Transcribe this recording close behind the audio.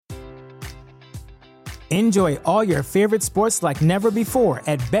Enjoy all your favorite sports like never before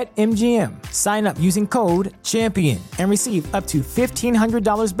at BetMGM. Sign up using code CHAMPION and receive up to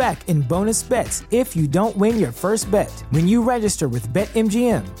 $1,500 back in bonus bets if you don't win your first bet. When you register with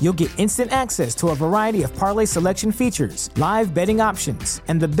BetMGM, you'll get instant access to a variety of parlay selection features, live betting options,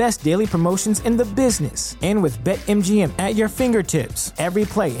 and the best daily promotions in the business. And with BetMGM at your fingertips, every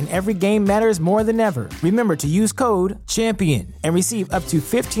play and every game matters more than ever. Remember to use code CHAMPION and receive up to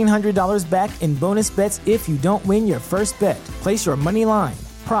 $1,500 back in bonus bets if you don't win your first bet. Place your money line,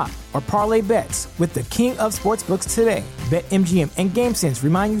 prop, or parlay bets with the king of sportsbooks today. BetMGM and GameSense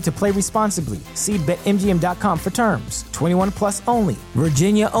remind you to play responsibly. See BetMGM.com for terms. 21 plus only.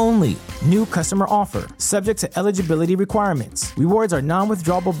 Virginia only. New customer offer. Subject to eligibility requirements. Rewards are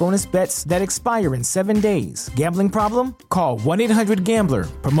non-withdrawable bonus bets that expire in 7 days. Gambling problem? Call 1-800-GAMBLER.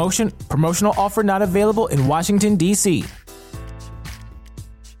 Promotional offer not available in Washington, D.C.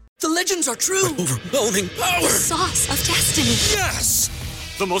 The legends are true. Overwhelming power! The sauce of destiny. Yes!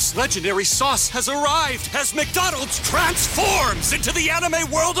 The most legendary sauce has arrived as McDonald's transforms into the anime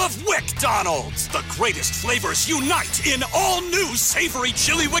world of WickDonald's. The greatest flavors unite in all new savory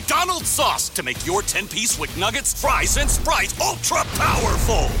chili McDonald's sauce to make your 10-piece Wick Nuggets, fries, and Sprite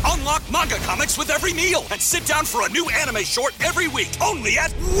ultra-powerful. Unlock manga comics with every meal and sit down for a new anime short every week only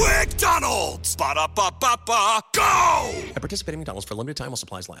at WickDonald's. Ba-da-ba-ba-ba, go! At participating McDonald's for a limited time while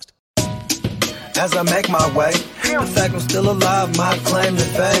supplies last. As I make my way, the fact I'm still alive, my claim to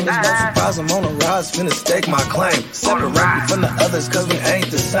fame. It's no surprise I'm on a rise, finna stake my claim. Separate me from the others, cause we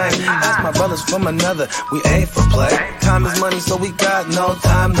ain't the same. Ask my brothers from another, we ain't for play. Time is money, so we got no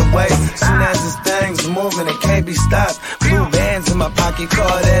time to waste. Soon as this thing's moving, it can't be stopped. Blue bands in my pocket,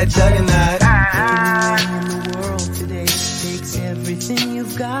 call that juggernaut. Anywhere in the world today takes everything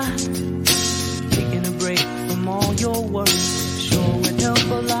you've got. Taking a break from all your worries sure would help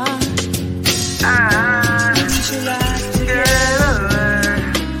a lot.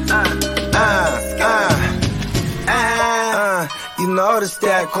 You know the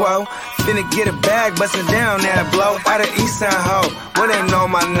stat quo. Finna get a bag, bustin' down that blow. Out of East Side Ho, where they know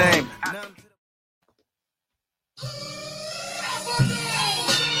my name.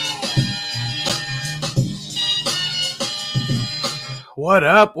 What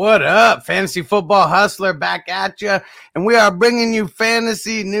up? What up? Fantasy Football Hustler back at you. And we are bringing you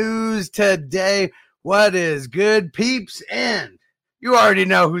fantasy news today. What is good, peeps? And you already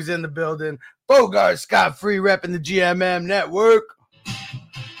know who's in the building. Bogart Scott Free repping the GMM network.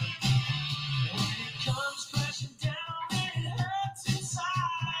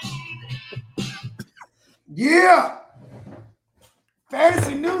 Yeah.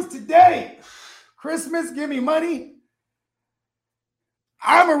 Fantasy news today. Christmas, give me money.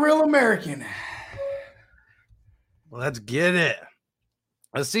 I'm a real American. Well, let's get it.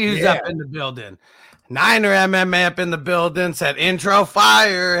 Let's see who's up in the building. Niner MMA up in the building. Said intro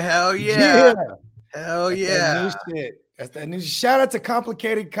fire. Hell yeah. Hell yeah. That's that new shit. That's that new. Shout out to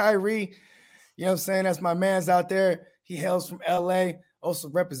Complicated Kyrie. You know what I'm saying? That's my man's out there. He hails from LA. Also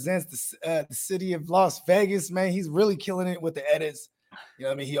represents the city of Las Vegas, man. He's really killing it with the edits. You know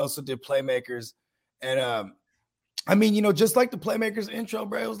what I mean? He also did Playmakers. And I mean, you know, just like the Playmakers intro,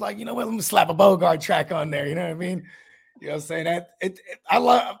 bro, it was like, you know what, let me slap a Bogart track on there. You know what I mean? You know what I'm saying? I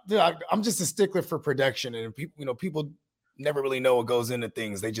love, I'm just a stickler for production. And people, you know, people never really know what goes into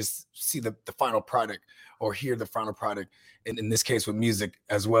things. They just see the final product or hear the final product. And in this case with music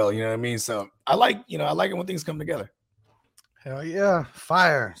as well. You know what I mean? So I like it when things come together. Hell yeah.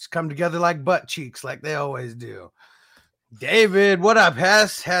 Fire. It's come together like butt cheeks, like they always do. David, what up,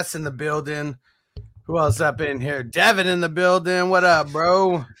 Hess? Hess in the building. Who else up in here? Devin in the building. What up,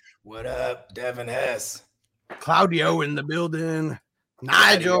 bro? What up, Devin Hess? Claudio in the building.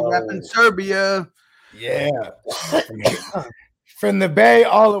 Nigel repping Serbia. Yeah. From the Bay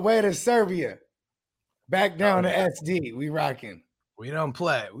all the way to Serbia. Back down to SD. We rocking. We don't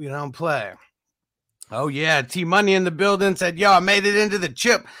play. We don't play. Oh, yeah. T-Money in the building said, yo, I made it into the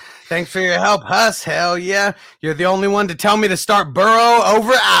chip. Thanks for your help, Huss. Hell yeah. You're the only one to tell me to start Burrow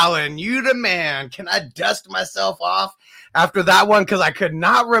over Allen. You the man. Can I dust myself off after that one? Because I could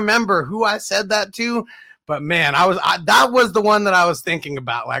not remember who I said that to. But, man, that was the one that I was thinking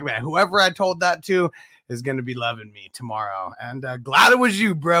about. Like, man, whoever I told that to is going to be loving me tomorrow. And glad it was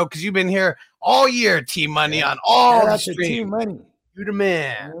you, bro, because you've been here all year, T-Money, on all the streams. T-Money. You the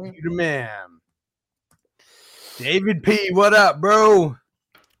man. You the man. David P., what up, bro?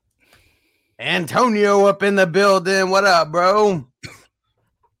 Antonio up in the building. What up, bro?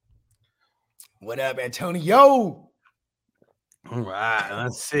 What up, Antonio? All right,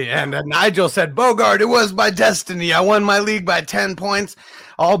 let's see. And Nigel said, Bogart, it was my destiny. I won my league by 10 points,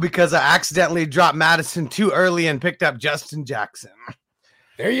 all because I accidentally dropped Madison too early and picked up Justin Jackson.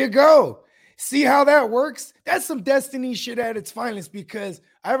 There you go. See how that works? That's some destiny shit at its finest, because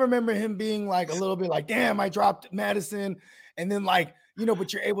I remember him being like a little bit like, damn, I dropped Madison. And then like,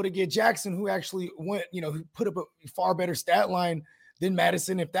 but you're able to get Jackson, who actually went, who put up a far better stat line than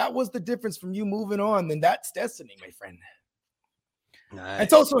Madison. If that was the difference from you moving on, then that's destiny, my friend. Nice.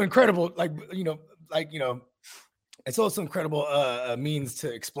 It's also incredible, it's also incredible means to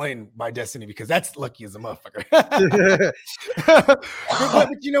explain my destiny, because that's lucky as a motherfucker.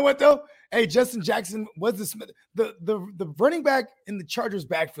 But you know what though? Hey, Justin Jackson was the running back in the Chargers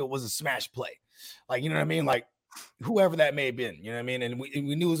backfield was a smash play. Like, you know what I mean? Like whoever that may have been, you know what I mean? And we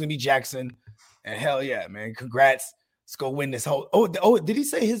knew it was gonna be Jackson. And hell yeah, man. Congrats. Let's go win this whole. Oh, did he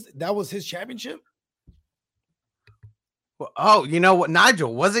say that was his championship? Oh, you know what,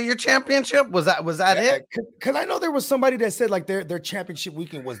 Nigel, was it your championship? Was that it? Because I know there was somebody that said like their championship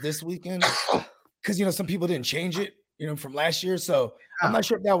weekend was this weekend. Because some people didn't change it, from last year. So I'm not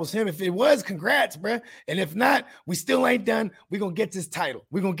sure if that was him. If it was, congrats, bro. And if not, we still ain't done. We're gonna get this title.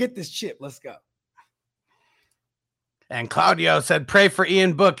 We're gonna get this chip. Let's go. And Claudio said, pray for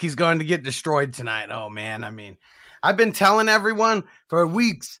Ian Book. He's going to get destroyed tonight. Oh man, I've been telling everyone for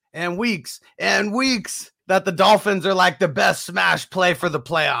weeks and weeks and weeks that the Dolphins are like the best smash play for the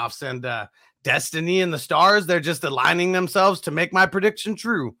playoffs, and Destiny and the Stars, they're just aligning themselves to make my prediction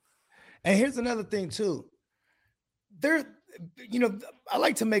true. And here's another thing too. I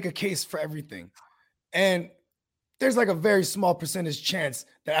like to make a case for everything. And there's like a very small percentage chance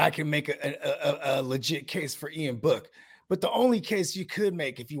that I can make a legit case for Ian Book. But the only case you could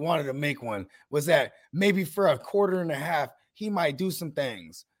make, if you wanted to make one, was that maybe for a quarter and a half, he might do some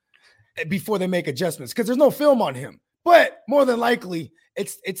things before they make adjustments, because there's no film on him. But more than likely,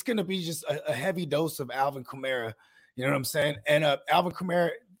 it's going to be just a heavy dose of Alvin Kamara. You know what I'm saying? And Alvin Kamara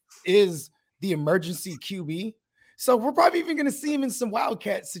is the emergency QB. So we're probably even going to see him in some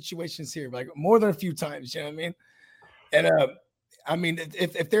Wildcat situations here, like more than a few times. You know what I mean? And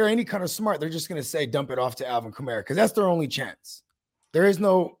if they're any kind of smart, they're just going to say dump it off to Alvin Kamara, because that's their only chance. There is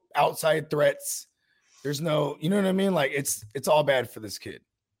no outside threats. There's no, you know what I mean? Like it's all bad for this kid.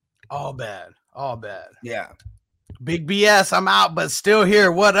 All bad. Yeah. Big BS, I'm out, but still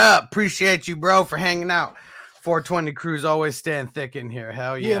here. What up? Appreciate you, bro, for hanging out. 420 Crews always staying thick in here.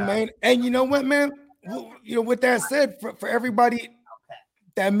 Hell yeah. Yeah, man. And you know what, man? With that said, for everybody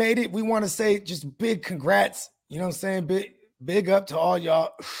that made it, we want to say just big congrats. You know what I'm saying? Big up to all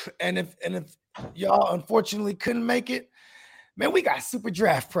y'all. And if y'all unfortunately couldn't make it, man, we got Super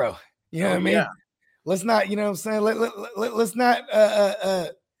Draft Pro. You know what I mean? Yeah. Let's not, you know what I'm saying? Let's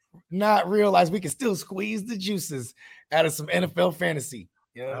not realize we can still squeeze the juices out of some NFL fantasy.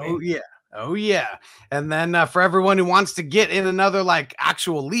 You know what I mean? Oh yeah. And then for everyone who wants to get in another like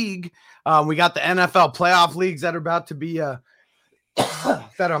actual league, we got the NFL playoff leagues that are about to be that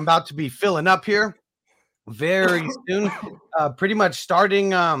I'm about to be filling up here very soon. Pretty much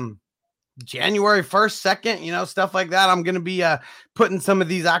starting January 1st, 2nd, stuff like that. I'm going to be putting some of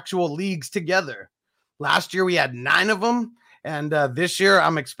these actual leagues together. Last year we had 9 of them. And this year,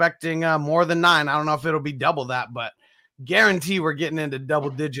 I'm expecting more than 9. I don't know if it'll be double that, but guarantee we're getting into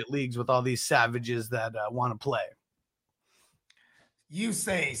double-digit leagues with all these savages that want to play. You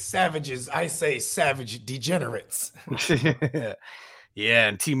say savages, I say savage degenerates. Yeah,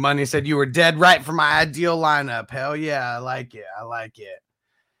 and T Money said you were dead right for my ideal lineup. Hell yeah, I like it.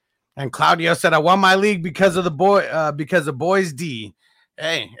 And Claudio said I won my league because of Boys D.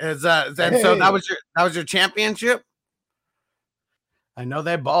 Hey, so that was your championship? I know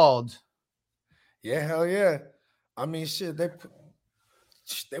they balled. Yeah, hell yeah. I mean, shit, they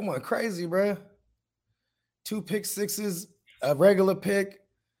went crazy, bro. 2 pick sixes, a regular pick,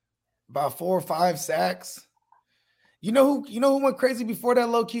 about 4 or 5 sacks. You know who went crazy before that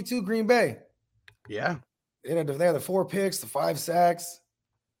low key too? Green Bay. Yeah. They had the 4 picks, the 5 sacks.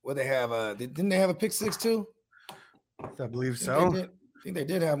 What they have? Didn't they have a pick 6 too? I believe so. I think they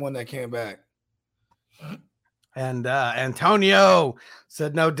did have one that came back. And Antonio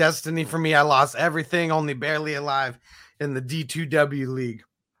said, no destiny for me. I lost everything, only barely alive in the D2W league.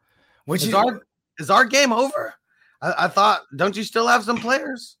 Is our game over? I thought, don't you still have some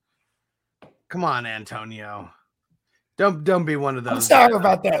players? Come on, Antonio. Don't be one of those. I'm sorry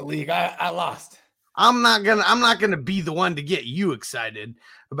about that league. I lost. I'm not gonna be the one to get you excited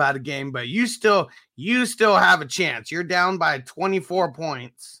about a game, but you still have a chance. You're down by 24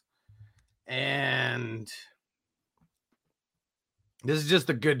 points. And this is just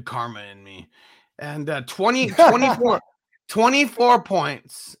the good karma in me. And 24 24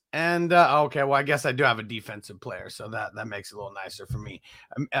 points. And okay, well, I guess I do have a defensive player, so that makes it a little nicer for me.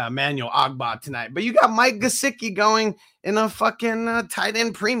 Emmanuel Ogbah tonight. But you got Mike Gesicki going in a fucking tight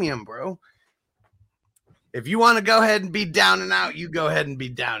end premium, bro. If you want to go ahead and be down and out, you go ahead and be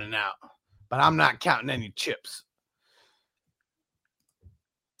down and out. But I'm not counting any chips.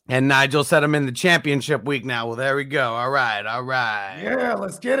 And Nigel said I'm in the championship week now. Well, there we go. All right. Yeah,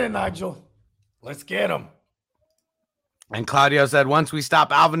 let's get it, Nigel. Let's get him. And Claudio said once we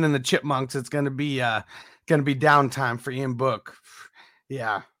stop Alvin and the Chipmunks, it's gonna be downtime for Ian Book.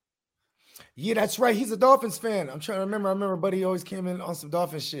 Yeah, that's right. He's a Dolphins fan. I'm trying to remember. I remember Buddy always came in on some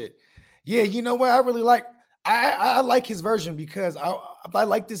Dolphins shit. Yeah, you know what? I really like. I like his version because I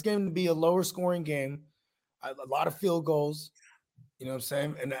like this game to be a lower scoring game, a lot of field goals. You know what I'm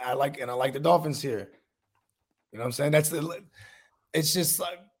saying? And I like the Dolphins here. You know what I'm saying? It's just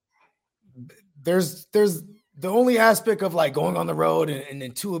like there's the only aspect of like going on the road and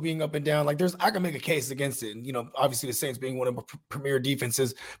then Tua being up and down. Like I can make a case against it. And, you know, obviously the Saints being one of the premier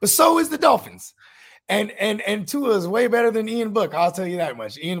defenses, but so is the Dolphins. And Tua is way better than Ian Book. I'll tell you that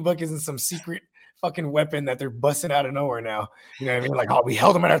much. Ian Book isn't some secret fucking weapon that they're busting out of nowhere now. You know what I mean? Like, oh, we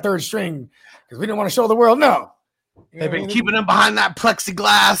held him at our third string because we didn't want to show the world. No. They've been keeping him behind that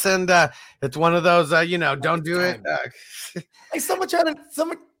plexiglass, and it's one of those, don't do it. Hey, someone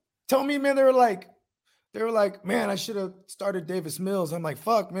told me, man, they were like, man, I should have started Davis Mills. I'm like,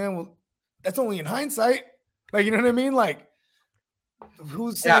 fuck, man. Well, that's only in hindsight. Like, you know what I mean? Like,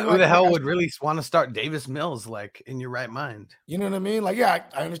 who the hell would really want to start Davis Mills, like, in your right mind? You know what I mean? Like, yeah,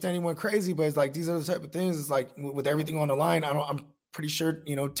 I understand he went crazy, but it's like these are the type of things. It's like with everything on the line, I'm pretty sure,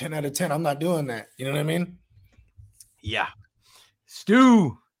 10 out of 10, I'm not doing that. You know what I mean? Yeah.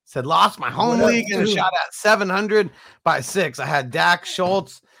 Stu said, lost my home league and shot at 700 by 6. I had Dak,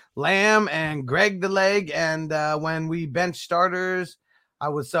 Schultz, Lamb, and Greg the Leg. And when we bench starters, I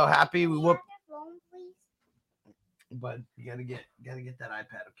was so happy. We whooped. Bud, you gotta get that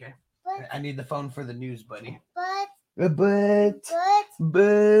iPad, okay? I need the phone for the news, buddy. But get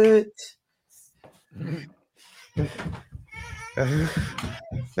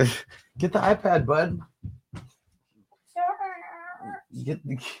the iPad, bud.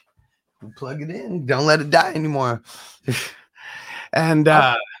 Plug it in. Don't let it die anymore. And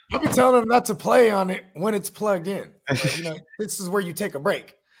I'll be telling them not to play on it when it's plugged in. Like, this is where you take a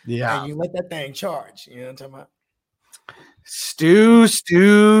break. Yeah. And you let that thing charge. You know what I'm talking about? Stu.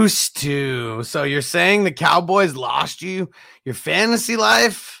 So you're saying the Cowboys lost you your fantasy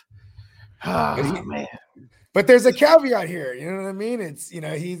life? Oh, man. But there's a caveat here. You know what I mean? It's,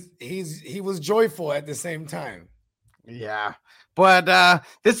 he was joyful at the same time. Yeah. But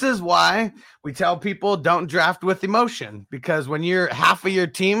this is why we tell people don't draft with emotion, because when you're half of your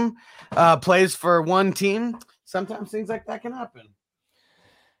team plays for one team, sometimes things like that can happen.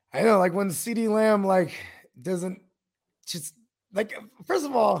 I know, like when CeeDee Lamb doesn't just first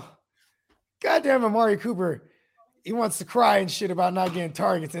of all, goddamn Amari Cooper, he wants to cry and shit about not getting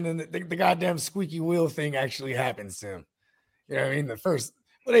targets, and then the goddamn squeaky wheel thing actually happens to him. You know what I mean?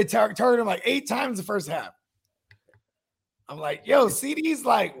 They targeted him like 8 times the first half. I'm like, yo, CD's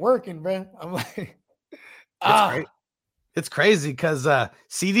like working, bro. I'm like, it's crazy because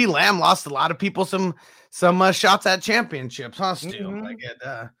CeeDee Lamb lost a lot of people some shots at championships, huh, Stu?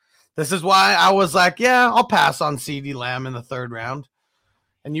 Mm-hmm. This is why I was like, yeah, I'll pass on CeeDee Lamb in the 3rd round.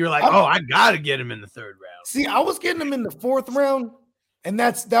 And you were like, I got to get him in the 3rd round. See, I was getting him in the 4th round. And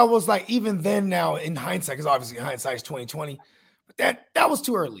that was like, even then now in hindsight, because obviously hindsight is 2020, but that was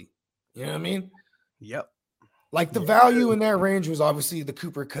too early. You know what I mean? Yep. Like the value in that range was obviously the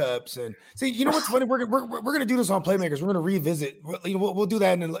Cooper Kupps. And see, you know what's funny? We're gonna do this on Playmakers. We're gonna revisit. We'll do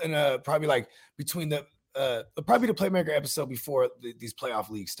that in probably like between the Playmaker episode before these playoff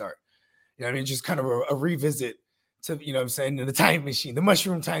leagues start. You know what I mean? Just kind of a revisit to, you know what I'm saying, the time machine, the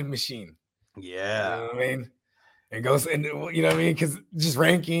mushroom time machine. Yeah. You know what I mean? It goes, and you know what I mean? Because just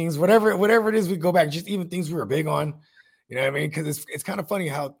rankings, whatever it is, we go back, just even things we were big on. You know what I mean? Because it's kind of funny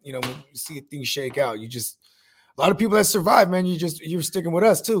how, when you see things shake out, a lot of people that survive, man, you're sticking with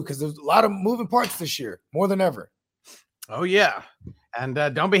us too, because there's a lot of moving parts this year, more than ever. Oh yeah, and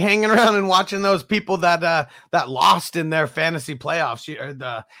don't be hanging around and watching those people that lost in their fantasy playoffs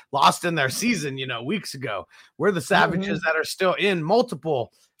or lost in their season, weeks ago. We're the savages that are still in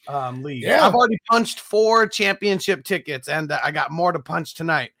multiple leagues. Yeah. I've already punched 4 championship tickets, and I got more to punch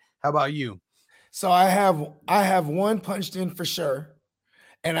tonight. How about you? So I have 1 punched in for sure.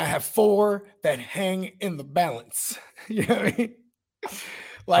 And I have 4 that hang in the balance. You know what I mean?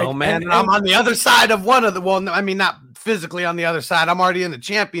 Like, oh man, and I'm on the other side of one of the. Well, I mean, not physically on the other side. I'm already in the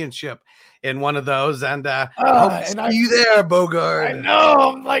championship. in one of those. And I and see you there, Bogart. I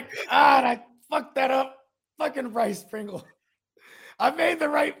know. I'm like, I fucked that up. Fucking Bryce Pringle. I made the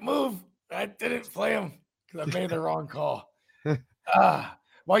right move. I didn't play him because I made the wrong call.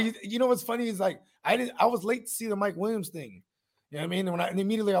 Well, you know what's funny is like I was late to see the Mike Williams thing. You know what I mean? And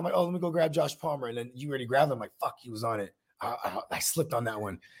immediately I'm like, oh, let me go grab Josh Palmer. And then you already grabbed him. Like, fuck, he was on it. I slipped on that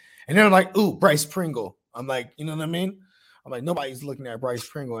one. And then I'm like, ooh, Bryce Pringle. I'm like, you know what I mean? I'm like, nobody's looking at Bryce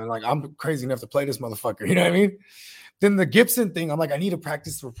Pringle. And like, I'm crazy enough to play this motherfucker. You know what I mean? Then the Gibson thing, I'm like, I need a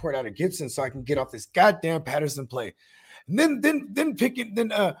practice report out of Gibson so I can get off this goddamn Patterson play. And then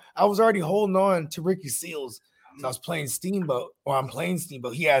I was already holding on to Ricky Seals. So I was playing Steamboat, or I'm playing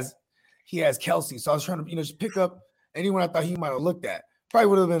Steamboat. He has Kelsey. So I was trying to, just pick up anyone I thought he might have looked at. Probably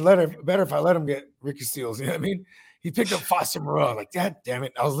would have been better if I let him get Ricky Seals. You know what I mean? He picked up Foster Moreau. I'm like, God damn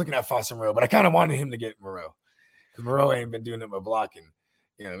it. I was looking at Foster Moreau, but I kind of wanted him to get Moreau. Because Moreau ain't been doing it but blocking.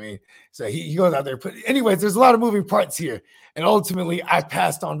 You know what I mean? So he goes out there. Anyways, there's a lot of moving parts here. And ultimately, I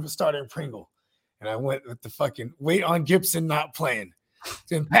passed on starting Pringle. And I went with the fucking wait on Gibson not playing.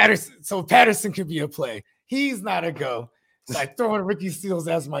 Then Patterson could be a play. He's not a go. So I throw in Ricky Seals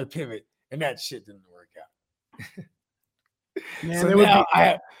as my pivot. And that shit didn't work out. Man, so now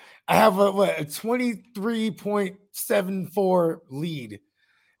I have a 23.74 lead.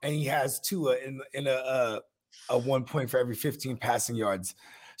 And he has Tua in a 1 point for every 15 passing yards.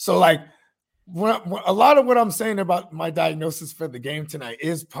 So like a lot of what I'm saying about my diagnosis for the game tonight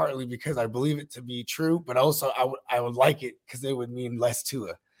is partly because I believe it to be true, but also I would like it because it would mean less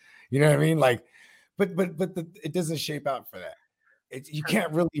Tua. You know what I mean? Like, but it doesn't shape out for that. You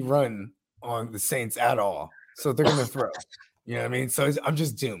can't really run on the Saints at all, so they're gonna throw. You know what I mean? So I'm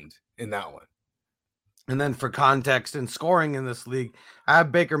just doomed in that one. And then for context and scoring in this league, I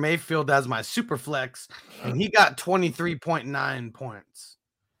have Baker Mayfield as my super flex, and he got 23.9 points.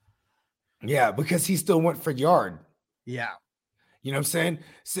 Yeah, because he still went for yard. Yeah. You know what I'm saying?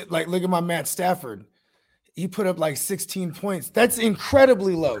 Like, look at my Matt Stafford. He put up like 16 points. That's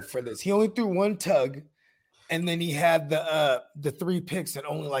incredibly low for this. He only threw one tug, and then he had the 3 picks and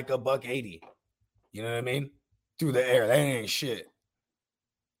only like $180. You know what I mean? Through the air. That ain't shit.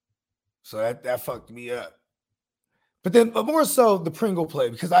 So that fucked me up. But more so the Pringle play,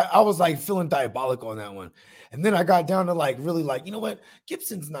 because I was like feeling diabolical on that one. And then I got down to like really like, you know what?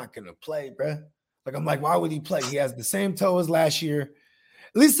 Gibson's not going to play, bruh. Like, I'm like, why would he play? He has the same toe as last year.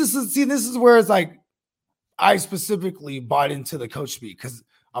 At least this is where it's like I specifically bought into the coach speak because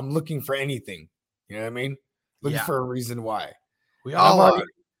I'm looking for anything. You know what I mean? Looking for a reason why. We all are.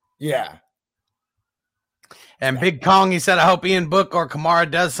 Yeah. And Big Kong, he said, I hope Ian Book or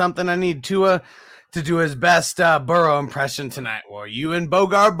Kamara does something. I need Tua to do his best Burrow impression tonight. Well, you and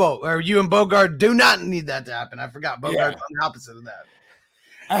Bogart do not need that to happen. I forgot Bogart's on the opposite of that.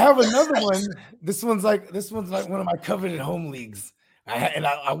 I have another one. This one's like one of my coveted home leagues.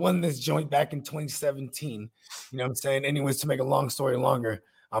 I won this joint back in 2017. You know what I'm saying? Anyways, to make a long story longer,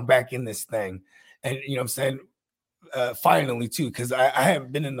 I'm back in this thing. And you know what I'm saying? Finally, too, because I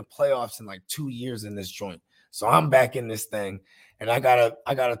haven't been in the playoffs in like 2 years in this joint. So I'm back in this thing, and I got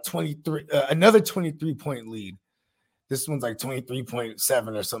a 23 another 23-point lead. This one's like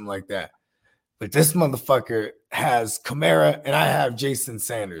 23.7 or something like that. But this motherfucker has Kamara, and I have Jason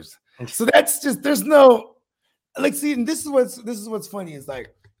Sanders. So that's just there's no like. See, and this is what's funny is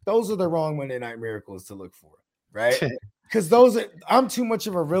like those are the wrong Monday Night Miracles to look for, right? Because I'm too much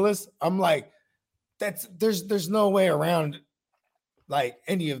of a realist. I'm like there's no way around. Like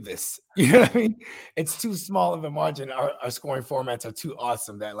any of this, you know what I mean? It's too small of a margin. Our scoring formats are too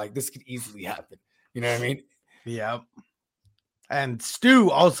awesome that like this could easily happen. You know what I mean? Yep. And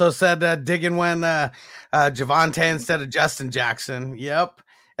Stu also said that Diggin went Javonte instead of Justin Jackson. Yep.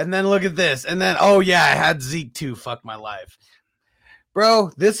 And then look at this. And then, oh yeah, I had Zeke too. Fuck my life.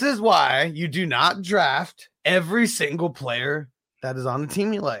 Bro, this is why you do not draft every single player that is on the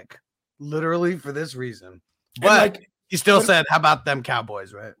team you like. Literally for this reason. But he still said, how about them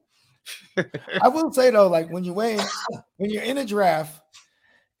Cowboys, right? I will say though, like when you're in a draft,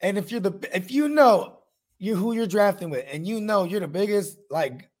 and if you know who you're drafting with, and you know you're the biggest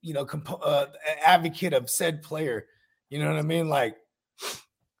advocate of said player, you know what I mean? Like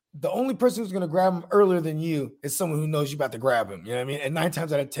the only person who's gonna grab him earlier than you is someone who knows you about to grab him. You know what I mean? And 9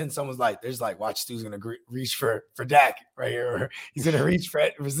 times out of 10, someone's like, watch Stu's gonna reach for Dak right here, or he's gonna reach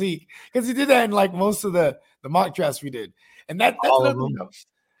for Zeke, because he did that in like most of the mock drafts we did. And that's another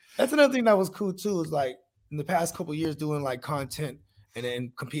thing that was cool too, is like in the past couple of years doing like content and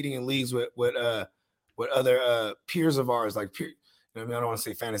then competing in leagues with other peers of ours, like you know what I mean? I don't want to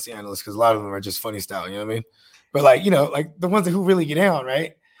say fantasy analysts because a lot of them are just funny style, you know what I mean? But like, you know, like the ones who really get down,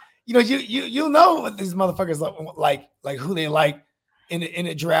 right? you'll know what these motherfuckers like who they like in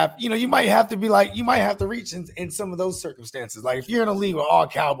a draft. You might have to reach in some of those circumstances. Like if you're in a league with all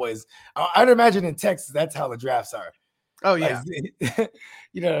Cowboys, I'd imagine in Texas that's how the drafts are. Oh yeah,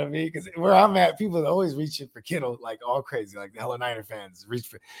 you know what I mean? Because where I'm at, people are always reaching for Kittle like all crazy. Like the hella Niner fans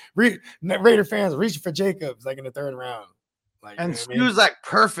Raider fans reaching for Jacobs like in the third round. Like, and Stu's like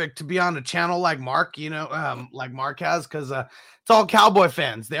perfect to be on a channel like Mark, like Mark has, because it's all Cowboy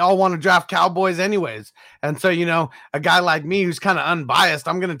fans. They all want to draft Cowboys anyways. And so, a guy like me who's kind of unbiased,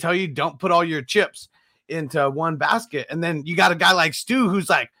 I'm going to tell you, don't put all your chips into one basket. And then you got a guy like Stu who's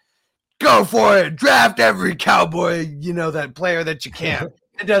like, go for it, draft every Cowboy, that player that you can.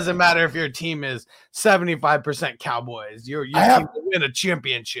 It doesn't matter if your team is 75% Cowboys. Your team will win a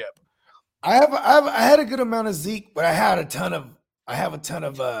championship. I had a good amount of Zeke, but I have a ton of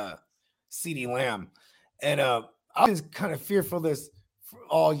CeeDee Lamb, and I was kind of fearful of this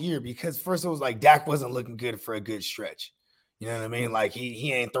all year because first it was like Dak wasn't looking good for a good stretch. You know what I mean? Like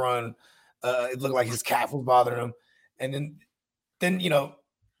he ain't throwing. It looked like his calf was bothering him, and then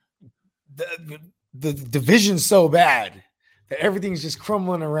the division's so bad that everything's just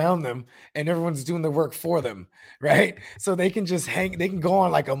crumbling around them and everyone's doing the work for them, right? So they can just they can go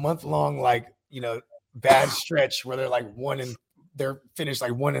on like a month-long, bad stretch where they're like they're finished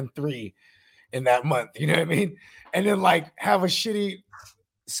like 1-3 in that month, you know what I mean? And then like have a shitty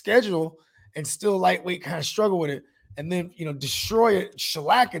schedule and still lightweight kind of struggle with it. And then, destroy it,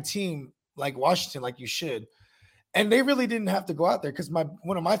 shellac a team like Washington, like you should. And they really didn't have to go out there because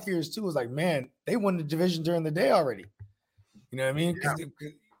one of my fears too was like, man, they won the division during the day already. You know what I mean? Because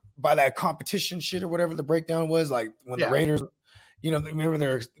by that competition shit or whatever the breakdown was, like when the Raiders,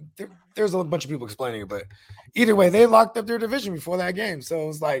 remember there's a bunch of people explaining it, but either way, they locked up their division before that game. So it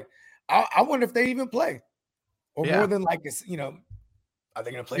was like, I wonder if they even play or more than like, are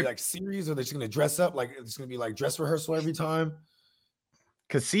they going to play like series or they're just going to dress up? Like it's going to be like dress rehearsal every time.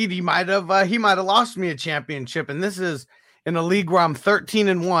 Because CeeDee might have lost me a championship, and this is in a league where I'm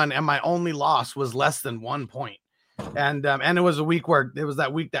 13-1, and my only loss was less than 1 point. And it was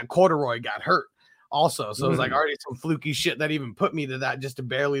that week that Corduroy got hurt also. So it was like already some fluky shit that even put me to that just to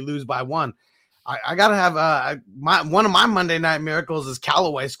barely lose by one. I gotta have one of my Monday night miracles is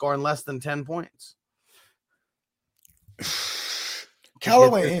Callaway scoring less than 10 points.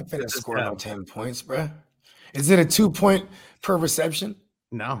 Callaway ain't finna score no 10 points, bro. Is it a 2 point per reception?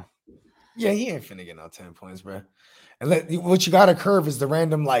 No. Yeah, he ain't finna get no 10 points, bro. And what you got to curve is the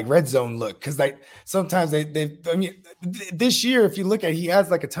random like red zone look. Because like sometimes this year, if you look at, he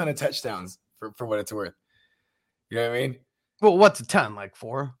has like a ton of touchdowns for what it's worth. You know what I mean? Well, what's a ton? Like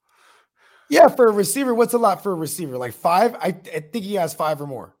 4? Yeah, for a receiver, what's a lot for a receiver? Like 5? I think he has 5 or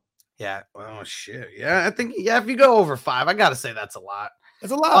more. Yeah. Oh shit. Yeah, I think if you go over 5, I gotta say that's a lot.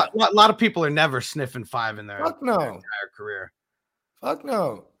 That's a lot. A lot of people are never sniffing 5 in their entire career. Fuck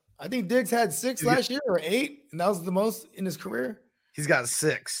no. I think Diggs had 6 last year or 8, and that was the most in his career. He's got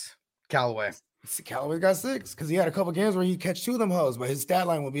 6. Callaway got 6 because he had a couple games where he catch 2 of them hoes, but his stat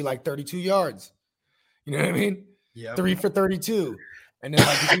line would be like 32 yards. You know what I mean? Yeah. 3 for 32. And then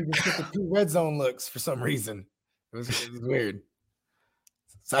like he just get the 2 red zone looks for some reason. It was weird.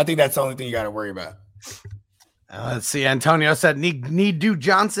 So I think that's the only thing you got to worry about. Let's see. Antonio said need Duke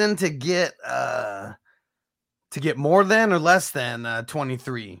Johnson to get more than or less than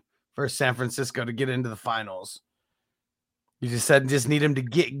 23 for San Francisco to get into the finals. You just said just need him to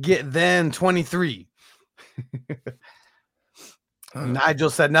get then 23. Nigel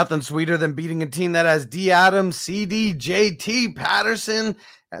said nothing sweeter than beating a team that has D. Adams, CD, JT, Patterson,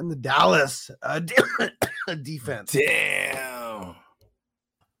 and the Dallas defense. Damn.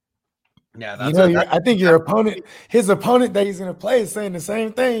 Yeah, that's I think his opponent that he's going to play is saying the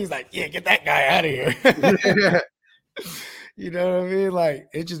same thing. He's like, yeah, get that guy out of here. You know what I mean? Like,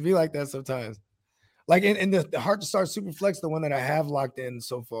 it just be like that sometimes. Like in the Hard to Start Superflex, the one that I have locked in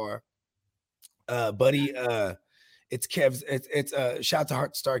so far, buddy, it's Kev's. It's shout out to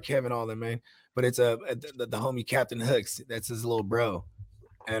Hard to Start Kev and all them, man. But it's the homie Captain Hooks. That's his little bro,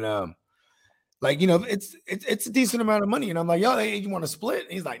 and it's a decent amount of money. And I'm like, yo, you want to split?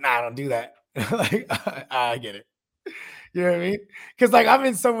 And he's like, nah, I don't do that. Like, I get it. You know what I mean? Because like I'm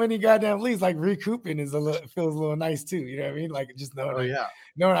in so many goddamn leagues, like recouping feels a little nice too. You know what I mean? Like just knowing,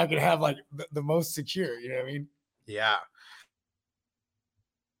 knowing I can have like the most secure. You know what I mean? Yeah.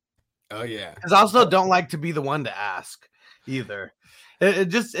 Oh yeah. Because I also don't like to be the one to ask either.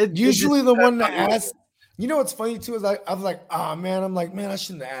 Usually the one to ask. You know what's funny too is I was like, oh man, I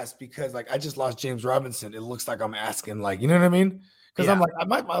shouldn't have asked because like I just lost James Robinson. It looks like I'm asking, like, you know what I mean? Because I'm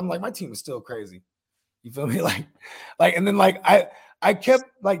like my team is still crazy. You feel me? Like, and then like I kept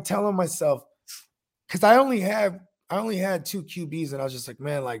like telling myself, because I only had 2 QBs, and I was just like,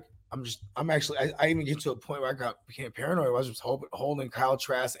 man, like I even get to a point where became paranoid. I was just holding Kyle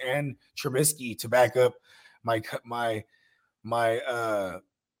Trask and Trubisky to back up my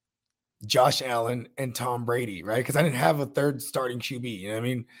Josh Allen and Tom Brady, right? Because I didn't have a third starting QB. You know what I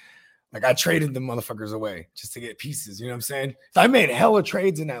mean? Like I traded the motherfuckers away just to get pieces. You know what I'm saying? So I made hella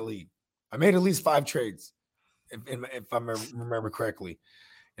trades in that league. I made at least 5 trades, if I remember correctly.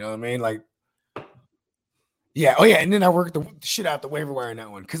 You know what I mean? Like, yeah. Oh, yeah. And then I worked the shit out the waiver wire in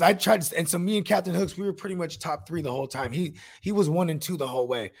that one because I tried to. And so me and Captain Hooks, we were pretty much top 3 the whole time. He was 1 and 2 the whole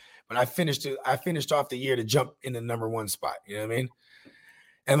way, but I finished off the year to jump in the number 1 spot. You know what I mean?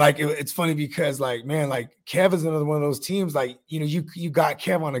 And like it's funny because like, man, like Kev is another one of those teams. Like, you know, you got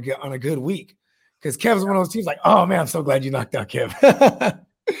Kev on a good week because Kev is one of those teams. Like, oh man, I'm so glad you knocked out Kev.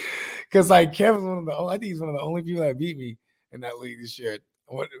 Because like Kev is I think he's one of the only people that beat me in that league this year.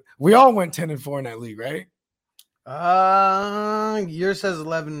 We all went 10-4 in that league, right? Yours says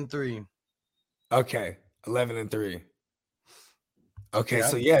 11-3. Okay, 11-3. Okay,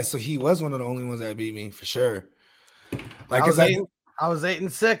 so he was one of the only ones that beat me for sure. Like, I was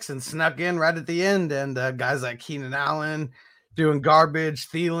 8-6 and snuck in right at the end, and guys like Keenan Allen doing garbage,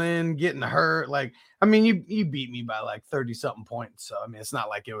 Thielen getting hurt. Like, I mean, you beat me by like 30-something points. So I mean, it's not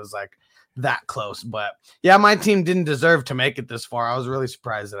like it was like that close. But yeah, my team didn't deserve to make it this far. I was really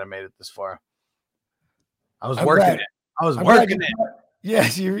surprised that I made it this far. I was working it.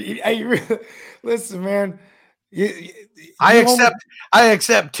 Yes, listen, man. I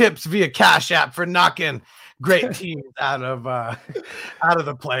accept tips via Cash App for knocking great teams out of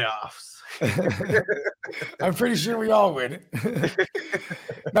the playoffs. I'm pretty sure we all win.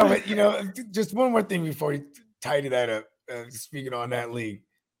 No, but you know, just one more thing before we tidy that up. Speaking on that league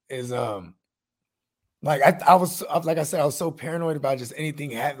is like I was like I said, I was so paranoid about just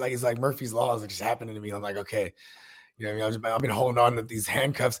anything like it's like Murphy's Law is just happening to me. I'm like, okay, you know what I mean? I've been holding on to these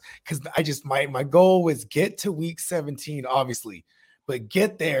handcuffs because I just my goal was get to week 17, obviously, but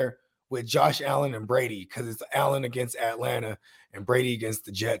get there with Josh Allen and Brady because it's Allen against Atlanta and Brady against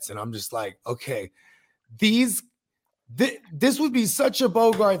the Jets. And I'm just like, okay, this would be such a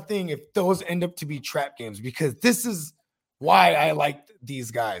Bogart thing if those end up to be trap games because this is why I like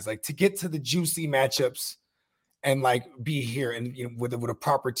these guys, like to get to the juicy matchups and like be here and you know, with a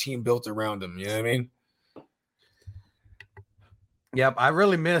proper team built around them. You know what I mean? Yep, I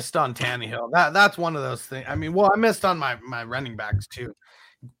really missed on Tannehill. That's one of those things. I mean, well, I missed on my running backs too.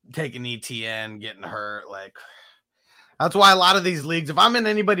 Taking ETN, getting hurt, like that's why a lot of these leagues, if I'm in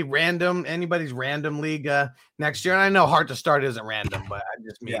anybody's random league next year, and I know hard to start isn't random, but I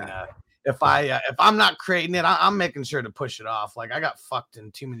just mean if I'm not creating it, I'm making sure to push it off. Like I got fucked in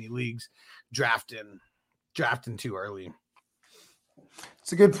too many leagues, drafting too early.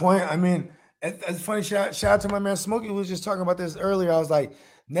 It's a good point. I mean, it's funny. Shout out to my man Smokey who was just talking about this earlier. I was like,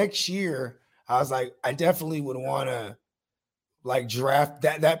 next year, I definitely would want to like draft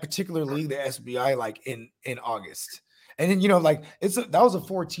that particular league, the SBI, like in August. And then, you know, like that was a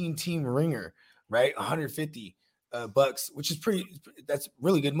 14-team ringer, right? 150 bucks, which is that's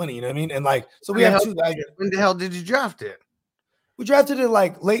really good money. You know what I mean? And like, so we have 2 guys. When the hell did you draft it? We drafted it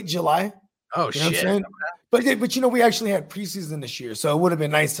like late July. Oh, you know shit. What I'm saying? But, you know, we actually had preseason this year. So it would have been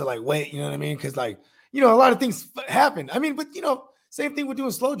nice to like wait, you know what I mean? Cause like, you know, a lot of things happen. I mean, but you know, same thing with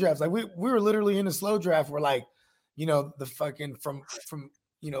doing slow drafts. Like we were literally in a slow draft where like, you know, the fucking from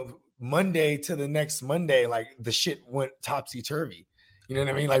you know Monday to the next Monday, like the shit went topsy turvy. You know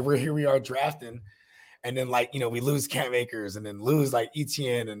what I mean? Like we are drafting, and then like you know we lose Cam Akers and then lose like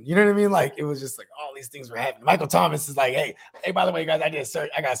ETN, and you know what I mean? Like it was just like all these things were happening. Michael Thomas is like, hey, by the way, guys,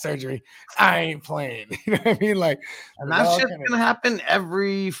 I got surgery. I ain't playing. You know what I mean? Like, and that shit's gonna happen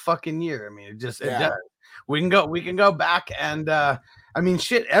every fucking year. I mean, it does. We can go back and I mean,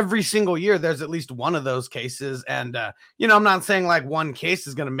 shit, every single year there's at least one of those cases. And, you know, I'm not saying like one case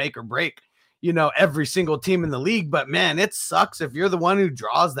is going to make or break, you know, every single team in the league. But, man, it sucks if you're the one who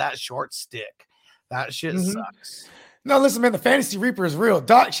draws that short stick. That shit sucks. No, listen, man, the Fantasy Reaper is real.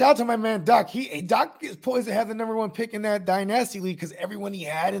 Doc, shout out to my man, Doc. Doc is poised to have the number 1 pick in that Dynasty League because everyone he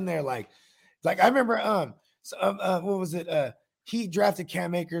had in there, like I remember, what was it? He drafted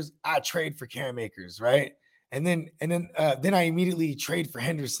Cam Akers. I trade for Cam Akers, right? And then I immediately trade for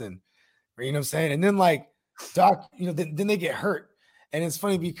Henderson, you know what I'm saying? And then like Doc, you know, then they get hurt. And it's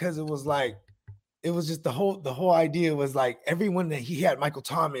funny because it was just the whole idea was like everyone that he had Michael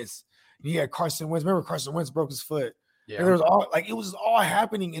Thomas, he had Carson Wentz. Remember Carson Wentz broke his foot. Yeah. And there was it was all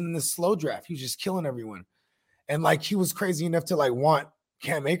happening in the slow draft. He was just killing everyone. And like he was crazy enough to like want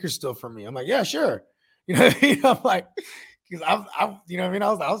Cam Akers still from me. I'm like, yeah, sure. You know what I mean? I'm like, because I you know what I mean?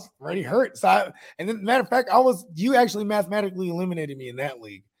 I was already hurt. So and then matter of fact, you actually mathematically eliminated me in that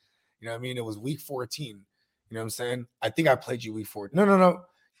league. You know what I mean? It was week 14. You know what I'm saying? I think I played you week 14. No.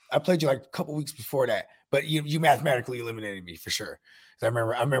 I played you like a couple weeks before that, but you mathematically eliminated me for sure. I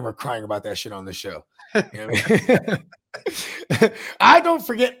remember crying about that shit on the show. You know what I mean? I don't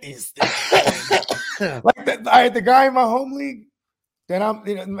forget these things. Like the guy in my home league that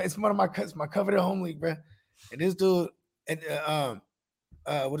it's one of my coveted home league, bro. And this dude, and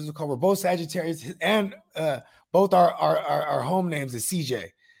what is it called? We're both Sagittarius, and both our home names is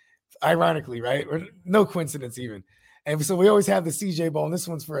CJ. Ironically, right? No coincidence even. And so we always have the CJ Bowl, and this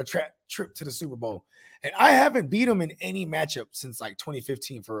one's for a trip to the Super Bowl. And I haven't beat him in any matchup since like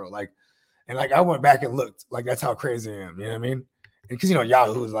 2015 for real. And I went back and looked. Like, that's how crazy I am. You know what I mean? Because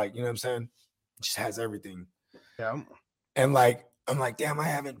Yahoo is like, you know what I'm saying? Just has everything. Yeah. And like, I'm like, damn, I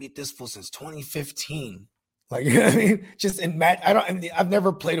haven't beat this fool since 2015. Like, you know what I mean? Just in match, I've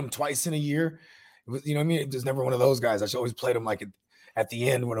never played him twice in a year. You know what I mean? It was never one of those guys. I always played him like at the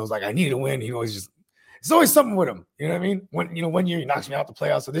end when it was like I needed to win. He always it's always something with him. You know what I mean? One year he knocks me out the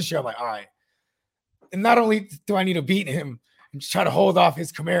playoffs. So this year I'm like, all right. And not only do I need to beat him and just try to hold off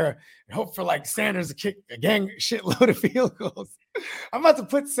his Kamara and hope for like Sanders to kick a gang shitload of field goals. I'm about to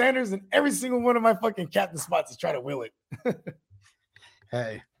put Sanders in every single one of my fucking captain spots to try to will it.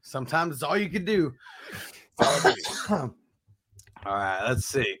 Hey, sometimes it's all you can do. All right, let's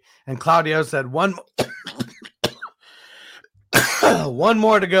see. And Claudio said one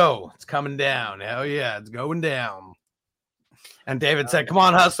more to go. It's coming down. Hell yeah, it's going down. And David said, come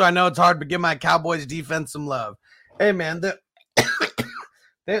on, Hustler. I know it's hard, but give my Cowboys defense some love. Hey, man,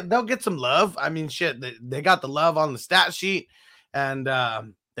 they'll get some love. I mean, shit, they got the love on the stat sheet. And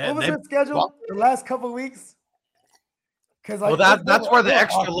what was their schedule the last couple of weeks? Well, that's where the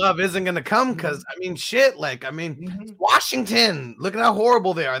extra love isn't going to come because, I mean, shit, Washington, look at how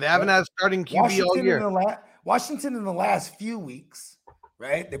horrible they are. They haven't had a starting QB all year. Washington in the last few weeks,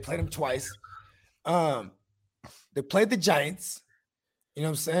 right? They played them twice. They played the Giants. You know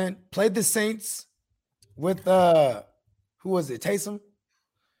what I'm saying? Played the Saints with who was it? Taysom?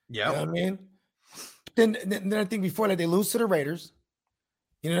 Yeah. You know what I mean? Then I think before that they lose to the Raiders.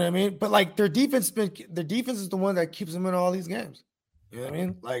 You know what I mean? But like their defense is the one that keeps them in all these games. You know what I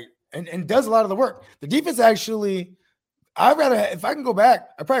mean? Like and does a lot of the work. The defense actually, if I can go back,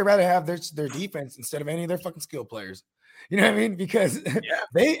 I'd probably rather have their defense instead of any of their fucking skill players. You know what I mean? Because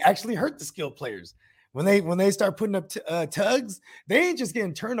they actually hurt the skill players. When they start putting up tugs, they ain't just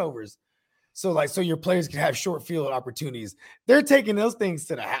getting turnovers. So your players can have short field opportunities. They're taking those things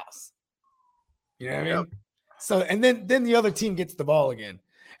to the house. You know what I mean? So and then the other team gets the ball again.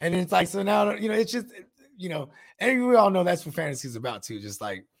 And it's like, so now, it's just, and we all know that's what fantasy is about too. Just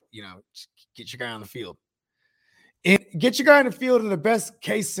like, just get your guy on the field. And get your guy on the field in the best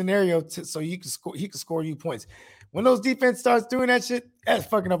case scenario so he can score you points. When those defense starts doing that shit, that's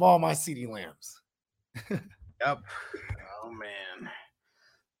fucking up all my CeeDee Lambs. Yep. Oh man.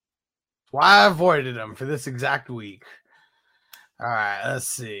 Why I avoided them for this exact week. All right, let's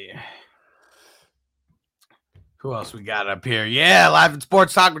see. Who else we got up here? Yeah, Live in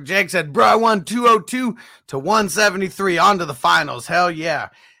Sports Talk with Jake said, bro, I won 202 to 173 on to the finals. Hell yeah.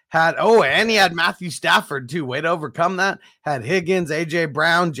 And he had Matthew Stafford too. Way to overcome that. Had Higgins, AJ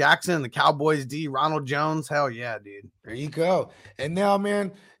Brown, Jackson, the Cowboys D, Ronald Jones. Hell yeah, dude. There you go. And now,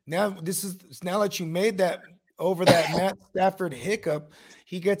 man, now that you made that over that Matt Stafford hiccup,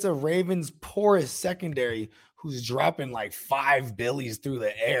 he gets a Ravens porous secondary who's dropping like 5 billies through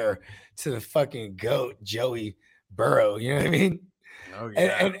the air to the fucking GOAT, Joey Burrow. You know what I mean? Oh,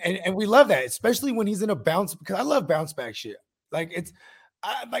 yeah. And we love that, especially when he's in a bounce, because I love bounce back shit. Like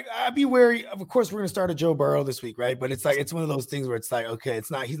I'd be wary. Of course, we're gonna start a Joe Burrow this week, right? But it's like it's one of those things where it's like, okay,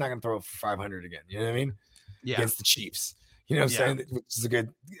 he's not gonna throw for 500 again. You know what I mean? Yeah. Against the Chiefs. You know what I'm saying? Which is a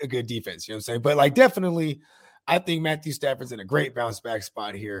good defense. You know what I'm saying? But like definitely, I think Matthew Stafford's in a great bounce back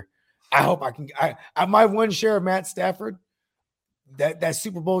spot here. I hope I can. I my one share of Matt Stafford, that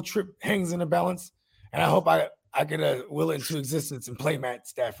Super Bowl trip hangs in the balance, and I hope I can will it into existence and play Matt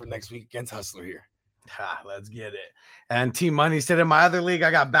Stafford next week against Hustler here. Let's get it. And Team Money said in my other league,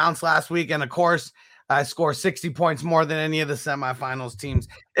 I got bounced last week, and of course, I score 60 points more than any of the semifinals teams.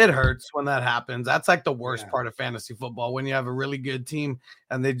 It hurts when that happens. That's like the worst part of fantasy football, when you have a really good team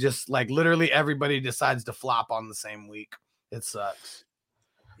and they just like literally everybody decides to flop on the same week. It sucks.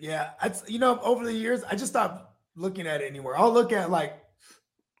 Yeah, over the years, I just stopped looking at it anymore. I'll look at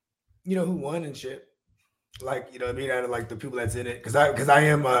who won and shit. Like, you know what I mean? Out of like the people that's in it, because I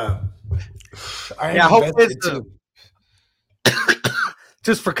am invested too.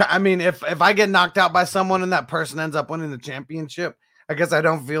 Just for, I mean, if I get knocked out by someone and that person ends up winning the championship, I guess I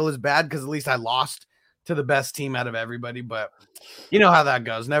don't feel as bad because at least I lost to the best team out of everybody. But you know how that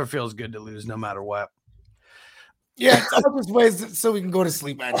goes. Never feels good to lose, no matter what. Yeah, it's all just ways so we can go to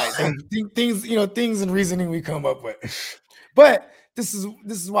sleep at night. Things, things and reasoning we come up with. But this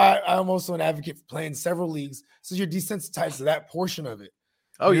is why I'm also an advocate for playing several leagues, so you're desensitized to that portion of it.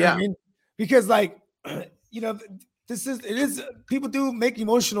 Oh, yeah. I mean? Because people do make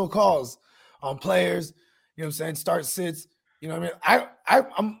emotional calls on players, you know what I'm saying, start sits. You know what I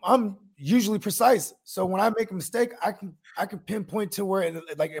mean? I'm usually precise. So when I make a mistake, I can pinpoint to where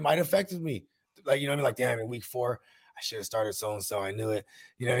it might have affected me. Like, you know what I mean? Like, damn, in week 4, I should have started so-and-so. I knew it.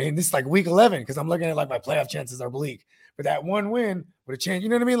 You know what I mean? This is like week 11 because I'm looking at like my playoff chances are bleak. But that one win with a chance, you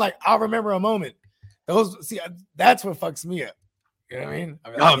know what I mean? Like, I'll remember a moment. That's what fucks me up. You know what I mean?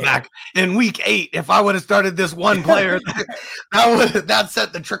 Back in week 8, if I would have started this one player, that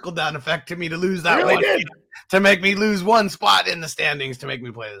set the trickle-down effect to me to lose that really one did. To make me lose one spot in the standings to make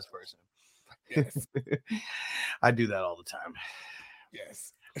me play this person. Yes. I do that all the time.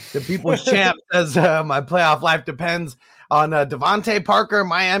 Yes. The People's Champ says my playoff life depends on Devontae Parker,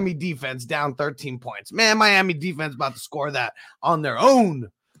 Miami defense down 13 points. Man, Miami defense about to score that on their own.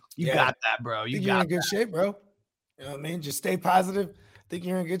 You got that, bro. You're in good shape, bro. You know what I mean? Just stay positive. I think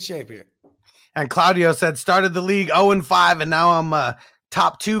you're in good shape here. And Claudio said started the league 0-5, and now I'm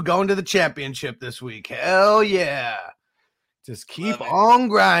top 2 going to the championship this week. Hell yeah. Just keep on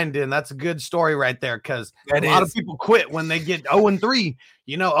grinding. That's a good story right there because a lot of people quit when they get 0-3,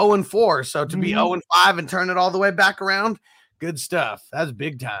 0-4. So to be 0-5 and turn it all the way back around, good stuff. That's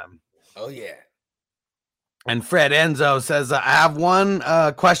big time. Oh, yeah. And Fred Enzo says, I have one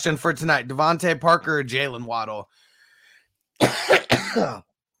question for tonight. Devontae Parker or Jalen Waddle? Damn,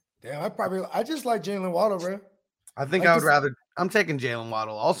 I just like Jalen Waddle, bro. I think I would rather. I'm taking Jalen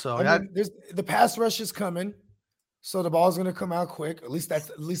Waddle also. There's the pass rush is coming. So the ball's going to come out quick. At least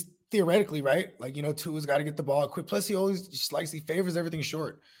theoretically, right? Like, Tua's got to get the ball quick. Plus, he favors everything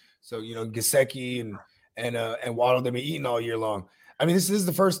short. So, Gesicki and Waddle, they've been eating all year long. I mean, this is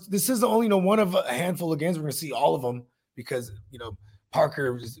the only one of a handful of games we're going to see all of them because,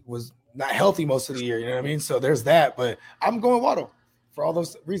 Parker was not healthy most of the year. You know what I mean? So there's that. But I'm going Waddle for all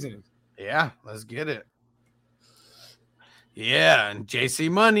those reasons. Yeah, let's get it. Yeah, and JC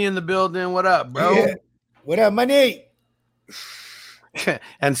Money in the building. What up, bro? Yeah. What up, money?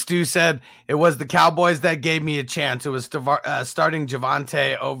 And Stu said it was the Cowboys that gave me a chance. It was starting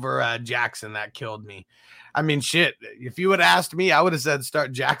Javonte over Jackson that killed me. I mean, shit. If you would have asked me, I would have said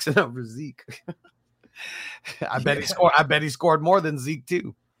start Jackson over Zeke. I bet he scored more than Zeke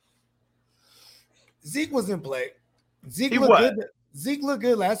too. Zeke was in play. Zeke looked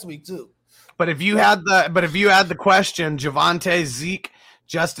good last week too. But if you had the question, Javonte, Zeke,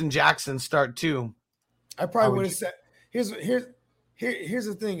 Justin Jackson start too. I probably would have said. Here's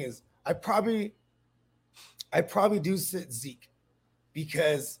the thing is I probably do sit Zeke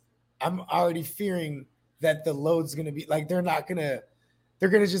because I'm already fearing that the load's gonna be like they're gonna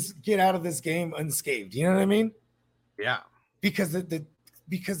just get out of this game unscathed. You know what I mean? Yeah. Because the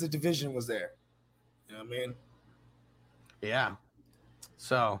division was there. You know what I mean? Yeah.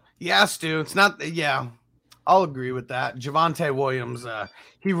 So yeah, Stu, it's not I'll agree with that. Javonte Williams,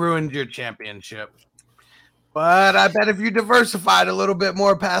 he ruined your championship. But I bet if you diversified a little bit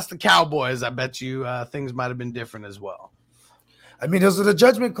more past the Cowboys, I bet you things might have been different as well. I mean, those are the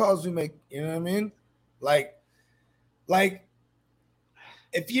judgment calls we make. You know what I mean? Like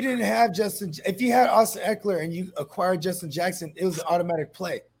if you didn't have if you had Austin Eckler and you acquired Justin Jackson, it was an automatic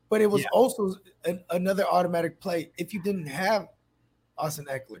play. But it was also another automatic play if you didn't have Austin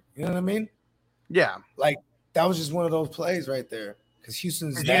Eckler. You know what I mean? Yeah. Like that was just one of those plays right there. Because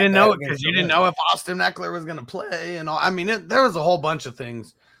Houston's you didn't know if Austin Eckler was going to play and all. I mean, there was a whole bunch of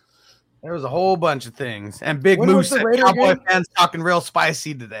things. And Big Moose said Cowboy fans talking real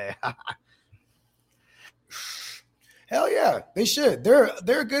spicy today. Hell yeah, they should. They're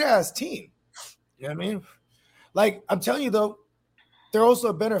a good ass team. You know what I mean? Like I'm telling you though, they're also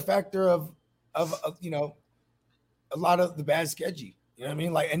a benefactor of a lot of the bad schedule. You know what I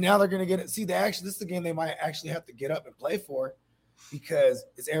mean? Like, and now they're gonna this is the game they might actually have to get up and play for. Because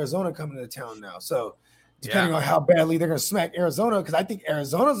it's Arizona coming to town now. So depending on how badly they're going to smack Arizona, because I think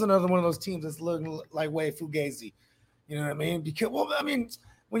Arizona's another one of those teams that's looking like way fugazi. You know what I mean? Because,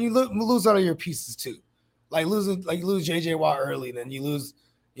 when you lose out of your pieces too, you lose J.J. Watt early, then you lose,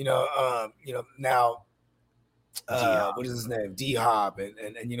 now what is his name? D-Hop, and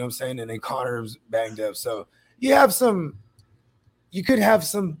you know what I'm saying? And then Connor's banged up. So you could have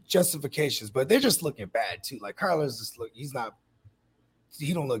some justifications, but they're just looking bad too. Like Carlos he's not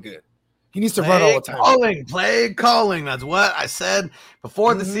he don't look good. He needs to run all the time. Play calling. That's what I said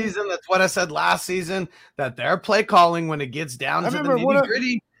before the season. That's what I said last season, that their play calling, when it gets down to the nitty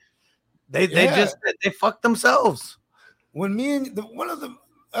gritty, they fuck themselves. When me and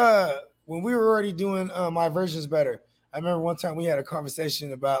when we were already doing my versions better, I remember one time we had a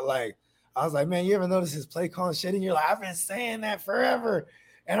conversation about like, I was like, man, you ever notice his play calling shit? And you're like, I've been saying that forever.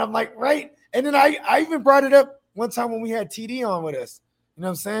 And I'm like, right. And then I even brought it up one time when we had TD on with us. You know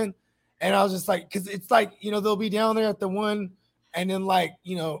what I'm saying? And I was just like, because it's like, you know, they'll be down there at the one and then like,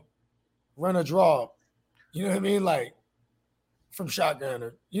 you know, run a draw. You know what I mean? Like from shotgun,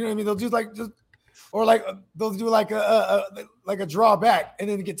 or you know what I mean? They'll do like or like they'll do like a draw back and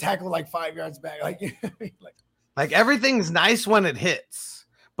then get tackled like 5 yards back. Like, you know what I mean? Like everything's nice when it hits.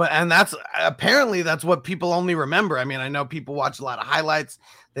 And that's apparently that's what people only remember. I mean, I know people watch a lot of highlights.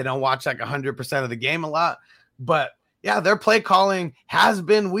 They don't watch like 100% of the game a lot, but yeah, their play calling has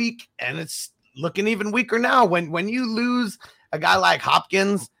been weak, and it's looking even weaker now. When you lose a guy like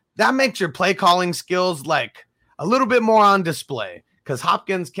Hopkins, that makes your play calling skills like a little bit more on display, because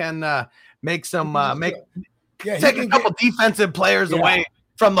Hopkins can make some take a couple defensive players away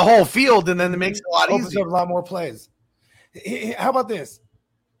from the whole field, and then it makes it a lot easier. A lot more plays. How about this?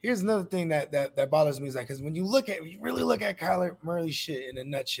 Here's another thing that bothers me is that because when you really look at Kyler Murray shit in a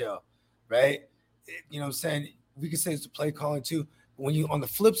nutshell, right? You know what I'm saying? We could say it's the play calling too. But when you on the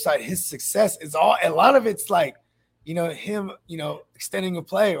flip side, his success is a lot of it's like, you know, him, you know, extending a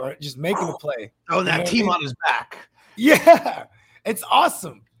play or just making a play. Oh, that team on his back. Yeah, it's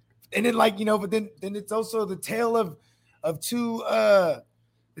awesome. And then like, you know, but then it's also the tale of two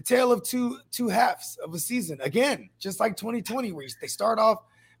halves of a season. Again, just like 2020, where they start off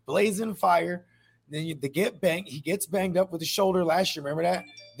blazing fire. Then they get banged. He gets banged up with the shoulder last year. Remember that?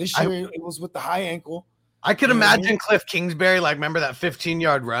 This year it was with the high ankle. I could imagine Cliff Kingsbury, like, remember that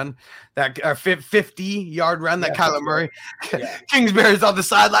 15-yard run, that 50-yard run that Kyler Murray, Kingsbury's on the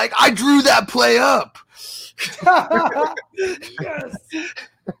side, like, I drew that play up. Yes.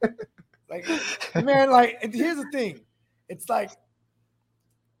 Like, man, like, here's the thing. It's like,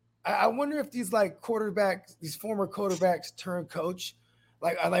 I wonder if these former quarterbacks turn coach,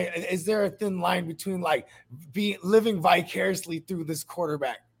 like, is there a thin line between like living vicariously through this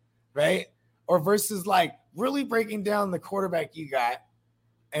quarterback, right? Or versus like really breaking down the quarterback you got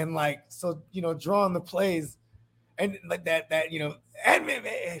and like, so, you know, drawing the plays and like that, you know, and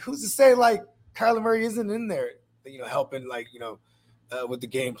who's to say like Kyler Murray isn't in there, you know, helping like, you know, with the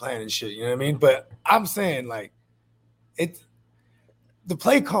game plan and shit, you know what I mean? But I'm saying like the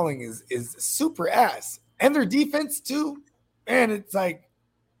play calling is super ass and their defense too. And it's like,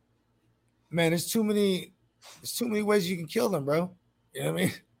 man, there's too many ways you can kill them, bro. You know what I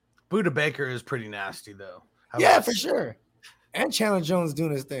mean? Buda Baker is pretty nasty, though. For sure. And Chandler Jones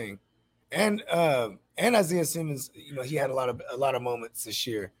doing his thing, and Isaiah Simmons. You know, he had a lot of moments this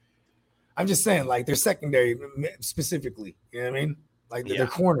year. I'm just saying, like their secondary specifically. You know what I mean? Like their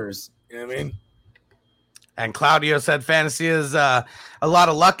corners. You know what I mean? And Claudio said fantasy is a lot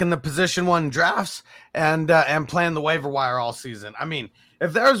of luck in the position one drafts and playing the waiver wire all season. I mean,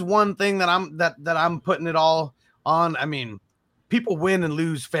 if there's one thing that I'm putting it all on, I mean, people win and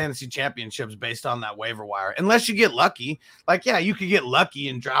lose fantasy championships based on that waiver wire, unless you get lucky. Like, yeah, you could get lucky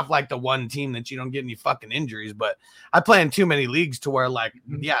and draft like the one team that you don't get any fucking injuries. But I play in too many leagues to where, like,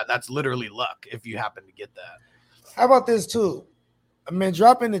 yeah, that's literally luck if you happen to get that. How about this too? I mean,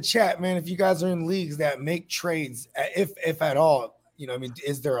 drop in the chat, man, if you guys are in leagues that make trades, if at all. You know what I mean?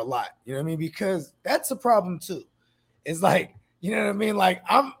 Is there a lot? You know what I mean? Because that's a problem too. It's like, you know what I mean? Like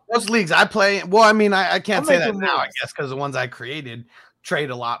most leagues I play. Well, I mean, I can't say that now, I guess, because the ones I created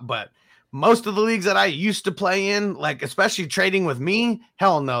trade a lot. But most of the leagues that I used to play in, like especially trading with me,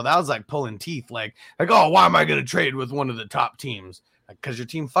 hell no, that was like pulling teeth. Like, oh, why am I going to trade with one of the top teams? Because your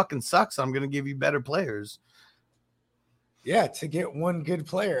team fucking sucks. I'm going to give you better players. Yeah, to get one good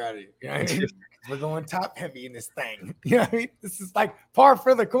player out of you. You know what I mean? We're going top heavy in this thing. You know what I mean? This is like par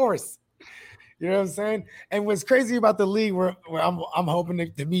for the course. You know what I'm saying? And what's crazy about the league where I'm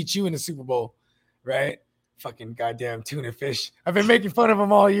hoping to meet you in the Super Bowl, right? Fucking goddamn tuna fish. I've been making fun of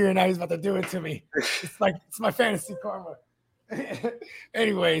him all year, and now he's about to do it to me. It's my fantasy karma.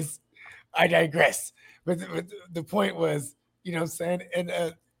 Anyways, I digress. But the point was, you know what I'm saying?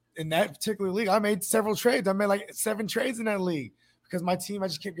 And in that particular league, I made several trades. I made like 7 trades in that league because my team, I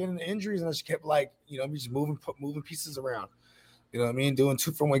just kept getting the injuries and I just kept like, you know, just moving pieces around. You know what I mean? Doing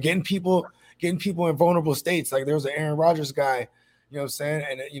 2-for-1, getting people in vulnerable states. Like there was an Aaron Rodgers guy, you know what I'm saying?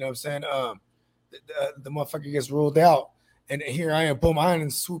 And you know what I'm saying? The motherfucker gets ruled out. And here I am, boom, I am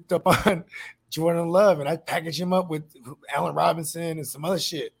swooped up on Jordan Love, and I packaged him up with Allen Robinson and some other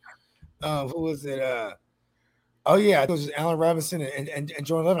shit. Who was it? Oh yeah, it was just Allen Robinson and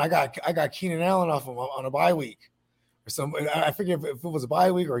Jordan Love. And I got Keenan Allen off him on a bye week or something. I forget if it was a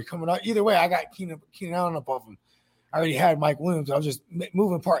bye week or he coming out. Either way, I got Keenan Allen up off him. I already had Mike Williams. I was just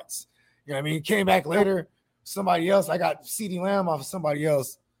moving parts. You know what I mean? He came back later. Somebody else. I got CeeDee Lamb off of somebody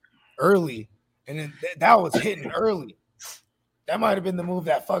else early, and then that was hitting early. That might have been the move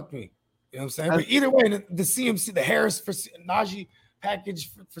that fucked me. You know what I'm saying? But either way, the CMC, the Harris for Najee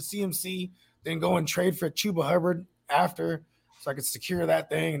package for CMC, then go and trade for Chuba Hubbard after, so I could secure that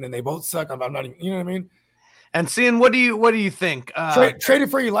thing, and then they both suck. I'm not even, you know what I mean? And seeing what do you think? Traded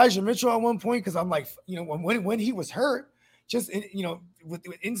for Elijah Mitchell at one point because I'm like, you know, when he was hurt, just you know, with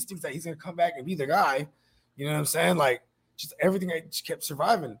instincts that he's gonna come back and be the guy. You know what I'm saying? Like just everything I just kept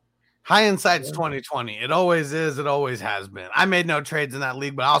surviving. Hindsight's 2020. It always is. It always has been. I made no trades in that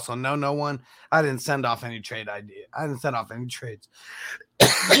league, but I also know no one. I didn't send off any trade idea. I didn't send off any trades.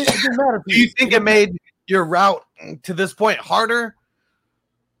 It didn't matter. Do you think it made your route to this point harder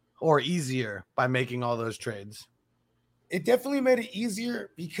or easier by making all those trades? It definitely made it easier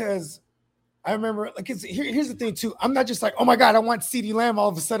because I remember, like, here's the thing too. I'm not just like, oh my God, I want CeeDee Lamb all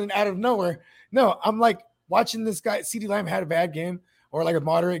of a sudden out of nowhere. No, I'm like watching this guy. CeeDee Lamb had a bad game or like a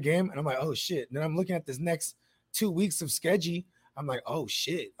moderate game, and I'm like, oh shit. And then I'm looking at this next 2 weeks of schedule. I'm like, oh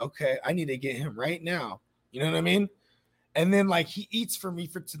shit, okay, I need to get him right now. You know what I mean? And then like he eats for me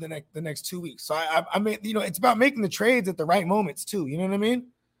to the next 2 weeks. So I mean, you know, it's about making the trades at the right moments too. You know what I mean?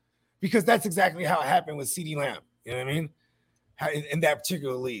 Because that's exactly how it happened with CeeDee Lamb. You know what I mean? In that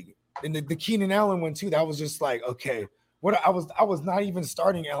particular league. And the Keenan Allen one too, that was just like, okay, what I was not even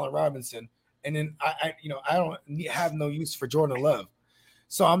starting Allen Robinson. And then I I don't have no use for Jordan Love.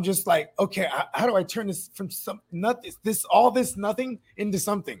 So I'm just like, okay, how do I turn this from all this nothing into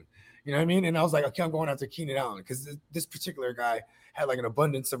something? You know what I mean? And I was like, okay, I'm going after Keenan Allen because this particular guy had like an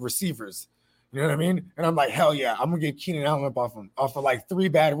abundance of receivers. You know what I mean? And I'm like, hell yeah, I'm gonna get Keenan Allen up off of like 3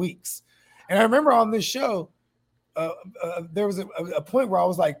 bad weeks. And I remember on this show, there was a point where I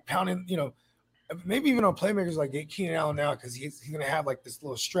was like pounding, you know, maybe even on Playmakers, like get Keenan Allen now because he's gonna have like this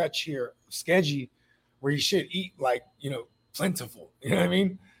little stretch here, sketchy, where he should eat like, you know, plentiful. You know what I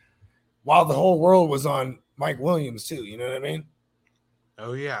mean? While the whole world was on Mike Williams too. You know what I mean?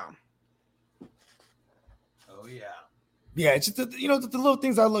 Oh yeah. Oh yeah. Yeah, it's just the little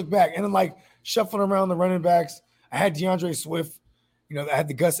things I look back and then like shuffling around the running backs. I had DeAndre Swift, you know, I had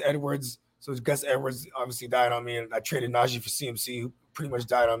the Gus Edwards. So Gus Edwards obviously died on me, and I traded Najee for CMC, who pretty much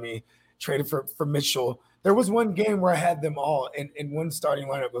died on me. Traded for Mitchell. There was one game where I had them all in one starting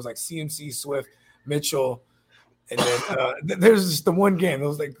lineup. It was like CMC, Swift, Mitchell, and then there's just the one game. It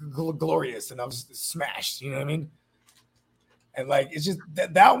was like glorious, and I was smashed. You know what I mean? And like it's just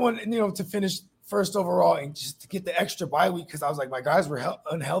that one, you know, to finish first overall and just to get the extra bye week because I was like my guys were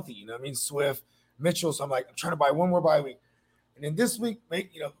unhealthy. You know what I mean? Swift, Mitchell. So I'm like I'm trying to buy one more bye week, and then this week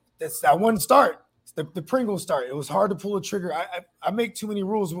that's that one start. The Pringle start. It was hard to pull a trigger. I make too many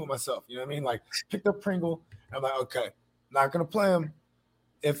rules with myself. You know what I mean? Like picked up Pringle. And I'm like, okay, not gonna play him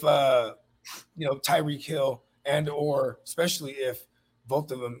if Tyreek Hill and or especially if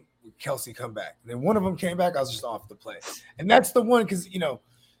both of them Kelsey come back. And then one of them came back, I was just off the play. And that's the one because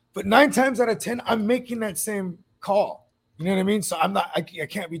but 9 times out of 10, I'm making that same call. You know what I mean? So I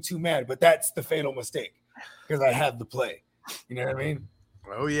can't be too mad, but that's the fatal mistake because I have the play. You know what I mean?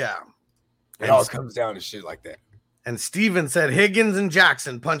 Oh yeah. It all comes down to shit like that. And Steven said, Higgins and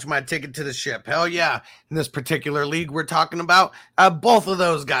Jackson punch my ticket to the ship. Hell yeah. In this particular league we're talking about, both of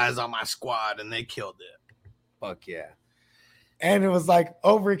those guys on my squad, and they killed it. Fuck yeah. And it was like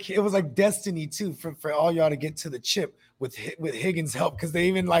it was like destiny, too, for all y'all to get to the chip with Higgins' help, because they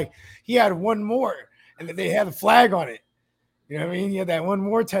even, like, he had one more, and they had a flag on it. You know what I mean? He had that one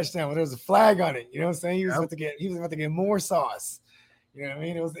more touchdown, but there was a flag on it. You know what I'm saying? He was about to get more sauce. You know what I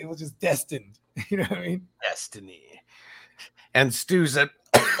mean? It was just destined. You know what I mean? Destiny. And Stu said,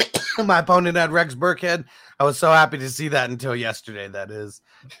 my opponent had Rex Burkhead. I was so happy to see that until yesterday, that is.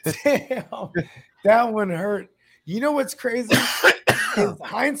 Damn, that one hurt. You know what's crazy?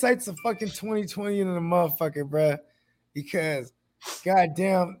 Hindsight's a fucking 2020 in a motherfucker, bruh. Because,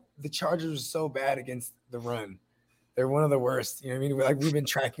 goddamn, the Chargers are so bad against the run. They're one of the worst. You know what I mean? Like, we've been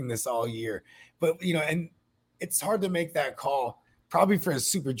tracking this all year. But, and it's hard to make that call, probably for a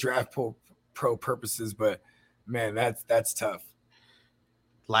super draft pro purposes, but man, that's tough.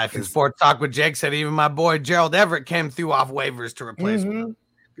 Life in Sports Talk with Jake said even my boy Gerald Everett came through off waivers to replace him.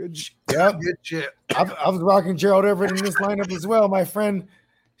 Good shit. I was rocking Gerald Everett in this lineup as well, my friend.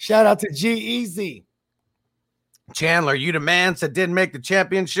 Shout out to G-Eazy. Chandler, you the man that didn't make the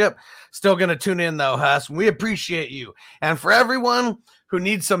championship. Still going to tune in, though, Huss. We appreciate you. And for everyone who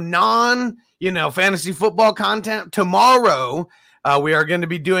needs some fantasy football content, tomorrow we are going to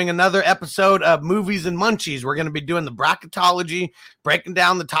be doing another episode of Movies and Munchies. We're going to be doing the bracketology, breaking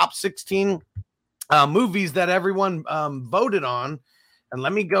down the top 16 movies that everyone voted on. And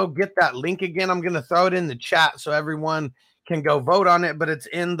let me go get that link again. I'm going to throw it in the chat so everyone can go vote on it, but it's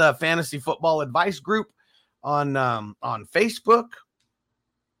in the Fantasy Football Advice group on Facebook.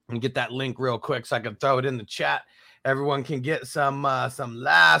 And get that link real quick so I can throw it in the chat. Everyone can get some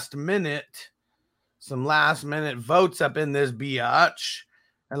last minute votes up in this biatch.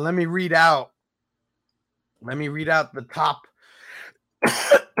 And let me read out the top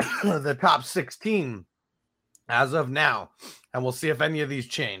the top 16 as of now, and we'll see if any of these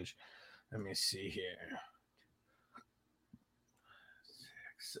change. Let me see here.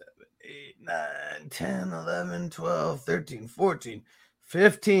 6, 7, 8, 9, 10, 11, 12, 13, 14,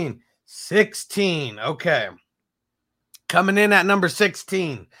 15, 16. Okay. Coming in at number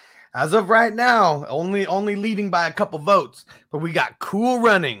 16. As of right now, only leading by a couple votes, but we got Cool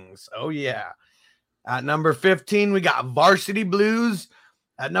Runnings. Oh, yeah. At number 15, we got Varsity Blues.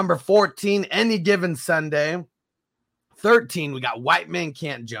 At number 14, Any Given Sunday. 13, we got White Men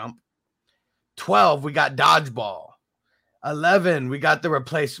Can't Jump. 12, we got Dodgeball. 11, we got The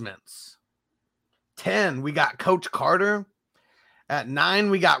Replacements. 10, we got Coach Carter. At 9,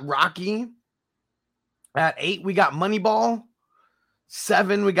 we got Rocky. At 8, we got Moneyball.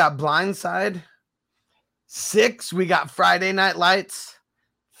 7, we got Blindside. 6, we got Friday Night Lights.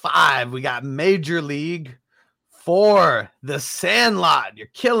 5, we got Major League. 4, The Sandlot. You're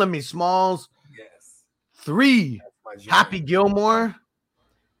killing me, Smalls. Yes. 3, Happy Gilmore.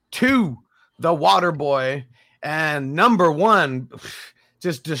 2, The Waterboy. And number 1,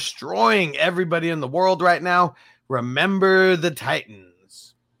 just destroying everybody in the world right now, Remember the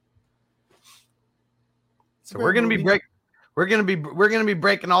Titans. So we're gonna be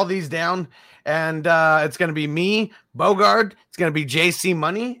breaking all these down, and it's gonna be me, Bogard. It's gonna be JC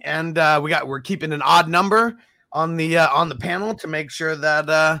Money, and we're keeping an odd number on the panel to make sure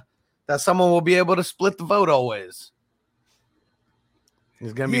that someone will be able to split the vote always.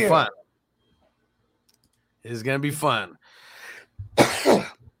 It's gonna be fun. It's gonna be fun.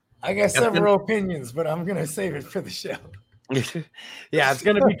 I got several opinions, but I'm gonna save it for the show. Yeah, it's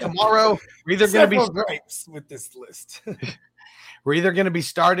gonna be tomorrow. We're either gonna be gripes with this list. We're either gonna be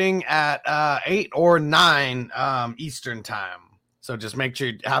starting at 8 or 9 Eastern time. So just make sure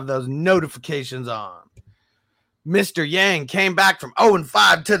you have those notifications on. Mr. Yang came back from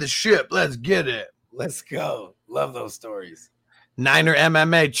 0-5 to the ship. Let's get it. Let's go. Love those stories. Niner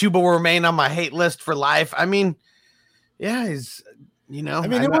MMA. Chuba will remain on my hate list for life. I mean, yeah, he's, it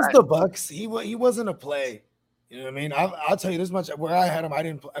was the Bucks. He wasn't a play. You know what I mean? I'll tell you this much. Where I had him,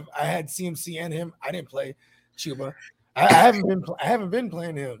 I had CMC and him. I didn't play Chuba. I haven't been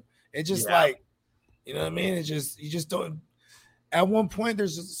playing him. It's just like, you know what I mean? It's just, you just don't. At one point,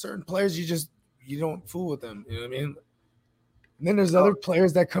 there's just certain players you don't fool with them. You know what I mean? And then there's other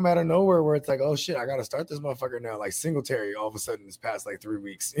players that come out of nowhere where it's like, oh shit, I got to start this motherfucker now. Like Singletary all of a sudden this past like 3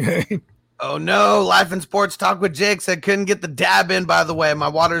 weeks. Oh no, Life and Sports Talk with Jake said couldn't get the dab in, by the way. My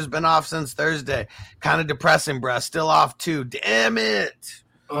water's been off since Thursday. Kind of depressing, bruh. Still off too. Damn it.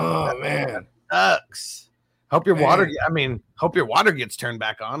 Oh man. Sucks. Hope your water gets turned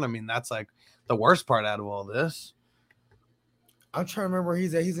back on. I mean, that's like the worst part out of all this. I'm trying to remember where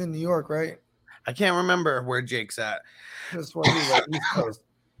he's at. He's in New York, right? I can't remember where Jake's at. That's what he's at, East Coast.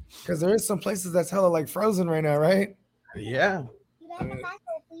 Because there is some places that's hella like frozen right now, right? Yeah.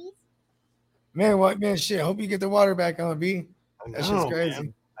 Man, what man? Shit. Hope you get the water back on, B. That shit's crazy.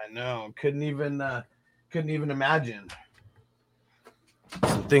 Man. I know. Couldn't even imagine.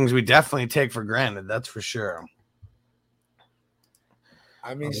 Some things we definitely take for granted. That's for sure.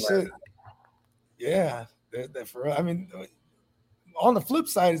 I mean, shit. Yeah. I mean, on the flip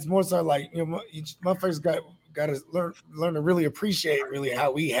side, it's more so like, motherfuckers got to learn to really appreciate really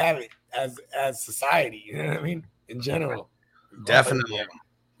how we have it as society. You know what I mean? In general. Definitely.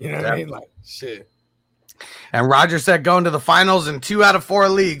 You know what I mean? Like, shit. And Roger said going to the finals in 2 out of 4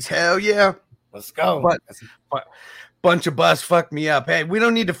 leagues. Hell yeah. Let's go. But bunch of bus fucked me up. Hey, we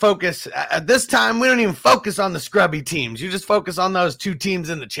don't need to focus at this time. We don't even focus on the scrubby teams. You just focus on those 2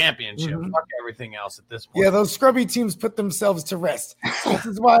 teams in the championship. Mm-hmm. Fuck everything else at this point. Yeah, those scrubby teams put themselves to rest. This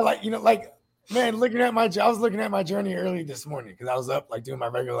is why, man, I was looking at my journey early this morning because I was up doing my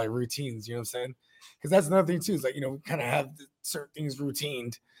regular routines. You know what I'm saying? Because that's another thing too. Is we kind of have certain things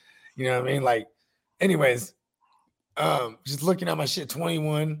routined. You know what I mean? Anyways, just looking at my shit,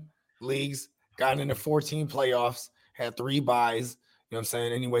 21 leagues. gotten into 14 playoffs, had 3 buys, you know what I'm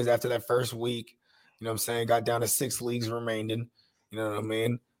saying? Anyways, after that first week, you know what I'm saying, got down to 6 leagues remaining, you know what I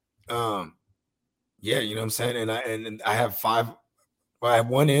mean? Yeah, you know what I'm saying? And I have 5, well, I have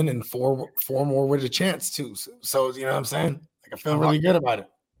 1 in and 4 more with a chance too. So you know what I'm saying? Like I feel really good about it.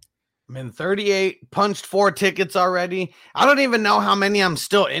 I'm in 38, punched 4 tickets already. I don't even know how many I'm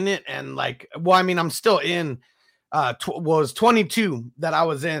still in it. And like, well, I mean, I'm still in was 22 that I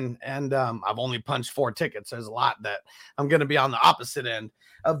was in, and I've only punched 4 tickets. There's a lot that I'm going to be on the opposite end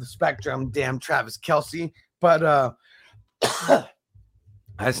of the spectrum. Damn Travis Kelce. But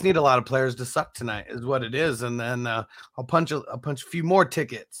I just need a lot of players to suck tonight is what it is. And then I'll punch a few more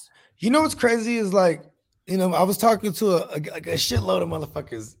tickets. You know what's crazy is like, you know, I was talking to a shitload of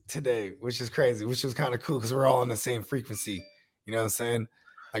motherfuckers today, which is crazy, which was kind of cool because we're all on the same frequency. You know what I'm saying?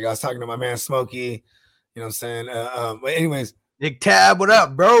 Like I was talking to my man Smokey, you know what I'm saying? But anyways, Big Tab, what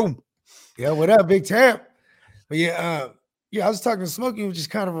up, bro? Yeah, what up, Big Tab? But yeah, I was talking to Smokey, just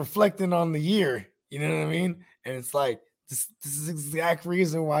kind of reflecting on the year. You know what I mean? And it's like this is the exact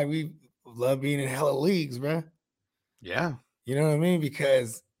reason why we love being in hella leagues, bro. Yeah, you know what I mean?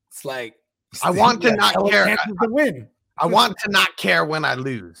 Because it's like I want to not care. To win. I want to not care when I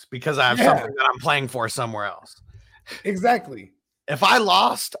lose because I have something that I'm playing for somewhere else. Exactly. If I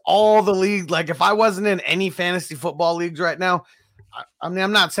lost all the leagues, like if I wasn't in any fantasy football leagues right now, I mean,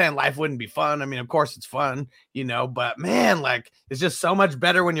 I'm not saying life wouldn't be fun. I mean, of course it's fun, you know, but man, like it's just so much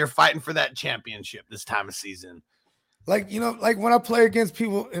better when you're fighting for that championship this time of season. Like, you know, like when I play against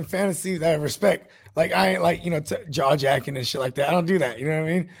people in fantasy that I respect, like I ain't like, you know, jaw jacking and shit like that. I don't do that. You know what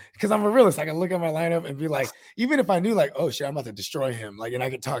I mean? Because I'm a realist. I can look at my lineup and be like, even if I knew like, oh shit, I'm about to destroy him, like, and I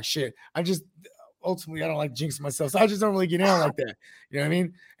could talk shit. I just ultimately I don't like jinx myself. So I just don't really get down like that. You know what I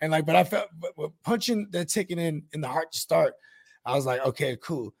mean? And like, but I felt but punching that ticket in the heart to start, I was like, okay,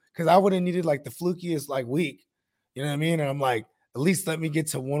 cool. Because I would have needed like the flukiest like week. You know what I mean? And I'm like, at least let me get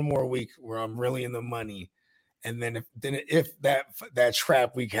to 1 more week where I'm really in the money. And then if that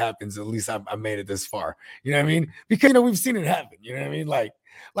trap week happens, at least I made it this far. You know what I mean? Because you know we've seen it happen. You know what I mean? Like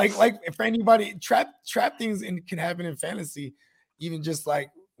if anybody trap things can happen in fantasy, even just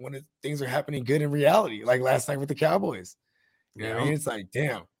like when things are happening good in reality, like last night with the Cowboys. You know what I mean? It's like,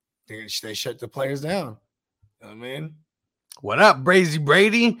 damn, they shut the players down. You know what I mean? What up, Brazy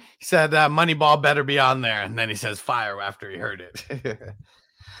Brady? He said Moneyball better be on there, and then he says fire after he heard it.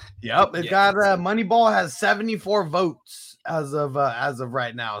 Yep, it got Moneyball has 74 votes as of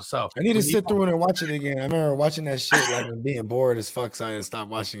right now. So I need to sit through it and watch it again. I remember watching that shit like and being bored as fuck, so I didn't stop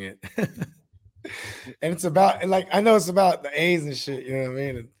watching it. And it's about like I know it's about the A's and shit. You know what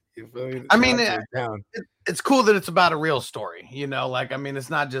I mean? You feel me? I mean, it's cool that it's about a real story. You know, like I mean, it's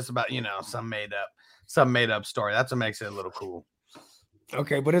not just about some made up story. That's what makes it a little cool.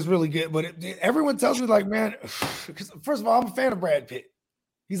 Okay, but it's really good. But everyone tells me like, man, because first of all, I'm a fan of Brad Pitt.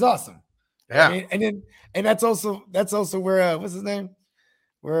 He's awesome. Yeah. I mean, and that's also where what's his name?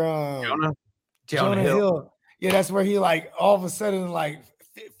 Where Jonah Hill. Yeah, that's where he like all of a sudden like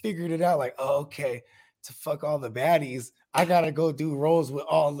figured it out. Like, oh, okay, to fuck all the baddies, I gotta go do roles with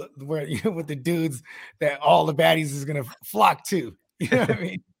with the dudes that all the baddies is gonna flock to. You know what I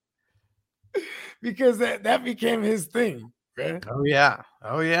mean? Because that became his thing, right? Oh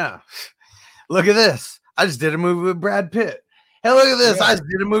yeah. Look at this. I just did a movie with Brad Pitt. Hey, look at this. Yeah. I just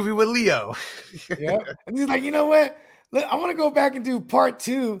did a movie with Leo. Yeah. And he's like, you know what? I want to go back and do part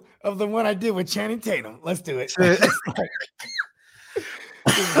 2 of the one I did with Channing Tatum. Let's do it. Just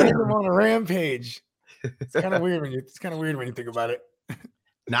him on a rampage. It's kind of weird when you think about it.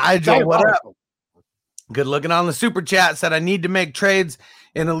 Nigel, what up? Good looking on the super chat said I need to make trades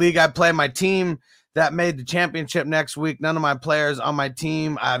in the league I play. My team that made the championship next week. None of my players on my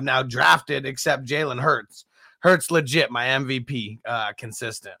team I've now drafted except Jalen Hurts. Hurts legit, my MVP,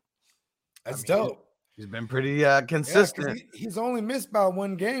 consistent. That's dope. He's been pretty consistent. Yeah, he's only missed by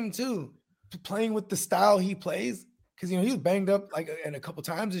 1 game too, playing with the style he plays. Because he was banged up like in a couple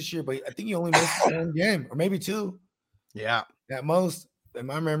times this year, but I think he only missed 1 game or maybe 2. Yeah, at most, in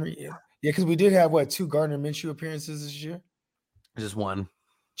my memory. Yeah, because we did have 2 Gardner Minshew appearances this year. Just 1.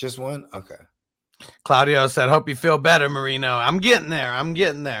 Just 1. Okay. Claudio said, "Hope you feel better, Marino." I'm getting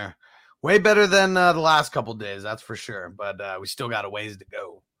there. Way better than the last couple days, that's for sure. But we still got a ways to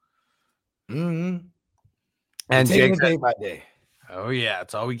go. Mm-hmm. And Jake said, day by day. Oh yeah,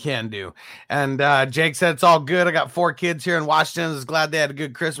 it's all we can do. And Jake said it's all good. I got 4 kids here in Washington. Is glad they had a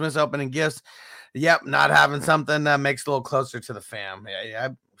good Christmas, opening gifts. Yep, not having something that makes it a little closer to the fam. Yeah,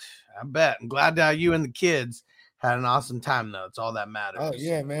 I bet. I'm glad you and the kids had an awesome time though. It's all that matters. Oh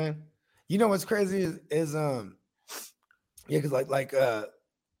yeah, man. You know what's crazy is because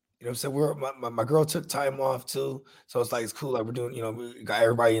You know what I'm saying? My girl took time off too. So it's like it's cool. Like we're doing, we got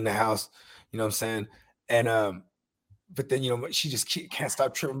everybody in the house, you know what I'm saying? And but then she just can't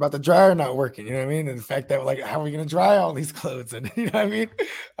stop tripping about the dryer not working, you know what I mean? And the fact that like, how are we gonna dry all these clothes? And you know what I mean?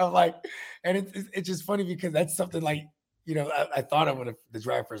 I'm like, and it's just funny because that's something like, I thought of when the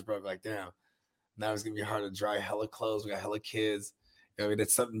dryer first broke, like, damn, now it's gonna be hard to dry hella clothes. We got hella kids. I mean,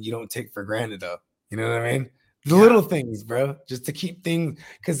 it's something you don't take for granted though. You know what I mean? The little things, bro, just to keep things,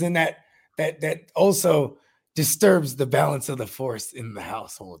 because then that also disturbs the balance of the force in the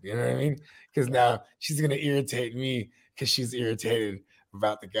household. You know what I mean? Because now she's gonna irritate me because she's irritated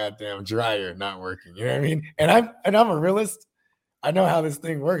about the goddamn dryer not working. You know what I mean? And I'm a realist. I know how this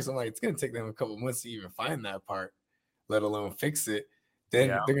thing works. I'm like, it's gonna take them a couple months to even find that part, let alone fix it.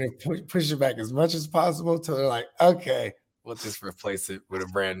 Then they're gonna push it back as much as possible till they're like, okay, we'll just replace it with a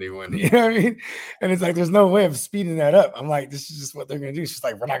brand new one. You know what I mean? And it's like, there's no way of speeding that up. I'm like, this is just what they're going to do. She's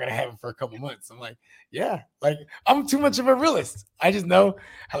like, we're not going to have it for a couple months. I'm like, yeah, like I'm too much of a realist. I just know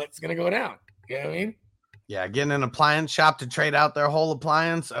how it's going to go down. You know what I mean? Yeah. Getting an appliance shop to trade out their whole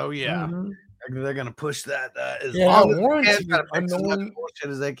appliance. Oh yeah. Mm-hmm. They're going to push that as long as they can, as much bullshit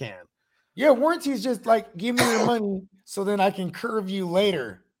as they can. Yeah. Warranty is just like, give me your money so then I can curve you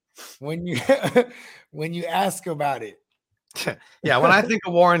later when you, when you ask about it. Yeah, when I think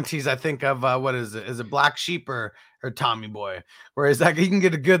of warranties, I think of what is it? Is it Black Sheep or Tommy Boy? Whereas like you can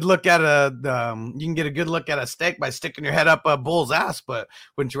get a good look at a steak by sticking your head up a bull's ass, but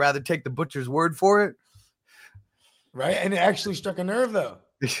wouldn't you rather take the butcher's word for it? Right, and it actually struck a nerve though.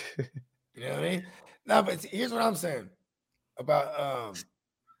 You know what I mean? No, but here's what I'm saying about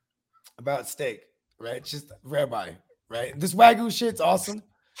steak, right? It's just ribeye, right? This Wagyu shit's awesome,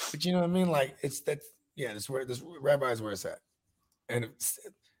 but you know what I mean? Like this ribeye is where it's at. And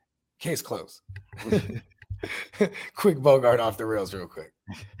case closed. Quick Bogart off the rails real quick.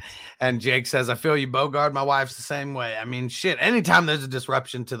 And Jake says, I feel you, Bogart. My wife's the same way. I mean, shit, anytime there's a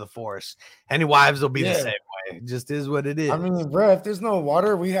disruption to the force, any wives will be the same way. It just is what it is. I mean, bro, if there's no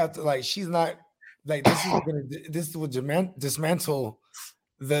water, we have to she's not like this will dismantle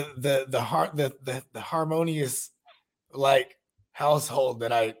the harmonious household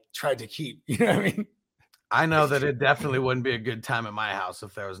that I tried to keep. You know what I mean? I know that it definitely wouldn't be a good time at my house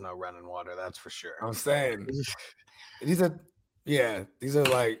if there was no running water. That's for sure. I'm saying these are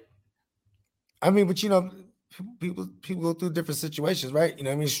like, I mean, but people go through different situations, right? You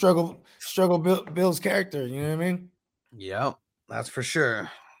know what I mean? Struggle builds character. You know what I mean? Yep, that's for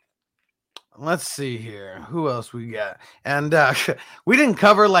sure. Let's see here. Who else we got? And we didn't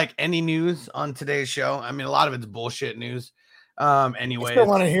cover any news on today's show. I mean, a lot of it's bullshit news. Anyway, I still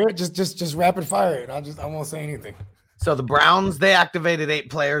want to hear it. Just rapid fire it. I won't say anything. So the Browns, they activated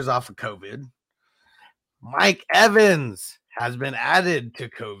 8 players off of COVID. Mike Evans has been added to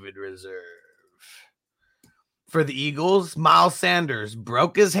COVID reserve. For the Eagles, Miles Sanders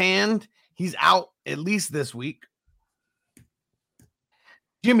broke his hand. He's out at least this week.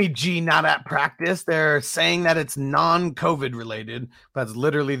 Jimmy G not at practice. They're saying that it's non-COVID related. That's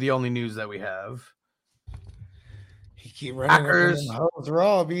literally the only news that we have. Keep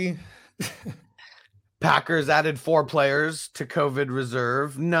running. Packers added 4 players to COVID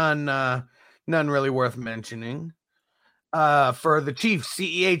reserve. None really worth mentioning. For the Chiefs,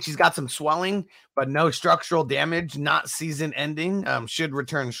 CEH, he's got some swelling, but no structural damage, not season ending. Should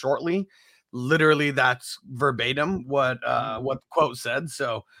return shortly. Literally, that's verbatim what the quote said.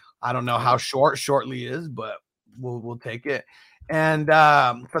 So I don't know how shortly is, but we'll take it. And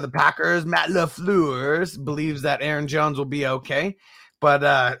for the Packers, Matt LaFleur believes that Aaron Jones will be okay,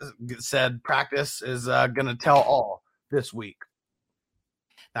 but said practice is going to tell all this week.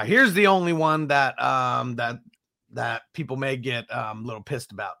 Now, here's the only one that that people may get a little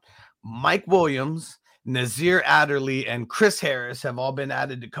pissed about. Mike Williams, Nazir Adderley, and Chris Harris have all been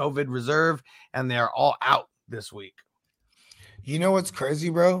added to COVID reserve, and they are all out this week. You know what's crazy,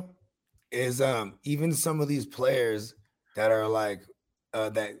 bro? Is even some of these players that are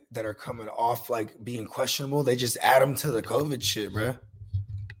that are coming off being questionable, they just add them to the COVID shit, bro.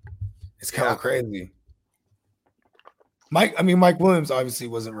 It's kind of crazy. Mike Williams obviously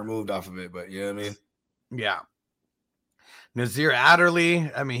wasn't removed off of it, but you know what I mean? Yeah. Nazir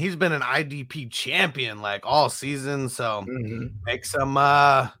Adderley, I mean, he's been an IDP champion all season, so make some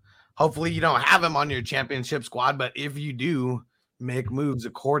hopefully you don't have him on your championship squad, but if you do, make moves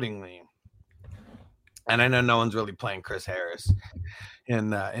accordingly. And I know no one's really playing Chris Harris in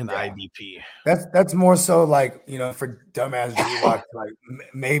IDP. That's more so for dumbass G-Lock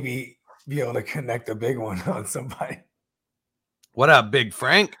maybe be able to connect a big one on somebody. What up, Big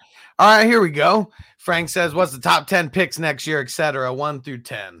Frank? All right, here we go. Frank says, what's the top 10 picks next year, etc., 1 through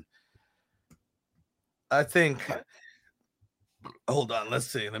 10? I think. Hold on, let's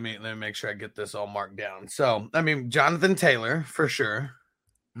see. Let me make sure I get this all marked down. So, I mean, Jonathan Taylor for sure.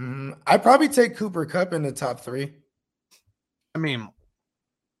 I'd probably take Cooper Kupp in the top 3. I mean,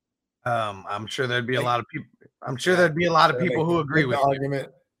 I'm sure there'd be a lot of people. I'm sure there'd be a lot of people who agree with the you. argument.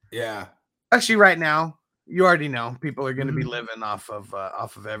 Yeah. Actually, right now, you already know people are going to be living off of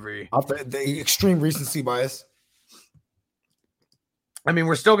the extreme recency bias. I mean,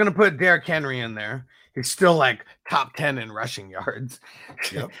 we're still going to put Derrick Henry in there. He's still like top 10 in rushing yards.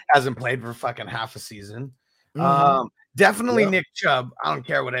 Yep. Hasn't played for fucking half a season. Definitely Nick Chubb. I don't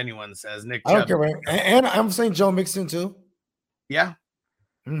care what anyone says. Nick Chubb. I don't care what, and I'm saying Joe Mixon too. Yeah.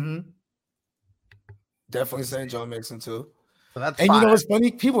 Definitely saying Joe Mixon too. So that's and 5. You know what's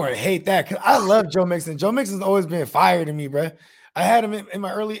funny? People are gonna hate that because I love Joe Mixon. Joe Mixon's always been fire to me, bro. I had him in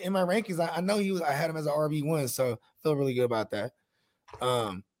my rankings. I know I had him as an RB1, so I feel really good about that.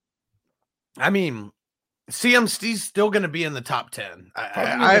 I mean, CMC's still going to be in the top 10.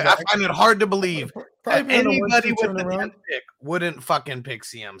 I find it hard to believe that anybody with the 10th pick wouldn't fucking pick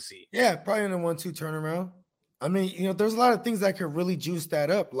CMC. Yeah, probably in a 1-2 turnaround. I mean, there's a lot of things that could really juice that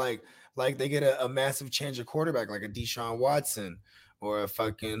up. Like they get a massive change of quarterback, like a Deshaun Watson or a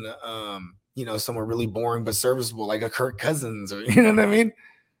fucking, someone really boring but serviceable, like a Kirk Cousins, or you know what I mean?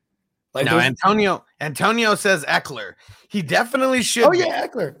 Like now, Antonio says Eckler. He definitely should. Oh yeah,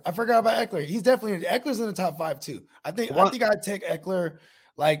 Eckler. I forgot about Eckler. He's definitely Eckler's in the top 5 too. I think I'd take Eckler.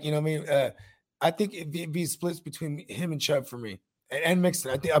 Like I think it'd be splits between him and Chubb for me and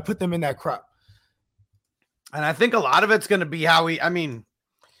Mixon. I think I put them in that crop. And I think a lot of it's going to be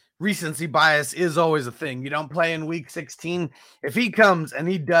recency bias is always a thing. You don't play in week 16. If he comes and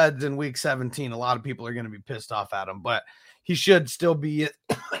he duds in week 17, a lot of people are going to be pissed off at him. But he should still be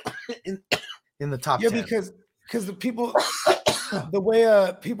in the top 10. Because the people, the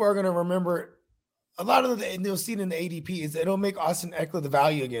way people are going to remember a lot of they'll see it in the ADP is it'll make Austin Eckler the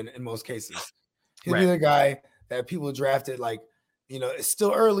value again in most cases. He'll be the guy that people drafted it's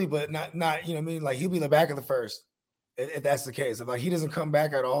still early, but not like he'll be the back of the first if that's the case. If he doesn't come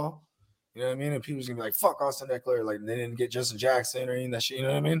back at all, you know what I mean? And people's gonna be like, fuck Austin Eckler, like they didn't get Justin Jackson or any of that shit, you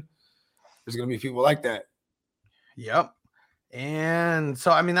know what I mean? There's gonna be people like that. Yep. And so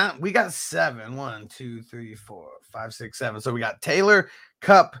that we got 7. 1, 2, 3, 4, 5, 6, 7. So we got Taylor,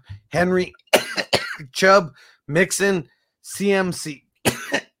 Kupp, Henry, Chubb, Mixon, CMC,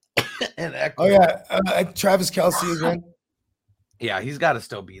 and Eckler. Oh yeah, Travis Kelce again. Yeah, he's got to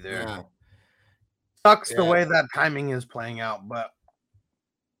still be there. Yeah. Sucks the way that timing is playing out, but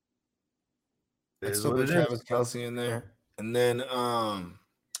I still put Travis Kelce in there, and then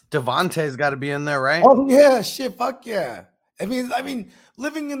Devontae's got to be in there, right? Oh yeah, shit, fuck yeah. I mean,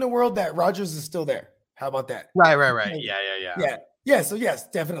 living in the world that Rodgers is still there. How about that? Right. Yeah. So yes,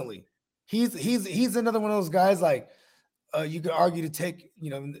 definitely. He's another one of those guys like you could argue to take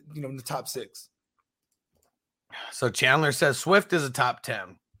in the top 6. So Chandler says Swift is a top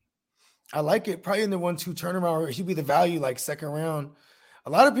 10. I like it. Probably in the 1-2 turnaround, or he'd be the value like second round. A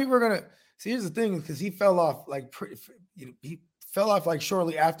lot of people are gonna see. Here's the thing, because he fell off he fell off like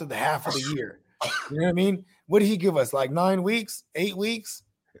shortly after the half of the year. You know what I mean? What did he give us? Like 9 weeks, 8 weeks?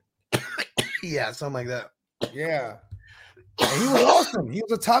 Yeah, something like that. Yeah. And he was awesome. He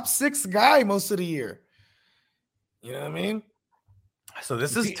was a top 6 guy most of the year. You know what I mean? So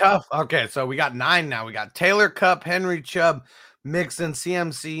this is tough. Okay, so we got 9 now. We got Taylor, Kupp, Henry, Chubb, Mixon,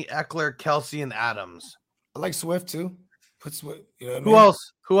 CMC, Eckler, Kelce, and Adams. I like Swift too. Put Swift. You know what I mean?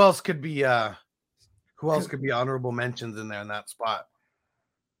 Who else could be honorable mentions in there in that spot?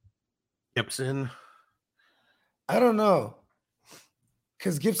 Gibson. I don't know.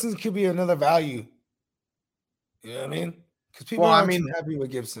 Because Gibson could be another value. You know what I mean? Because people aren't too happy with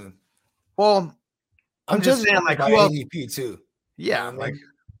Gibson. Well, I'm just saying, like, who else? ADP too. Yeah, you know like.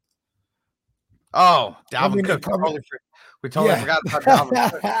 Oh, Dalvin Cook. We totally forgot about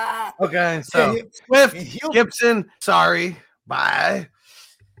Dalvin Cook. Okay, so Swift, Gibson, sorry, bye.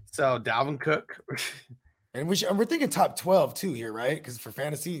 So Dalvin Cook. And we're thinking top 12 too here, right? Because for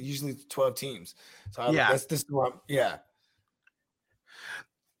fantasy, usually 12 teams. So that's this one. Yeah.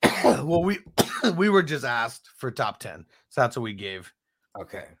 Well, we were just asked for top 10, so that's what we gave.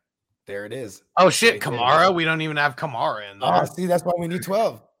 Okay, there it is. Oh shit, right, Kamara. There. We don't even have Kamara in there. Oh, see, that's why we need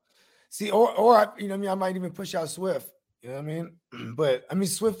 12. See, or I might even push out Swift. You know what I mean? But I mean,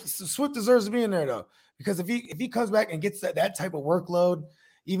 Swift deserves to be in there though, because if he comes back and gets that type of workload,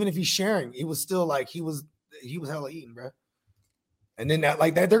 even if he's sharing, he was still like he was hella eating, bro. And then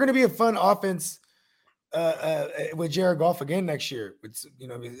they're going to be a fun offense with Jared Goff again next year. It's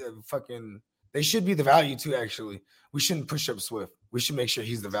they should be the value too. Actually, we shouldn't push up Swift. We should make sure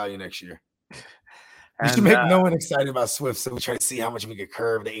he's the value next year. We should make no one excited about Swift, so we try to see how much we could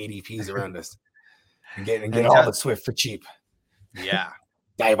curve the ADPs around us and get all the Swift for cheap. Yeah.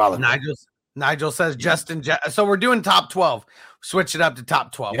 Diabolical. Nigel says so we're doing top 12. Switch it up to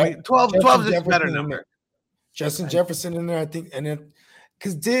top 12. Yep. Wait, 12 is a better number. Justin Jefferson in there, I think, and then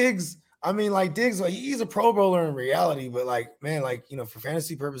because Diggs, I mean, like Diggs, like he's a Pro Bowler in reality, but like, man, like, you know, for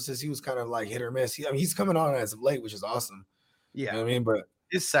fantasy purposes, he was kind of like hit or miss. He's coming on as of late, which is awesome. Yeah, you know what I mean, but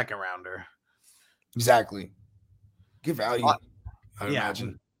his second rounder, exactly. Good value, I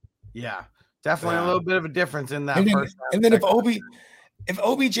imagine. Yeah, definitely a little bit of a difference in that. And then if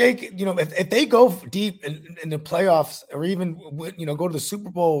OBJ, you know, if they go deep in the playoffs or even, you know, go to the Super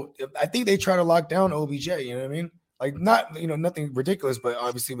Bowl, I think they try to lock down OBJ. You know what I mean? Like, not, you know, nothing ridiculous, but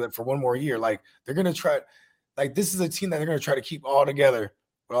obviously, but for one more year, like they're gonna try. Like, this is a team that they're gonna try to keep all together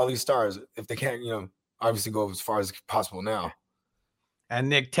with all these stars. If they can't, you know, obviously go as far as possible now. And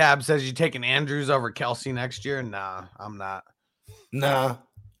Nick Tab says you taking Andrews over Kelsey next year. Nah, I'm not. Nah.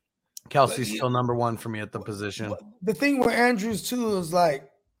 Kelsey's still number one for me at the position. The thing with Andrews too is like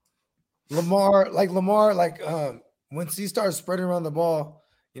Lamar, once he starts spreading around the ball,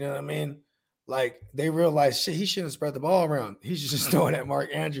 you know what I mean? Like they realized shit, he shouldn't spread the ball around. He should just throw it at Mark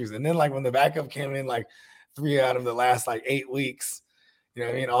Andrews. And then like when the backup came in like 3 out of the last like 8 weeks, you know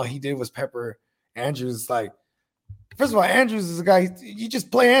what I mean? All he did was pepper Andrews. Like, first of all, Andrews is a guy, you just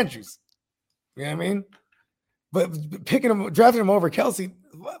play Andrews. You know what I mean? But drafting him over Kelsey,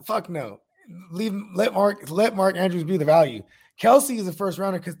 fuck no. Let Mark Andrews be the value. Kelsey is a first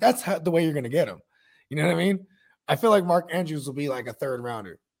rounder because that's the way you're going to get him. You know what I mean? I feel like Mark Andrews will be like a third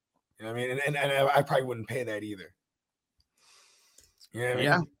rounder. You know what I mean? And I probably wouldn't pay that either. You know what I mean?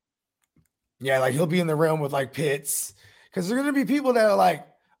 Yeah. Yeah, like he'll be in the realm with like Pitts because there are going to be people that are like,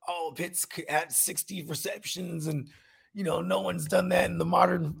 oh, Pitts had 60 receptions and, you know, no one's done that in the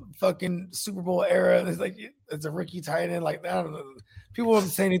modern fucking Super Bowl era. It's like, it's a rookie tight end. Like, I don't know. People won't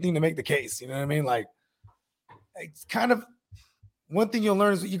say anything to make the case. You know what I mean? Like, it's kind of one thing you'll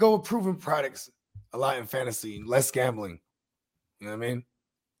learn is you go with proven products a lot in fantasy, less gambling. You know what I mean?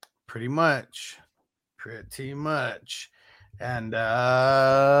 Pretty much. And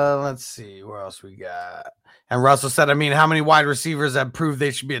let's see where else we got. And Russell said, I mean, how many wide receivers have proved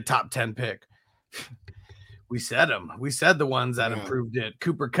they should be a top 10 pick? We said them. We said the ones that improved it.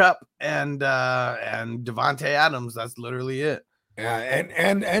 Cooper Kupp and Devontae Adams. That's literally it. Yeah,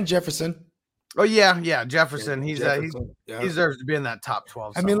 and Jefferson. Oh yeah, Jefferson. He deserves to be in that top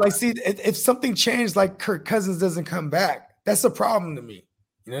 12. I mean, like, see, if something changed, like Kirk Cousins doesn't come back, that's a problem to me.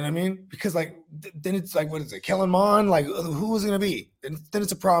 You know what I mean? Because like then it's like, what is it, Kellen Mond? Like, who is it gonna be? Then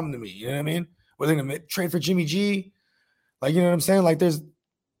it's a problem to me. You know what I mean? Were they gonna trade for Jimmy G? Like, you know what I'm saying? Like, there's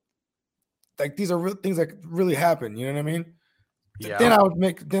like these are real things that really happen. You know what I mean? Yeah. Then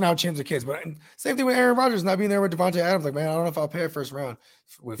I would change the case. But same thing with Aaron Rodgers not being there with Devontae Adams. Like, man, I don't know if I'll pay a first round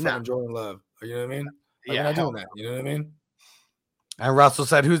with Jordan Love. You know what I mean? Like, we're not doing that. You know what I mean? And Russell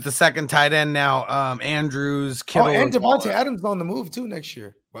said, who's the second tight end now? Andrews, Kittle, and Devontae Adams on the move too next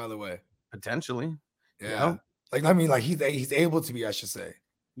year, by the way. Potentially. Yeah. You know? Like, I mean, like he's able to be, I should say.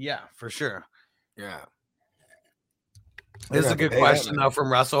 Yeah, for sure. Yeah. This is a good question, though,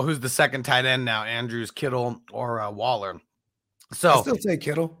 from Russell. Who's the second tight end now? Andrews, Kittle, or Waller? So I still say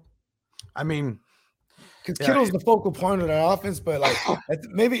Kittle. I mean, because Kittle's the focal point of that offense, but like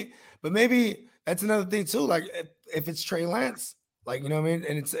maybe that's another thing too. Like if it's Trey Lance, like, you know what I mean,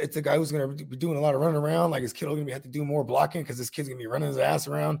 and it's a guy who's gonna be doing a lot of running around. Like, is Kittle gonna have to do more blocking because this kid's gonna be running his ass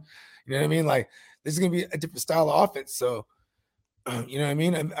around? You know what I mean? Like, this is gonna be a different style of offense. So, you know what I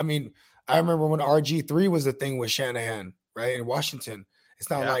mean? I mean, I remember when RG3 was the thing with Shanahan, right, in Washington. It's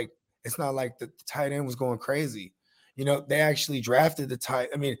not like the tight end was going crazy. You know, they actually drafted the tight.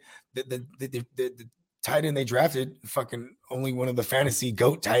 I mean, the tight end they drafted, fucking only one of the fantasy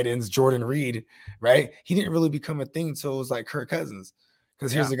GOAT tight ends, Jordan Reed, right? He didn't really become a thing until it was like Kirk Cousins.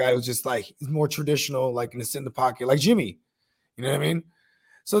 Because here's a guy who's just like more traditional, like in the pocket, like Jimmy. You know what I mean?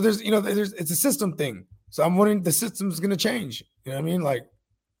 So it's a system thing. So I'm wondering the system's gonna change. You know what I mean? Like,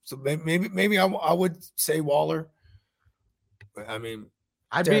 so maybe I would say Waller. But I mean,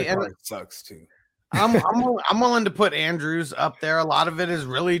 sucks too. I'm willing to put Andrews up there. A lot of it is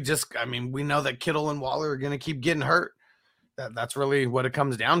really just, I mean, we know that Kittle and Waller are going to keep getting hurt. That's really what it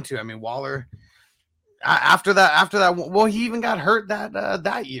comes down to. I mean, Waller after that, well, he even got hurt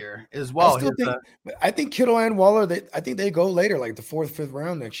that year as well. I think Kittle and Waller, I think they go later, like the 4th, 5th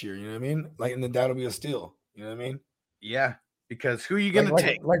round next year. You know what I mean? Like, and then that'll be a steal. You know what I mean? Yeah, because who are you going to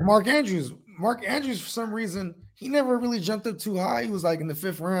take? Like Mark Andrews. Mark Andrews, for some reason, he never really jumped up too high. He was like in the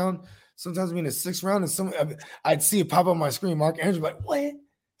 5th round. Sometimes in the 6th round, and I'd see it pop up on my screen. Mark Andrews, like, what?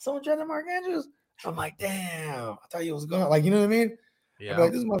 Someone drafted Mark Andrews? I'm like, damn, I thought he was gone. Like, you know what I mean? Yeah.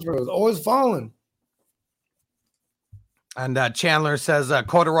 Like, this motherfucker was always falling. And Chandler says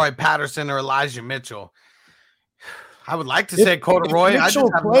Corduroy Patterson or Elijah Mitchell. I would like to say Corduroy.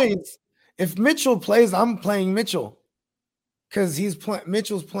 If Mitchell plays, I'm playing Mitchell because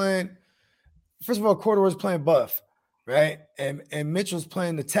Mitchell's playing. First of all, Corduroy's playing Buff, right? And Mitchell's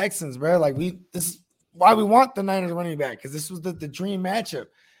playing the Texans, bro. Like this is why we want the Niners running back, because this was the dream matchup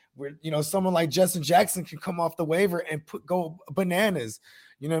where, you know, someone like Justin Jackson can come off the waiver and go bananas.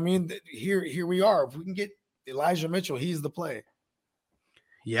 You know what I mean? Here we are. If we can get Elijah Mitchell, he's the play.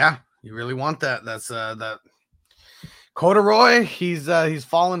 Yeah, you really want that. That's that. Corduroy, he's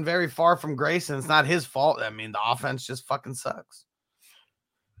fallen very far from grace, and it's not his fault. I mean, the offense just fucking sucks.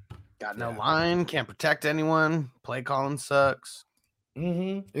 Got no line, can't protect anyone. Play calling sucks.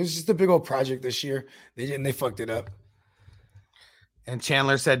 It was just a big old project this year. They fucked it up. And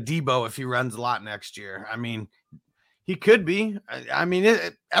Chandler said Debo if he runs a lot next year. I mean, he could be. I mean,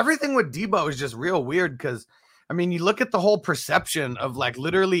 everything with Debo is just real weird because, I mean, you look at the whole perception of like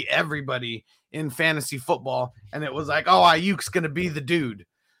literally everybody in fantasy football, and it was like, oh, Ayuk's going to be the dude,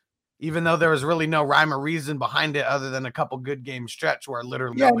 even though there was really no rhyme or reason behind it other than a couple good game stretch where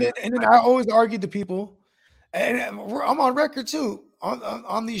literally. Yeah, and then I always argued to people, and I'm on record too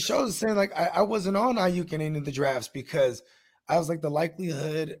on these shows saying like I wasn't on Ayuk in any of the drafts because I was like the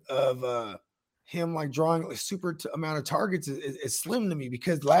likelihood of him like drawing like super amount of targets is slim to me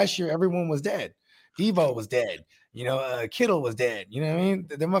because last year everyone was dead. Devo was dead. You know, Kittle was dead. You know what I mean?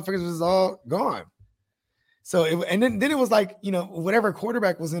 The motherfuckers was all gone. So, then it was like, you know, whatever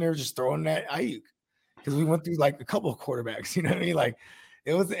quarterback was in there, just throwing that Ayuk because we went through like a couple of quarterbacks. You know what I mean? Like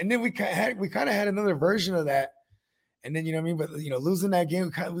it was, and then we kind of had another version of that. And then, you know what I mean? But, you know, losing that game,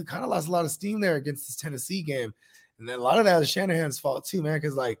 we kind of lost a lot of steam there against this Tennessee game. And then a lot of that is Shanahan's fault too, man,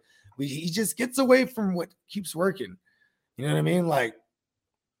 because like he just gets away from what keeps working. You know what I mean? Like,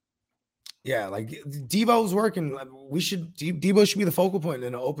 yeah, like Debo's working. Debo should be the focal point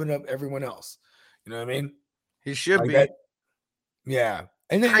and open up everyone else. You know what I mean? He should like be. That, yeah.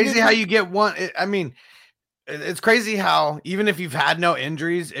 And then crazy how you get one. I mean, it's crazy how even if you've had no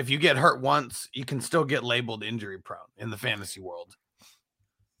injuries, if you get hurt once, you can still get labeled injury prone in the fantasy world.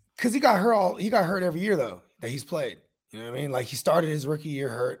 Because he got hurt every year though that he's played. You know what I mean? Like he started his rookie year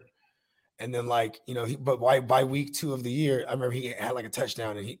hurt. And then, like, you know, but by week 2 of the year, I remember he had like a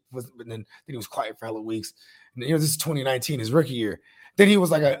touchdown, and then he was quiet for hella weeks. And you know, this is 2019, his rookie year. Then he was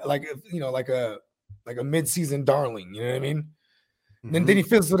like a mid-season darling. You know what I mean? Mm-hmm. Then he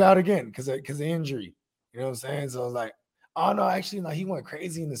fizzled out again because of injury. You know what I'm saying? So I was like, oh no, actually, no, he went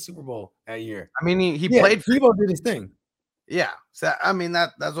crazy in the Super Bowl that year. I mean, he played. Debo did his thing. Yeah. So I mean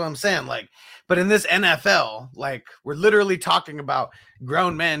that's what I'm saying. Like, but in this NFL, like we're literally talking about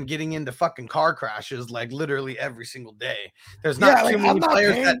grown men getting into fucking car crashes like literally every single day. There's not too many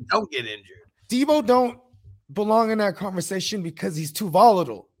players that don't get injured. Debo don't belong in that conversation because he's too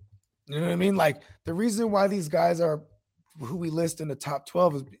volatile. You know what I mean? Like the reason why these guys are who we list in the top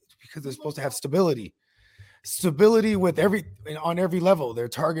 12 is because they're supposed to have stability with on every level. Their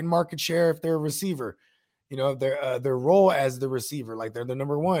target market share if they're a receiver. You know, their role as the receiver, like they're the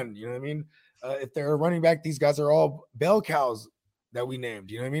number one. You know what I mean? If they're a running back, these guys are all bell cows that we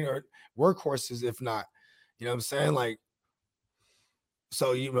named. You know what I mean? Or workhorses, if not. You know what I'm saying? Like,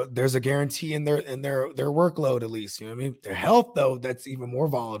 so there's a guarantee in their workload at least. You know what I mean? Their health though, that's even more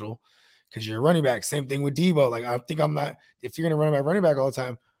volatile because you're a running back. Same thing with Debo. Like I think I'm not. If you're gonna run running back all the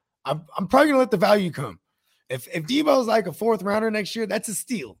time, I'm probably gonna let the value come. If Debo's like a 4th rounder next year, that's a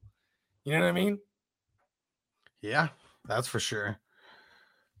steal. You know what I mean? Yeah, that's for sure.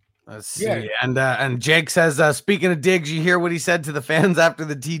 Let's see. Yeah. And Jake says, speaking of Diggs, you hear what he said to the fans after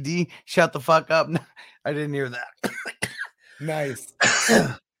the TD? Shut the fuck up. No, I didn't hear that. Nice.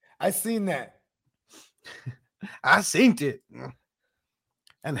 I seen that. I seen it.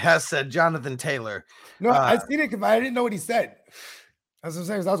 And Hess said Jonathan Taylor. No, I seen it because I didn't know what he said. That's what I'm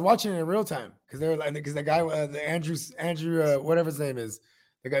saying. I was watching it in real time because they were like, because the guy, the Andrew, whatever his name is,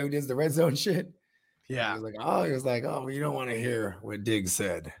 the guy who does the red zone shit. Yeah. He was like, oh, well, you don't want to hear what Diggs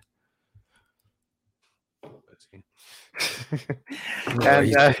said. And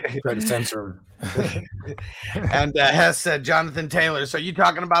tried to censor him. And Hess said Jonathan Taylor. So you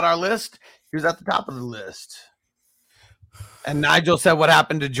talking about our list? He was at the top of the list. And Nigel said what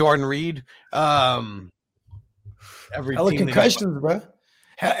happened to Jordan Reed. Hella concussions, bro.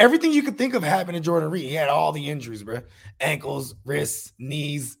 Everything you could think of happened to Jordan Reed. He had all the injuries, bro. Ankles, wrists,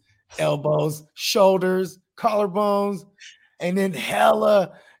 knees, elbows, shoulders, collarbones, and then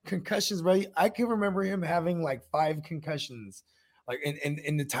hella concussions, bro. I can remember him having like 5 concussions Like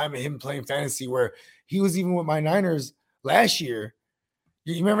in the time of him playing fantasy, where he was even with my Niners last year.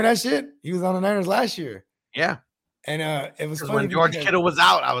 You remember that shit? He was on the Niners last year. Yeah. And it was funny when George Kittle was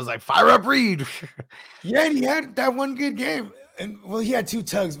out, I was like, fire up Reed. Yeah, and he had that one good game. And well, he had 2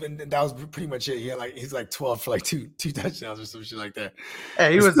 tugs, but that was pretty much it. He had he's like 12 for like two touchdowns or some shit like that.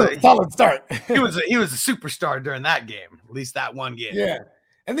 Hey, he was a solid start. he was a superstar during that game, at least that one game. Yeah.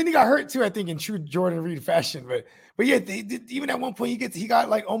 And then he got hurt too, I think, in true Jordan Reed fashion. But yeah, even at one point he got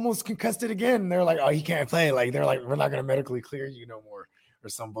like almost concussed again. And they're like, oh, he can't play. Like they're like, we're not gonna medically clear you no more or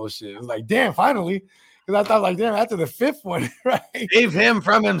some bullshit. It was like, damn, finally. Because I thought like, damn, after the 5th one, right? Save him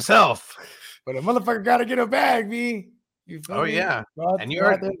from himself. But a motherfucker gotta get a bag, B. You feel me? Yeah. And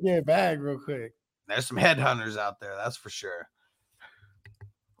you're out there get a bag real quick. There's some headhunters out there, that's for sure.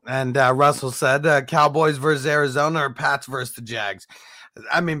 And Russell said, Cowboys versus Arizona or Pats versus the Jags.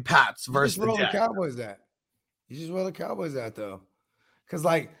 I mean, Pats versus the Jags. You just roll the Cowboys out though, because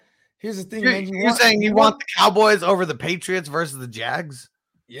like, here's the thing. You're saying you want the Cowboys over the Patriots versus the Jags?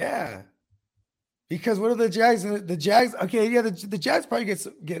 Yeah. Because what are the Jags? The Jags, okay, yeah, the Jags probably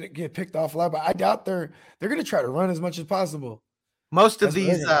get picked off a lot, but I doubt they're going to try to run as much as possible. Most of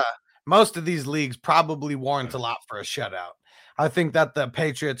these leagues probably warrant a lot for a shutout. I think that the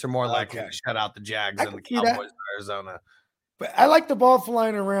Patriots are more likely to shut out the Jags than the Cowboys in Arizona. But I like the ball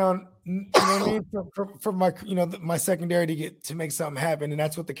flying around, you know what I mean, for my my secondary to make something happen, and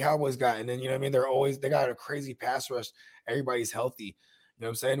that's what the Cowboys got. And then you know what I mean, they got a crazy pass rush. Everybody's healthy. You know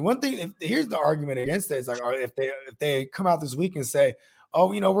what I'm saying? One thing, here's the argument against it. It's like, if they come out this week and say, oh,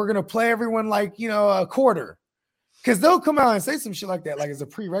 we're going to play everyone like, a quarter. Because they'll come out and say some shit like that, like as a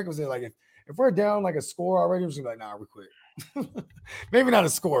prerequisite. Like if we're down like a score already, we're just like, nah, we quit. Maybe not a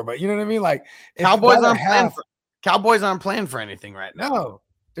score, but you know what I mean? Like Cowboys aren't playing for anything right now. No,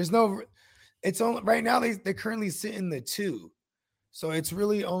 there's no, it's only right now they currently sit in the 2. So it's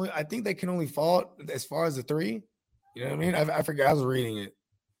really only, I think they can only fall as far as the 3. You know what I mean? I forgot. I was reading it.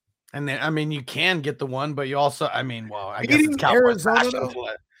 And then, I mean, you can get the 1, but you also, I guess it's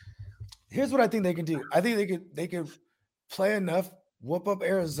Arizona. Here's what I think they can do. I think they could play enough, whoop up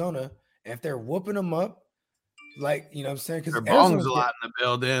Arizona. And if they're whooping them up, like, you know what I'm saying? Because Arizona's a lot in the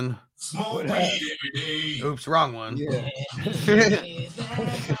building. Oops, wrong one. Yeah.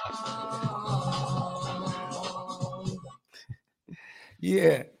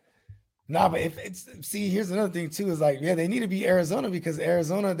 Yeah. Nah, but here's another thing too, is like, yeah, they need to be Arizona, because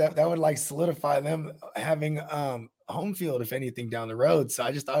Arizona, that would like solidify them having home field, if anything, down the road. So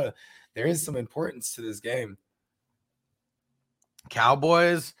I just thought there is some importance to this game.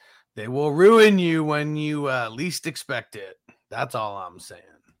 Cowboys, they will ruin you when you least expect it. That's all I'm saying.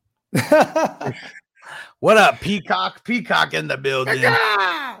 What up, Peacock? Peacock in the building.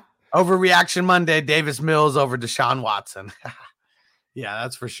 Overreaction Monday, Davis Mills over Deshaun Watson. Yeah,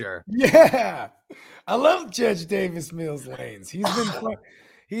 that's for sure. Yeah, I love Judge Davis Mills lanes. He's been fun.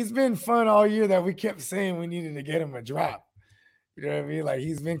 He's been fun all year that we kept saying we needed to get him a drop. You know what I mean? Like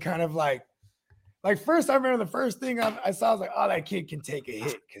he's been kind of like first. I remember the first thing I saw, I was like, oh, that kid can take a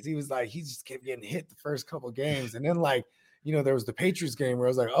hit, because he was like, he just kept getting hit the first couple games, and then like there was the Patriots game where I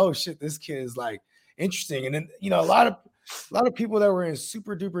was like, oh shit, this kid is like interesting, and then a lot of people that were in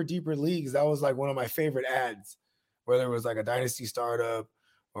super duper deeper leagues, that was like one of my favorite ads. Whether it was like a dynasty startup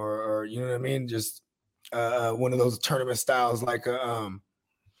or you know what I mean, just one of those tournament styles. Like,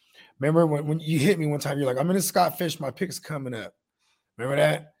 remember when you hit me one time, you're like, I'm in a Scott Fish, my pick's coming up. Remember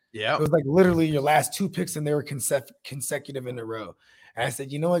that? Yeah. It was like literally your last 2 picks, and they were consecutive in a row. And I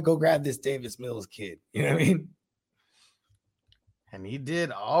said, you know what? Go grab this Davis Mills kid. You know what I mean? And he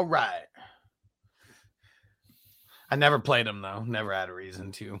did all right. I never played him, though. Never had a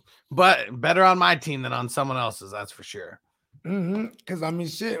reason to. But better on my team than on someone else's, that's for sure. Because, I mean,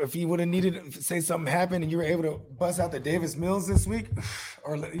 shit, if he would have needed to say something happened and you were able to bust out the Davis Mills this week,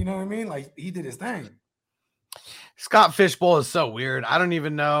 or, you know what I mean? Like, he did his thing. Scott Fishbowl is so weird. I don't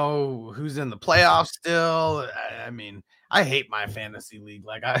even know who's in the playoffs still. I mean, I hate my fantasy league.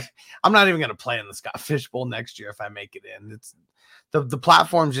 Like, I'm not even going to play in the Scott Fishbowl next year if I make it in. It's the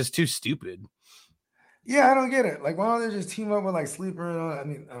platform's just too stupid. Yeah, I don't get it. Like, why don't they just team up with like Sleeper and all? I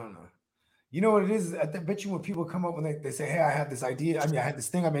mean, I don't know. You know what it is? I bet you when people come up and they say, hey, I have this idea. I mean, I had this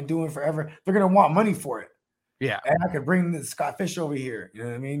thing I've been doing forever. They're going to want money for it. Yeah. And I could bring the Scott Fish over here. You know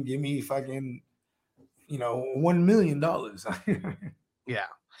what I mean? Give me fucking, $1 million. Yeah.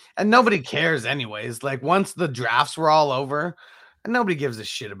 And nobody cares anyways. Like, once the drafts were all over, and nobody gives a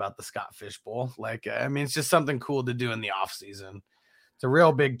shit about the Scott Fish Bowl. Like, I mean, it's just something cool to do in the off season. It's a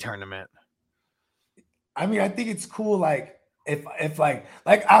real big tournament. I mean, I think it's cool. Like, if like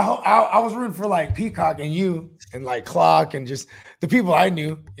I was rooting for like Peacock and you and like Clock and just the people I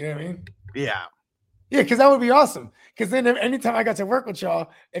knew. You know what I mean? Yeah. Yeah, because that would be awesome. Because then anytime I got to work with y'all,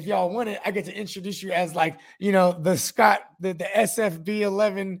 if y'all won it, I get to introduce you as like, you know, the SFB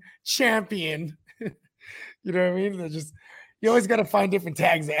 11 champion. You know what I mean? They're just, you always got to find different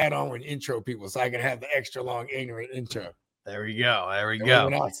tags to add on when intro people so I can have the extra long ignorant intro. There we go. There we That go.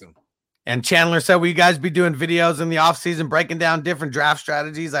 would've been awesome. And Chandler said, will you guys be doing videos in the offseason breaking down different draft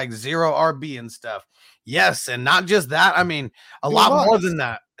strategies like zero RB and stuff? Yes. And not just that. I mean, a lot more than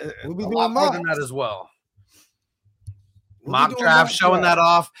that. We'll be a doing lot more than mocks. that as well. We'll be Mock doing draft, mock showing draft. that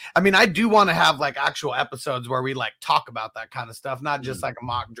off. I mean, I do want to have like actual episodes where we like talk about that kind of stuff, not just like a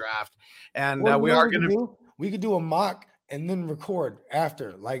mock draft. And Well, we you know are what going to. we could do a mock and then record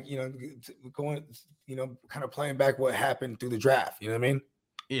after, like, you know, going, you know, kind of playing back what happened through the draft. You know what I mean?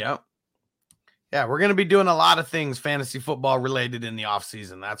 Yeah. Yeah, we're going to be doing a lot of things fantasy football related in the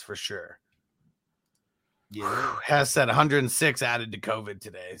offseason. That's for sure. Yeah. Has said 106 added to COVID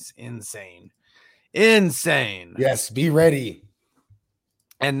today. It's insane. Insane. Yes, be ready.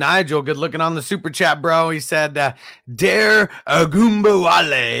 And Nigel, good looking on the super chat, bro. He said, Dare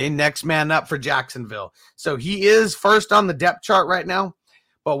Agumbawale, next man up for Jacksonville. So he is first on the depth chart right now.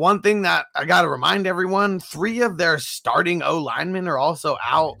 But one thing that I got to remind everyone, 3 of their starting O linemen are also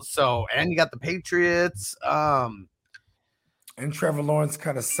out. So, and you got the Patriots. And Trevor Lawrence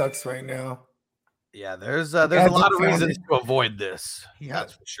kind of sucks right now. Yeah, there's a lot of reasons to avoid this. Yeah.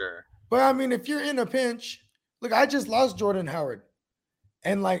 That's for sure. But I mean, if you're in a pinch, look, I just lost Jordan Howard.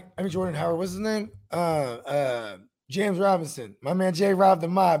 And like, I mean, Jordan Howard, what's his name? James Robinson. My man J Rob the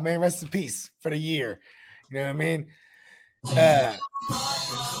Mob, man, rest in peace for the year. You know what I mean? Yeah.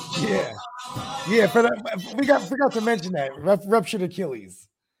 For that, we forgot to mention that ruptured Achilles.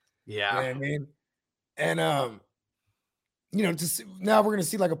 Yeah. You know what I mean? And you know, now we're gonna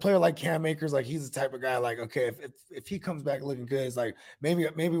see like a player like Cam Akers, like he's the type of guy, like, okay, if he comes back looking good, it's like maybe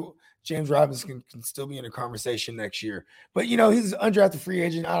James Robinson can still be in a conversation next year. But you know, he's an undrafted free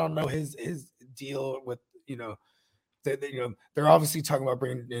agent. I don't know his deal with, you know, that you know, they're obviously talking about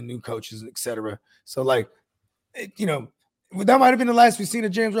bringing in new coaches, etc. So like, you know, that might have been the last we've seen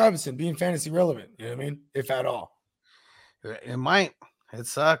of James Robinson being fantasy relevant. You know what I mean? If at all. It might. It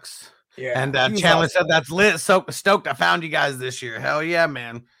sucks. Yeah. And Chandler said that's lit. So stoked I found you guys this year. Hell yeah,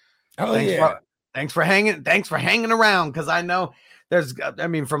 man. Oh yeah. Thanks for hanging around. Cause I know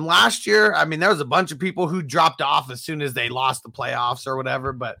from last year, there was a bunch of people who dropped off as soon as they lost the playoffs or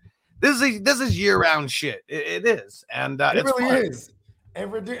whatever, but this is year-round shit. It is. And it really fun. is.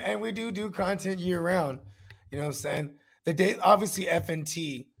 And we do content year-round. You know what I'm saying? The day, obviously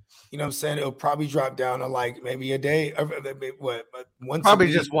FNT, you know what I'm saying, it'll probably drop down to like maybe a day, once probably a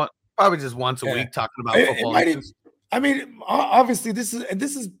week. just once a week talking about football. Obviously this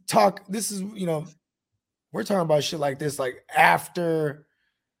is talk. This is, you know, we're talking about shit like this, like after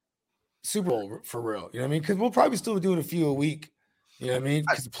Super Bowl for real. You know what I mean? Because we'll probably still do it a few a week. You know what I mean?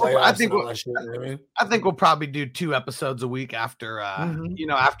 Because the playoffs and all that shit. You know what I mean? I think we'll probably do 2 episodes a week after, you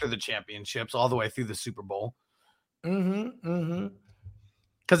know, after the championships, all the way through the Super Bowl. Because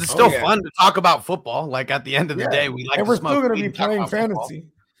it's still fun to talk about football. Like at the end of the day, we like. And we're still going to be playing fantasy.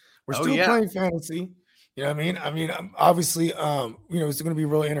 We're still playing fantasy. You know what I mean? Obviously, you know, it's going to be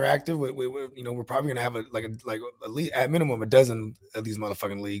really interactive. You know, we're probably going to have at least at minimum a dozen of these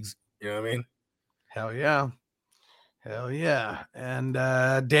motherfucking leagues. You know what I mean? Hell yeah. And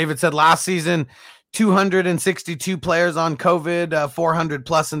David said last season, 262 players on COVID, 400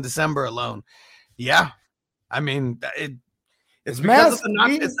 plus in December alone. Yeah. I mean, it's because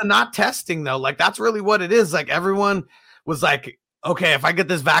it's the not testing though. Like that's really what it is. Like everyone was like, okay, if I get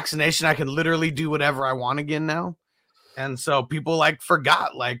this vaccination, I can literally do whatever I want again now. And so people like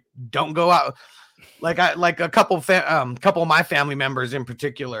forgot, like don't go out. Like a couple of my family members in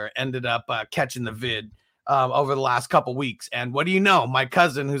particular ended up catching the vid over the last couple weeks. And what do you know? My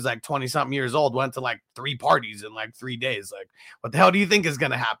cousin, who's like 20 something years old, went to like 3 parties in like 3 days. Like, what the hell do you think is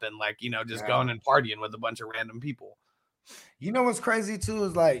going to happen? Like, you know, just going and partying with a bunch of random people. You know what's crazy too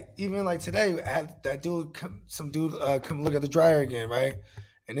is like even like today I had that dude come look at the dryer again, right?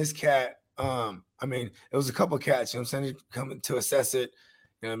 And this cat, it was a couple of cats, you know what I'm saying, coming to assess it,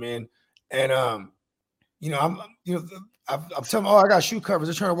 you know what I mean? And you know, I'm telling them, I got shoe covers.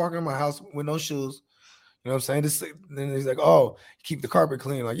 They're trying to walk in my house with no shoes. You know what I'm saying? Then he's like, oh, keep the carpet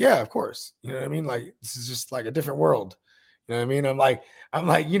clean. Like, yeah, of course. You know what I mean? Like, this is just like a different world. You know what I mean? I'm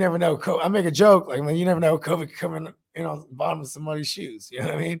like, you never know. I make a joke. Like, you never know COVID could come in, you know, bottom of somebody's shoes. You know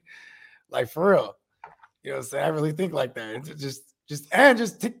what I mean? Like, for real. You know what I'm saying? I really think like that. It's just Just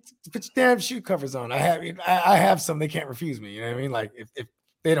put your damn shoe covers on. I have some. They can't refuse me. You know what I mean? Like if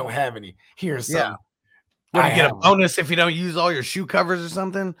they don't have any, here's some. You get a bonus if you don't use all your shoe covers or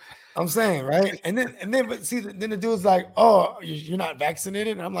something. I'm saying, right? And then, but see, then the dude's like, "Oh, you're not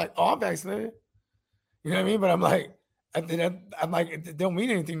vaccinated," and I'm like, "Oh, I'm vaccinated." You know what I mean? But I'm like, it don't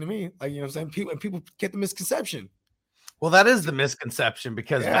mean anything to me. Like, you know what I'm saying? People get the misconception. Well, that is the misconception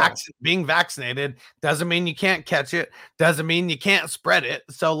because being vaccinated doesn't mean you can't catch it. Doesn't mean you can't spread it.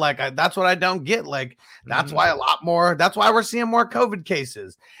 So like, that's what I don't get. Like, that's why that's why we're seeing more COVID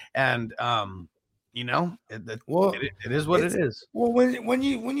cases. And, you know, it is what it is. Well, when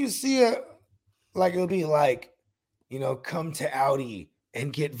you see it'll be like, you know, come to Audi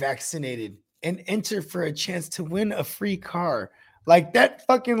and get vaccinated and enter for a chance to win a free car. Like that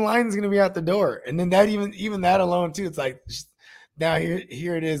fucking line is gonna be out the door, and then that even that alone too. It's like now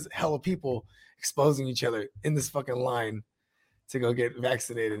here it is, hella people exposing each other in this fucking line to go get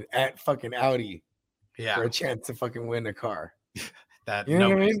vaccinated at fucking Audi, for a chance to fucking win a car. That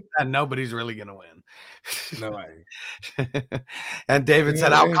nobody's really gonna win. Nobody. And David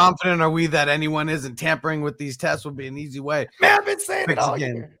said, "How confident are we that anyone isn't tampering with these tests? Will be an easy way." Man, I've been saying it all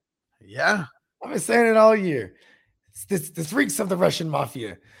year. Yeah, I've been saying it all year. The freaks of the Russian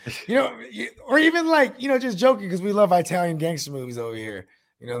mafia, you know, or even like, you know, just joking because we love Italian gangster movies over here.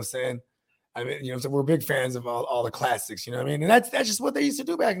 You know what I'm saying? I mean, you know, so we're big fans of all the classics. You know what I mean? And that's just what they used to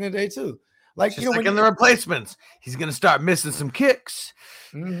do back in the day too. Like, just, you know, like in the Replacements, he's gonna start missing some kicks.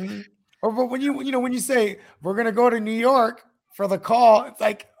 Mm-hmm. Or but when you say we're gonna go to New York for the call, it's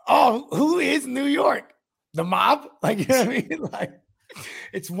like, oh, who is New York? The mob? Like, you know what I mean? Like,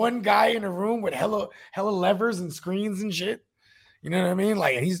 it's one guy in a room with hella levers and screens and shit. You know what I mean?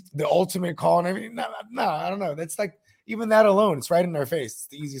 Like, and he's the ultimate call and everything. No, I don't know. That's like, even that alone, it's right in their face. It's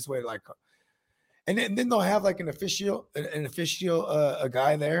the easiest way to like. And then they'll have like an official a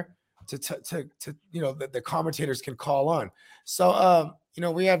guy there to you know, the commentators can call on. So you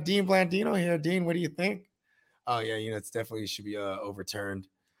know, we have Dean Blandino here. Dean, what do you think? Oh yeah, you know, it's definitely should be overturned.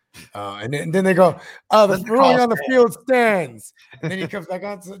 And then they go, the ruling on the field stands. And then he comes back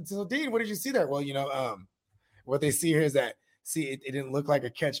on. So Dean, what did you see there? Well, you know, what they see here is that it didn't look like a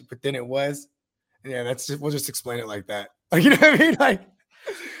catch, but then it was. Yeah, we'll just explain it like that. Like, you know what I mean? Like,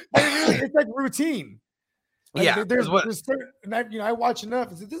 it's like routine. Like, yeah, there's certain, and I watch enough.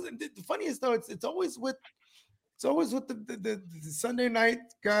 The funniest though, it's always with the Sunday night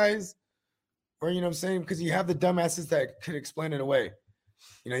guys, or you know what I'm saying, because you have the dumbasses that could explain it away.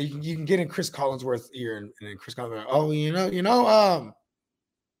 You know, you can get in Chris Collinsworth's ear and Chris Collinsworth, oh,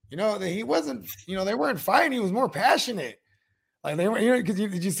 that he wasn't, you know, they weren't fighting. He was more passionate. Like they were, you know, because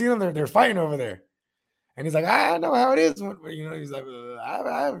did you see them? They're fighting over there. And he's like, I know how it is. You know, he's like,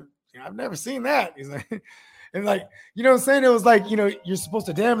 I've never seen that. He's like, and like, you know what I'm saying? It was like, you know, you're supposed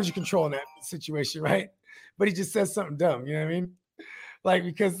to damage control in that situation, right? But he just says something dumb. You know what I mean? Like,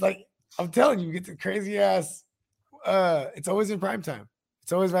 because like, I'm telling you, you get the crazy ass. It's always in prime time.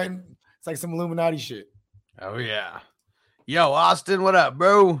 It's always right. It's like some Illuminati shit. Oh yeah. Yo, Austin, what up,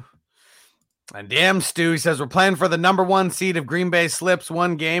 bro? And damn, Stu, he says we're playing for the number 1 seed. If Green Bay slips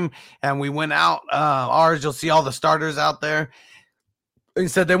one game and we win out ours, you'll see all the starters out there. He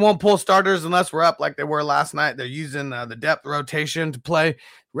said they won't pull starters unless we're up like they were last night. They're using the depth rotation to play.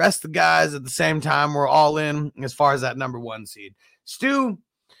 Rest the guys at the same time. We're all in as far as that number 1 seed. Stu,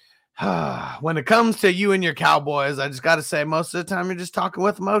 when it comes to you and your Cowboys, I just got to say most of the time you're just talking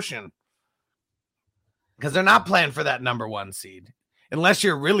with emotion because they're not playing for that number 1 seed unless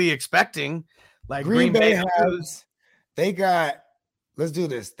you're really expecting like Green Bay has. They got, let's do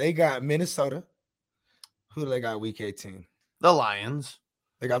this. They got Minnesota. Who do they got week 18? The Lions.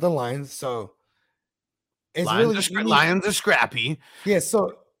 They got the Lions. So it's Lions are scrappy. Yeah.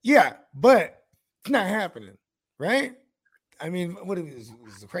 So yeah, but it's not happening, right? I mean, what is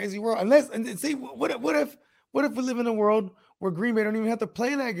a crazy world? Unless, and see, what if we live in a world where Green Bay don't even have to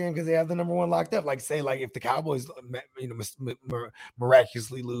play that game because they have the number 1 locked up? Like, say, like if the Cowboys, you know,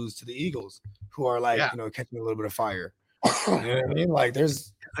 miraculously lose to the Eagles, who are like, you know, catching a little bit of fire. You know what I mean? Like,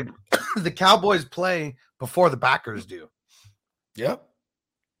 there's the Cowboys play before the Packers do. Yep.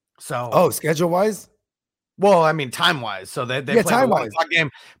 So, schedule wise. Well, I mean, time-wise. So they play the 1 o'clock game.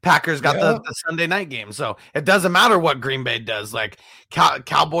 Packers got the Sunday night game. So it doesn't matter what Green Bay does. Like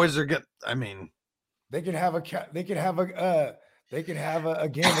Cowboys are good. I mean, they could have a game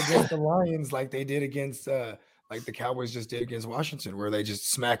against the Lions like they did against like the Cowboys just did against Washington, where they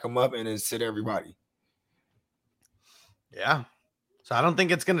just smack them up and then sit everybody. Yeah. So I don't think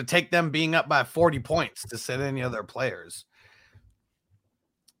it's going to take them being up by 40 points to sit any of their players.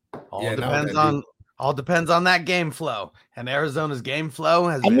 All All depends on that game flow, and Arizona's game flow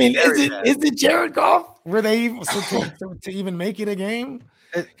has. I been mean, very bad. is it Jared Goff? Were they even to even make it a game?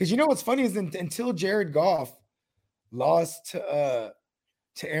 Because you know what's funny is until Jared Goff lost to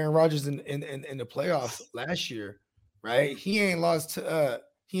Aaron Rodgers in the playoffs last year, right? He ain't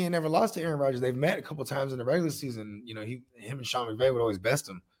never lost to Aaron Rodgers. They've met a couple times in the regular season. You know, him and Sean McVay would always best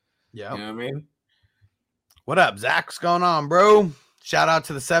him. Yeah. You know what I mean? What up, Zach? What's going on, bro? Shout out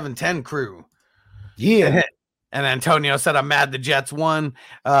to the 710 crew. Yeah. And Antonio said, I'm mad the Jets won.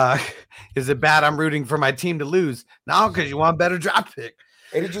 Is it bad I'm rooting for my team to lose? No, because you want a better draft pick.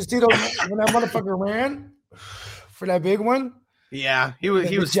 Hey, did you see those when that motherfucker ran for that big one? Yeah, he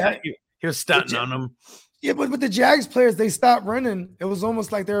was stunting on them. Yeah, but with the Jags players, they stopped running. It was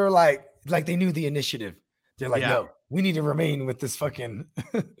almost like they were like they knew the initiative. They're like, no, we need to remain with this fucking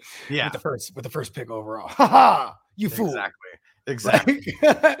with the first pick overall. Ha ha, you fool. Exactly.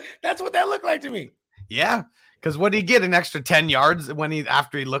 That's what that looked like to me. Yeah, because what did he get? An extra 10 yards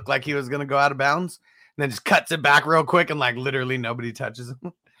after he looked like he was gonna go out of bounds, and then just cuts it back real quick, and like literally nobody touches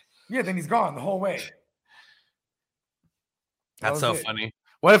him. Yeah, then he's gone the whole way. That's so funny.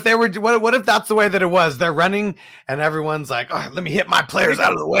 What if they were? What if that's the way that it was? They're running, and everyone's like, "Oh, let me hit my players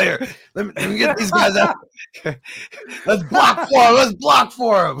out of the way. Let me get these guys out. Let's block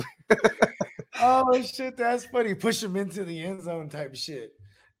for them. Oh shit, that's funny. Push him into the end zone type shit.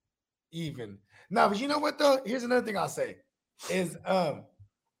 Even no, but you know what though? Here's another thing I'll say is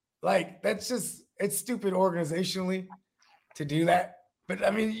like it's stupid organizationally to do that. But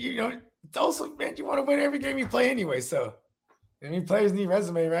I mean, it's also, man, you want to win every game you play anyway. So I mean, players need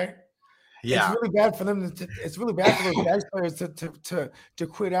resume, right? Yeah, it's really bad for them. It's really bad for those Jags players to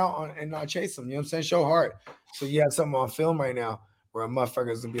quit out on and not chase them. You know what I'm saying? Show heart. So you have something on film right now where a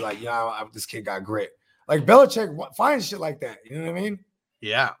motherfucker's gonna be like, "Yeah, this kid got grit." Like Belichick finds shit like that. You know what I mean?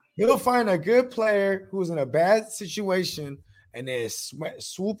 Yeah, he'll find a good player who's in a bad situation and then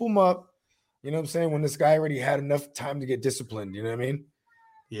swoop him up. You know what I'm saying? When this guy already had enough time to get disciplined. You know what I mean?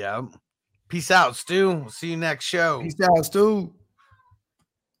 Yeah. Peace out, Stu. We'll see you next show. Peace out, Stu.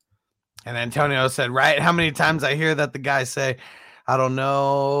 And Antonio said, right? How many times I hear that the guy say, I don't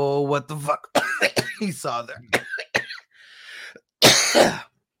know what the fuck he saw there.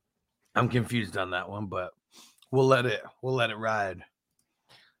 I'm confused on that one, but we'll let it ride.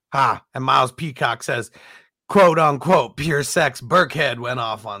 And Miles Peacock says, quote unquote, pure sex Burkhead went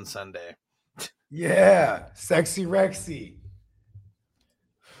off on Sunday. Yeah, sexy Rexy.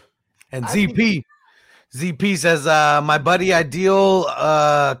 And ZP says, my buddy Ideal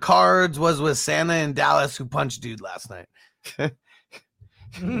Cards was with Santa in Dallas who punched dude last night.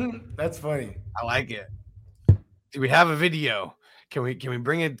 That's funny. I like it. Do we have a video? Can we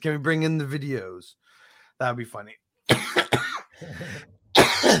bring it? Can we bring in the videos? That'd be funny.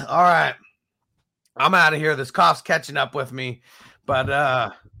 All right. I'm out of here. This cough's catching up with me. But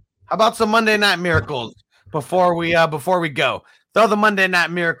how about some Monday Night Miracles before we go? Throw the Monday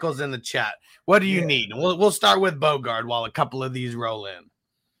Night Miracles in the chat. What do you need? We'll start with Bogard while a couple of these roll in.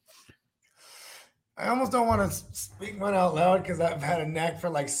 I almost don't want to speak one out loud because I've had a knack for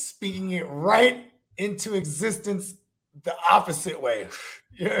like speaking it right into existence the opposite way.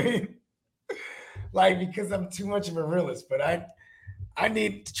 You know what I mean? Like, because I'm too much of a realist, but I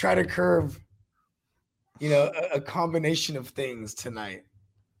need to try to curve, a combination of things tonight.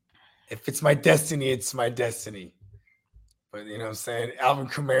 If it's my destiny, it's my destiny. But you know what I'm saying? Alvin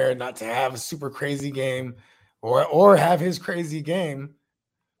Kamara not to have a super crazy game or have his crazy game,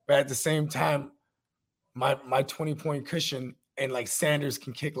 but at the same time, my 20-point cushion and like Sanders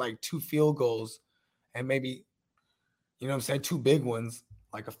can kick like 2 field goals and maybe, you know what I'm saying, 2 big ones,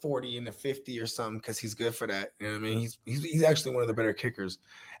 like a 40 and a 50 or something, because he's good for that. You know what I mean? He's actually one of the better kickers.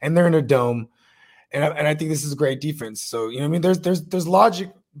 And they're in a dome. And I think this is a great defense. So, you know what I mean? There's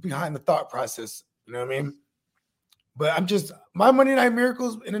logic behind the thought process. You know what I mean? But my Monday Night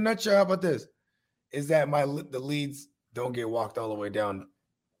Miracles in a nutshell, how about this? Is that the leads don't get walked all the way down.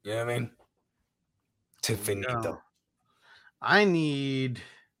 You know what I mean? To finito. I need,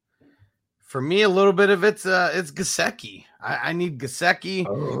 for me, a little bit of it's Gesicki. I need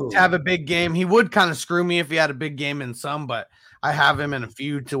Gesicki to have a big game. He would kind of screw me if he had a big game in some, but I have him in a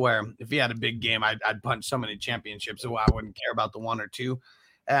few to where if he had a big game, I'd punch so many championships, so I wouldn't care about the 1 or 2.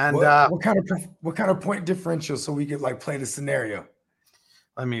 And what kind of point differential so we could like play the scenario?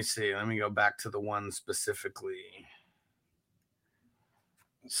 Let me see. Let me go back to the one specifically.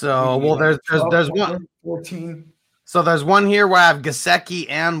 So, there's one 14. So there's one here where I have Gesicki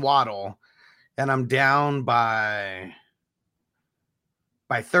and Waddle, and I'm down by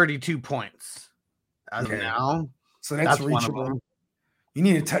 32 points as of now. So that's one of reachable. them. You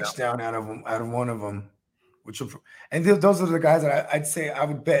need a touchdown out of one of them, those are the guys that I'd say I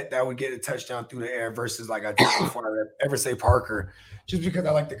would bet that would get a touchdown through the air versus like I did before I ever say Parker, just because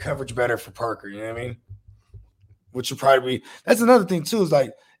I like the coverage better for Parker. You know what I mean? Which would probably be that's another thing too. Is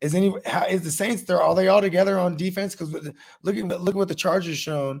like is the Saints there? Are they all together on defense? Because look at what the Chargers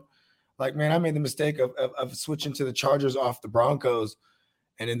shown. Like man, I made the mistake of switching to the Chargers off the Broncos.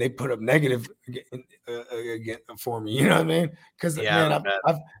 And then they put up negative again for me. You know what I mean? Because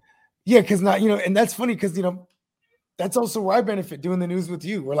because not and that's funny because that's also where I benefit doing the news with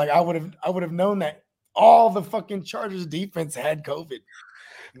you. Where like I would have known that all the fucking Chargers defense had COVID.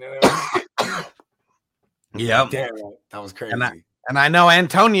 You know what I mean? Yep. Damn, that was crazy. And I know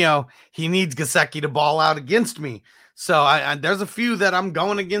Antonio, he needs Gesicki to ball out against me. So I there's a few that I'm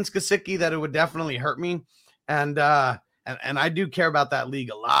going against Gesicki that it would definitely hurt me. And I do care about that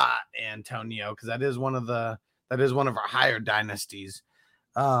league a lot, Antonio, because that is one of our higher dynasties.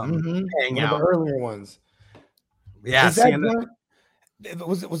 One of the earlier ones. Yeah.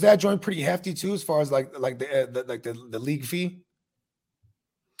 Was that joint pretty hefty too, as far as the league fee?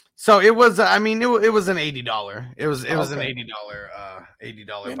 So it was. I mean, it was an $80. It was an $80.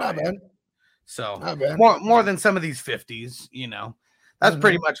 $80. Not bad. So not bad. More than some of these 50s. That's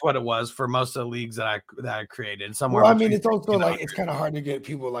pretty much what it was for most of the leagues that I created. Somewhere. Well, I mean, it's also like it's kind of hard to get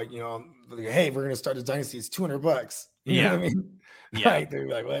people like hey, we're gonna start a dynasty. It's $200. You know what I mean? Yeah. Like, they're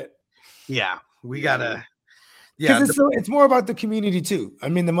like, what? Yeah, we gotta. Yeah, it's more about the community too. I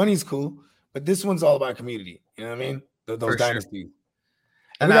mean, the money's cool, but this one's all about community. You know what I mean? Those dynasties. Sure.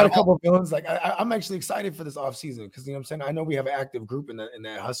 And we got a couple of villains. Like I'm actually excited for this offseason because you know what I'm saying. I know we have an active group in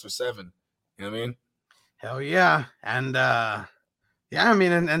that Hustler 7. You know what I mean? Hell yeah, and yeah, I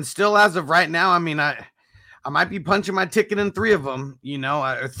mean, and still as of right now, I mean, I might be punching my ticket in 3 of them.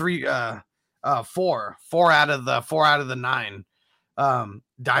 Or 4 out of the 9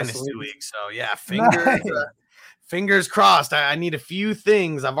 dynasty league. So yeah, fingers crossed. I need a few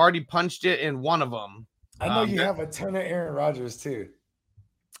things. I've already punched it in one of them. I know you have a ton of Aaron Rodgers too.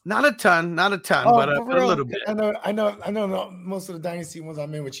 Not a ton, but a little bit. I know. Most of the dynasty ones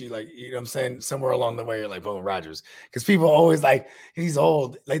I'm in with you, like you know, what I'm saying somewhere along the way, you're like, boom, Rodgers, because people always like he's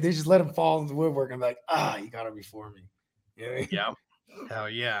old, like they just let him fall into the woodwork. I'm like, he got him before me. You know what I mean?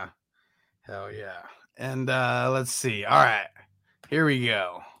 Yeah, hell yeah. And let's see. All right, here we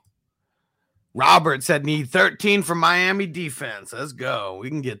go. Robert said need 13 from Miami defense. Let's go. We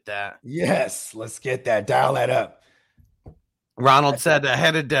can get that. Yes, let's get that. Dial that up. Ronald said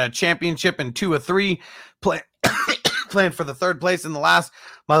headed championship in 2 of 3, playing for the 3rd place in the last.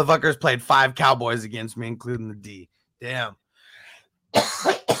 Motherfuckers played 5 Cowboys against me, including the D. Damn.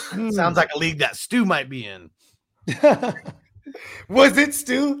 Sounds like a league that Stu might be in. Was it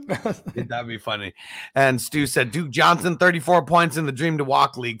Stu? That'd be funny. And Stu said Duke Johnson, 34 points in the Dream to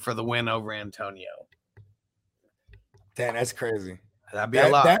Walk League for the win over Antonio. Damn, that's crazy. That'd be a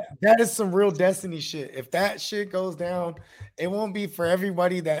lot. That is some real destiny shit. If that shit goes down, it won't be for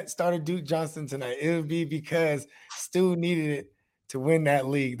everybody that started Duke Johnson tonight. It'll be because Stu needed it to win that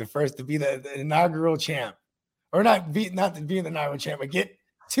league, to be the inaugural champ, or not to be the inaugural champ, but get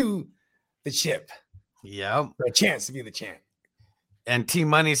to the chip. Yep, for a chance to be the champ. And T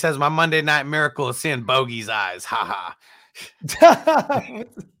Money says my Monday night miracle is seeing Bogey's eyes. Ha ha.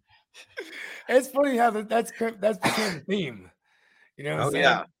 It's funny how that's became the theme. You know what I'm saying?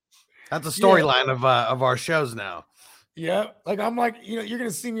 Yeah. That's a storyline of our shows now. Yeah. Like I'm like, you're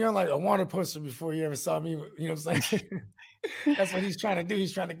gonna see me on like a wanted poster before you ever saw me. You know what I'm saying? That's what he's trying to do.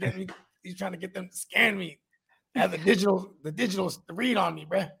 He's trying to get me, he's trying to get them to scan me. Have the digital read on me,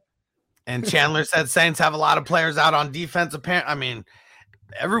 bruh. And Chandler said Saints have a lot of players out on defense. I mean,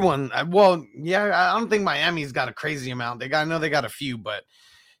 everyone. Well, yeah, I don't think Miami's got a crazy amount. I know they got a few, but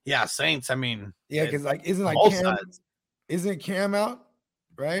yeah, Saints. I mean, yeah, because like isn't Cam out,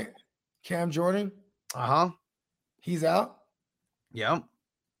 right? Cam Jordan. He's out. Yep.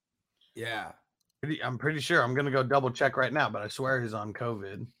 Yeah. I'm pretty sure. I'm gonna go double check right now, but I swear he's on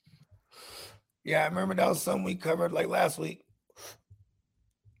COVID. Yeah, I remember that was something we covered like last week.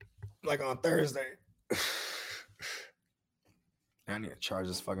 Like on Thursday. I need to charge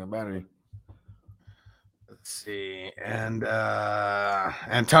this fucking battery. Let's see. And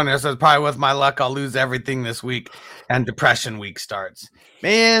Antonio says, probably with my luck, I'll lose everything this week. And depression week starts.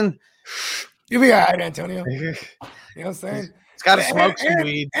 Man. You'll be all right, Antonio. You know what I'm saying? It's got to smoke some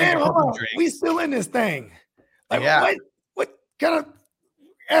weed. And hold on. We still in this thing. Like, what kind of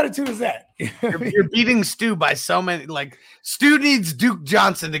attitude is that? You're beating Stu by so many. Like, Stu needs Duke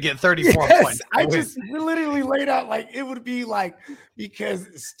Johnson to get 34 points. I just literally laid out like it would be like because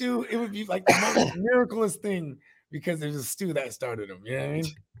Stu, it would be like the most miraculous thing because there's a Stu that started him. You know what I mean?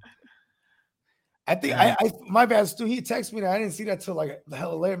 I think I my bad, Stu. He texted me that I didn't see that till like the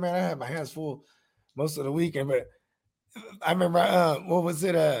hell late, man. I had my hands full most of the weekend, but I remember what was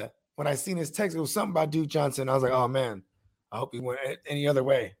it? When I seen his text, it was something about Duke Johnson. I was like, oh man, I hope he went any other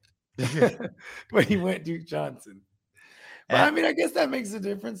way. But he went Duke Johnson. But I mean, I guess that makes a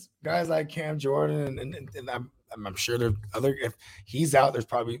difference. Guys like Cam Jordan, and I'm sure there are other. If he's out, there's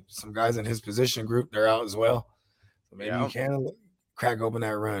probably some guys in his position group they're out as well. So maybe you can crack open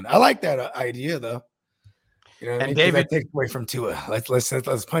that run. I like that idea though. You know what I mean? David takes away from Tua.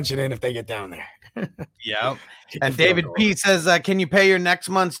 Let's punch it in if they get down there. Yeah. And David P says, can you pay your next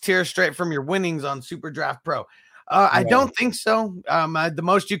month's tier straight from your winnings on Super Draft Pro? I don't think so. The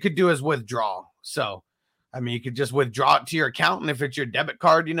most you could do is withdraw. So, I mean, you could just withdraw it to your account. And if it's your debit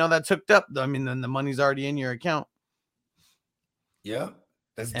card, that's hooked up, I mean, then the money's already in your account. Yeah.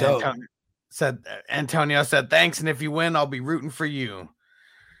 That's dope. Antonio said, thanks. And if you win, I'll be rooting for you.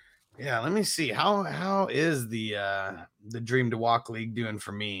 Yeah, let me see. How is the Dream to Walk League doing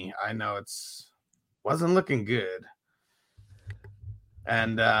for me? I know wasn't looking good.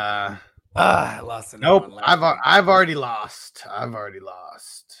 And I lost. Nope, I've already lost.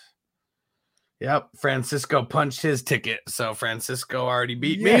 Yep, Francisco punched his ticket, so Francisco already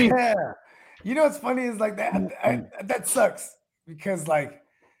beat me. Yeah, what's funny is like that. That sucks because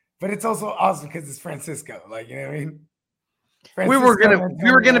but it's also awesome because it's Francisco. Like, you know what I mean? We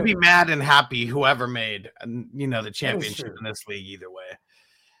were gonna be mad and happy whoever made the championship in this league either way.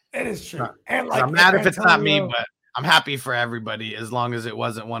 It is true. And I'm mad if it's not me, but I'm happy for everybody as long as it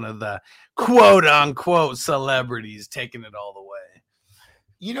wasn't one of the quote unquote celebrities taking it all the way.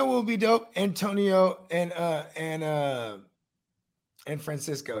 You know what would be dope? Antonio and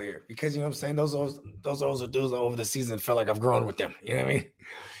Francisco here, because you know what I'm saying, those are dudes over the season felt like I've grown with them. You know what I mean?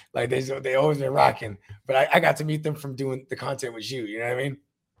 Like they always been rocking, but I got to meet them from doing the content with you. You know what I mean?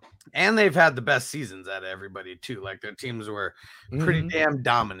 And they've had the best seasons out of everybody too. Like their teams were pretty damn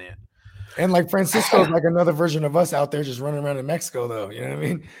dominant. And like Francisco's like another version of us out there just running around in Mexico, though. You know what I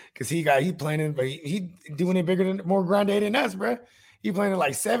mean? Because he playing in, but he doing it bigger than more grande than us, bro. He playing in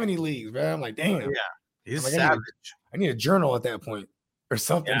like 70 leagues, bro. I'm like, damn. Yeah, he's like, savage. I need a journal at that point or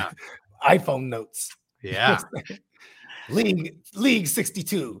something. Yeah. iPhone notes. Yeah. League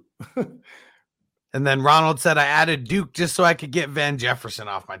 62. And then Ronald said, I added Duke just so I could get Van Jefferson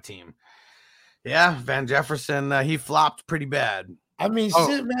off my team. Yeah, Van Jefferson, he flopped pretty bad. I mean,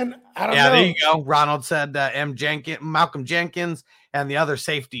 shit, man. I don't know. Yeah, there you go. Ronald said Malcolm Jenkins, and the other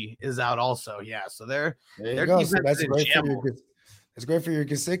safety is out also. Yeah, so there you go. So that's great for your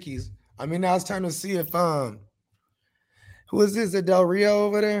Gesicki's. I mean, now it's time to see if who is this? Is Del Rio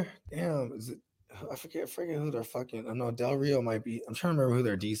over there? Damn, is it? I forget who they're fucking. I know Del Rio might be. I'm trying to remember who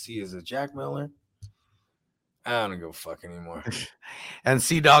their DC is. Is it Jack Miller? I don't go fuck anymore. And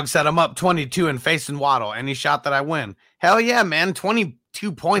C-Dog said, I'm up 22 and facing Waddle. Any shot that I win. Hell yeah, man.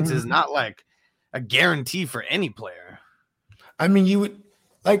 22 points is not like a guarantee for any player. I mean, you would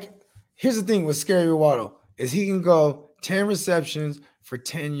here's the thing with Scary Waddle is he can go 10 receptions for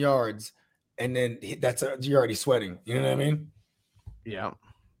 10 yards. And then you're already sweating. You know what I mean? Yeah.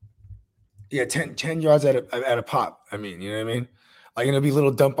 Yeah. 10 yards at a pop. I mean, you know what I mean? Like, it'll be little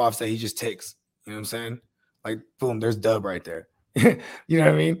dump offs that he just takes. You know what I'm saying? Like, boom, there's Dub right there. You know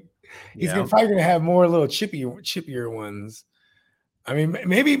what I mean? He's probably going to have more little chippier ones. I mean,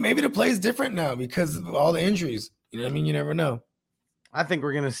 maybe the play is different now because of all the injuries. You know what I mean? You never know. I think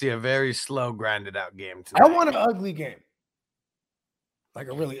we're going to see a very slow, grinded out game today. I want an ugly game. Like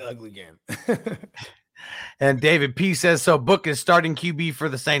a really ugly game. And David P says, so Book is starting QB for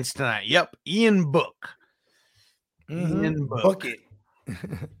the Saints tonight. Yep, Ian Book. Ian Book. Book it.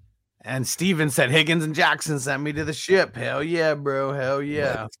 And Steven said, Higgins and Jackson sent me to the ship. Hell yeah, bro. Hell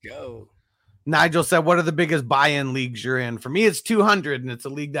yeah. Let's go. Nigel said, what are the biggest buy-in leagues you're in? For me, it's 200, and it's a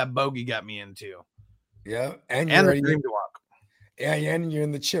league that Bogey got me into. Yeah. And the Dream to Walk. Yeah, and you're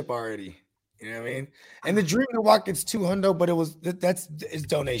in the chip already. You know what I mean? And the Dream to Walk, it's 200, but it's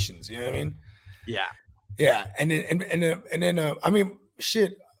donations. You know what I mean? Yeah. Yeah. And then I mean,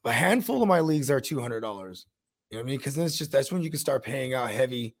 shit, a handful of my leagues are $200. You know what I mean? Because then that's when you can start paying out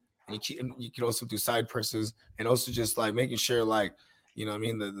heavy. And you can also do side purses and also just like making sure, like, you know what I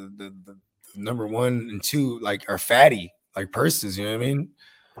mean, the number 1 and 2 like are fatty like purses, you know what I mean?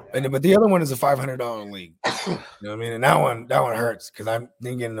 But the other one is a $500 league. You know what I mean? And that one hurts because I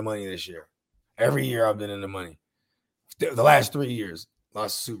didn't get in the money this year. Every year I've been in the money. The last 3 years,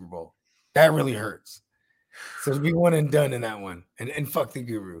 lost the Super Bowl. That really hurts. So to be one and done in that one. And fuck the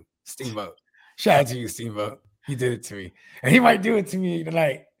guru, Steamboat. Shout out to you, Steamboat. He did it to me. And he might do it to me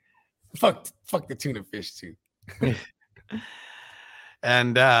tonight. Fuck the tuna fish too.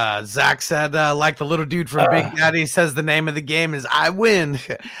 And Zach said, like the little dude from Big Daddy says, the name of the game is I win.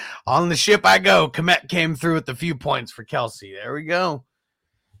 On the ship I go. Komet came through with a few points for Kelsey. There we go.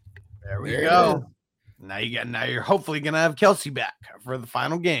 There we go. Now you're hopefully gonna have Kelsey back for the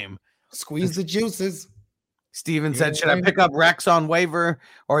final game. Squeeze the juices. Steven said, should I pick up Rex on waiver,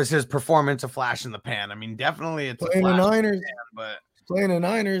 or is his performance a flash in the pan? I mean, definitely it's playing the Niners, but playing the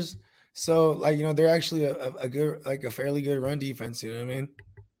Niners. So, like, they're actually a good, like a fairly good run defense. You know what I mean?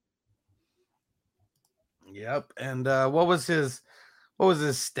 Yep. And what was his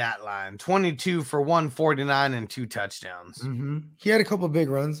stat line? 22 for 149 and 2 touchdowns. Mm-hmm. He had a couple of big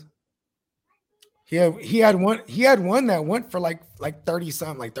runs. He had one that went for like 30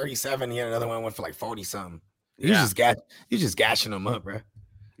 something, like 37. He had another one that went for like 40 something. He's just gashing them up, bro.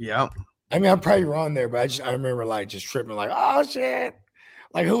 Yep. I mean, I'm probably wrong there, but I remember like just tripping, like, oh shit.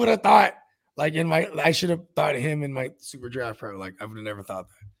 Like, who would have thought? Like, I should have thought him in my super draft pro. Like, I would have never thought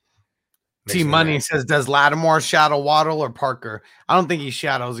that. T Money says, does Lattimore shadow Waddle or Parker? I don't think he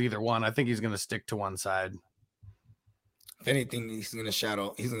shadows either one. I think he's going to stick to one side. If anything, he's going to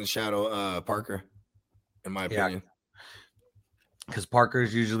shadow Parker, in my opinion. Because Parker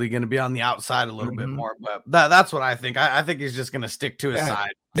is usually going to be on the outside a little bit more. But that's what I think. I think he's just going to stick to his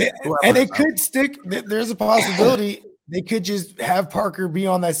side. They could stick. There's a possibility. They could just have Parker be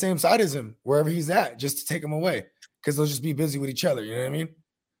on that same side as him, wherever he's at, just to take him away, because they'll just be busy with each other. You know what I mean?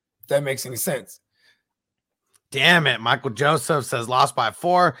 If that makes any sense. Damn it. Michael Joseph says lost by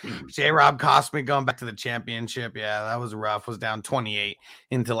 4. J-Rob cost me going back to the championship. Yeah, that was rough. Was down 28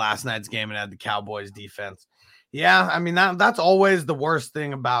 into last night's game and had the Cowboys defense. Yeah, I mean, that's always the worst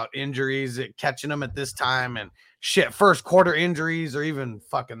thing about injuries, catching them at this time, and shit, first quarter injuries are even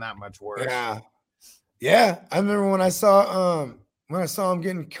fucking that much worse. Yeah, I remember when I saw him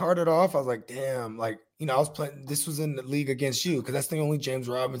getting carted off, I was like, damn, like, I was playing, this was in the league against you, because that's the only James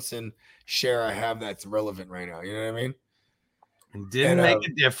Robinson share I have that's relevant right now. You know what I mean? Didn't make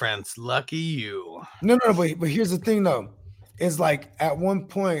a difference. Lucky you. No, but here's the thing though, is like at one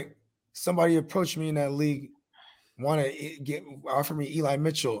point somebody approached me in that league, offer me Eli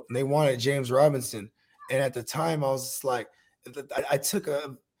Mitchell, and they wanted James Robinson. And at the time I was just like, it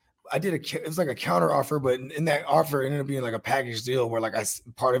was like a counter offer, but in that offer it ended up being like a package deal where like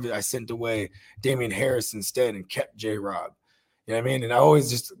part of it I sent away Damian Harris instead and kept J-Rob. You know what I mean? And I always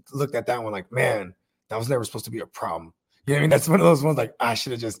just looked at that one like, man, that was never supposed to be a problem. You know what I mean? That's one of those ones like I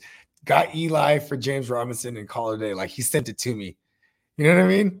should have just got Eli for James Robinson and call it a day. Like he sent it to me. You know what I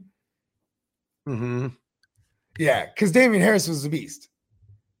mean? Mm-hmm. Yeah, because Damian Harris was a beast.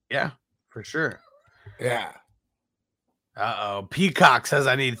 Yeah, for sure. Yeah. Peacock says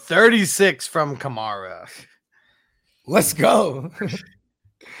I need 36 from Kamara. Let's go.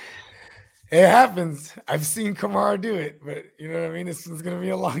 It happens. I've seen Kamara do it, but you know what I mean? This one's going to be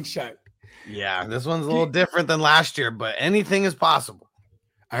a long shot. Yeah, this one's a little different than last year, but anything is possible.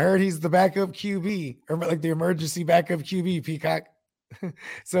 I heard he's the backup QB, or like the emergency backup QB, Peacock.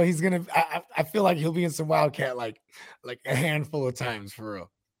 So he's going to, I feel like he'll be in some Wildcat like a handful of times for real.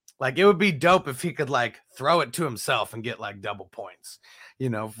 Like it would be dope if he could like throw it to himself and get like double points,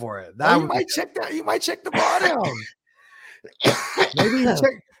 for it. That might check that. He might check the ball down.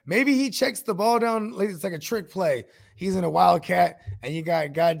 Maybe he checks the ball down. Like it's like a trick play. He's in a Wildcat, and you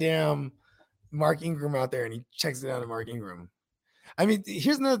got goddamn Mark Ingram out there, and he checks it down to Mark Ingram. I mean,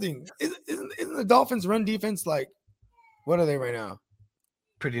 here's another thing: isn't the Dolphins' run defense like what are they right now?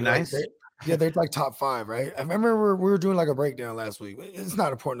 Pretty nice. They're like top 5, right? I remember we were doing like a breakdown last week. It's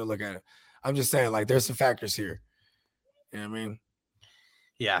not important to look at it. I'm just saying, like, there's some factors here. You know what I mean?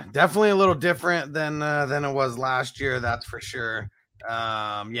 Yeah, definitely a little different than it was last year. That's for sure.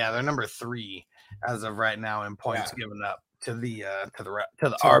 They're number 3 as of right now in points given up to the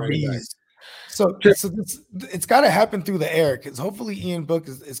RBs. So it's got to happen through the air because hopefully Ian Book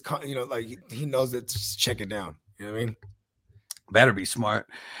is like he knows that to check it down. You know what I mean? Better be smart.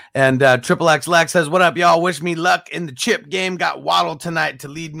 And Triple X Lex says, what up, y'all? Wish me luck in the chip game. Got Waddle tonight to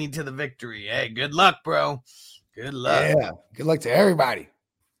lead me to the victory. Hey, good luck, bro. Good luck. Yeah, good luck to everybody.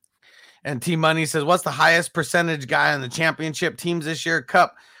 And T Money says, what's the highest percentage guy on the championship teams this year?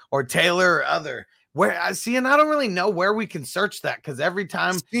 Cup or Taylor or other? Where I see, and I don't really know where we can search that because every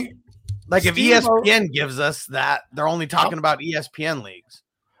time, like if ESPN gives us that, they're only talking about ESPN leagues.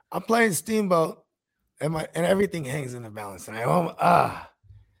 I'm playing Steamboat. And everything hangs in the balance. And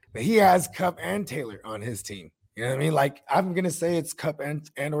but he has Cup and Taylor on his team. You know what I mean? Like I'm gonna say it's Cup and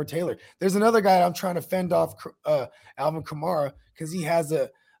or Taylor. There's another guy I'm trying to fend off, Alvin Kamara, because he has a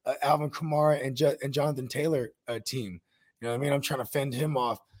Alvin Kamara and Jonathan Taylor team. You know what I mean? I'm trying to fend him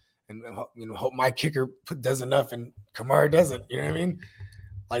off, and hope my kicker does enough and Kamara doesn't. You know what I mean?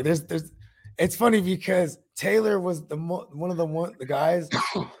 Like there's it's funny because Taylor was one of the guys.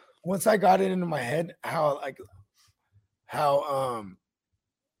 Once I got it into my head how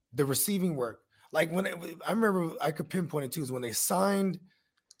the receiving worked. Like I remember I could pinpoint it too is when they signed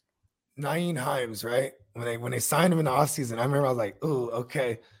Nyheim Hines, right? When they signed him in the offseason, I remember I was like, oh,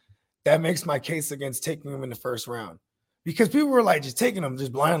 okay. That makes my case against taking him in the first round. Because people were like just taking him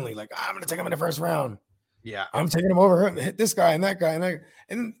just blindly, like, I'm gonna take him in the first round. Yeah, I'm taking him over him, hit this guy and that guy,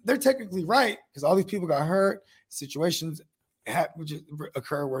 and they're technically right because all these people got hurt, situations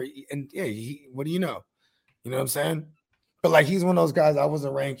occur where what do you know? You know what I'm saying? But like he's one of those guys I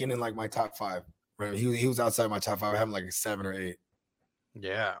wasn't ranking in like my top 5. Right? He was outside my top 5. I have him like a 7 or 8.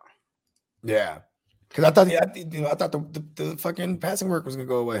 Yeah. Because I thought the fucking passing work was gonna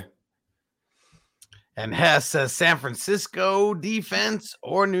go away. And Hess says San Francisco defense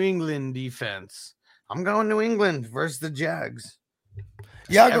or New England defense. I'm going New England versus the Jags.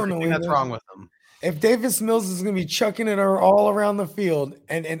 Yeah, I go New England. That's wrong with them. If Davis Mills is going to be chucking it all around the field,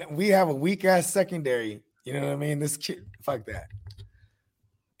 and we have a weak ass secondary, you know what I mean? This kid, fuck that.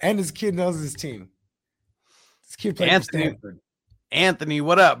 And this kid knows his team. This kid played for Stanford. Anthony,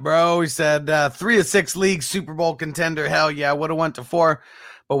 what up, bro? He said 3 of 6 league Super Bowl contender. Hell yeah, would have went to 4,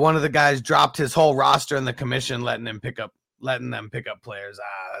 but one of the guys dropped his whole roster in the commission, letting them pick up players.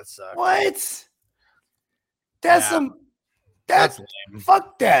 That sucks. What? That's lame.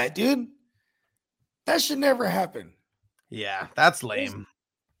 Fuck that, dude. That should never happen. Yeah, that's lame.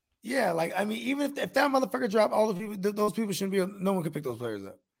 Yeah, like I mean, even if that motherfucker dropped all the people, those people shouldn't be. No one could pick those players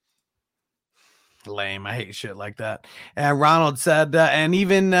up. Lame. I hate shit like that. And Ronald said, and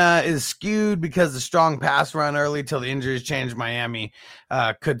even is skewed because the strong pass run early till the injuries changed. Miami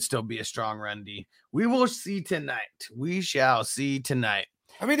could still be a strong run D. We will see tonight. We shall see tonight.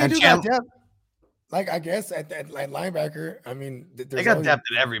 I mean, they do got depth. Like I guess at linebacker, I mean, they got depth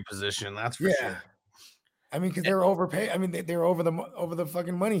at every position. That's for sure. I mean, because they're overpaid. I mean, they're over the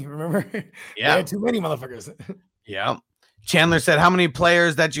fucking money. Remember? Yeah, they had too many motherfuckers. Yeah. Chandler said, "How many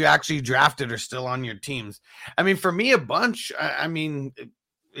players that you actually drafted are still on your teams?" I mean, for me, a bunch. I mean,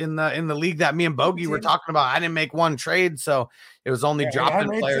 in the league that me and Bogey were talking about, I didn't make one trade, so it was only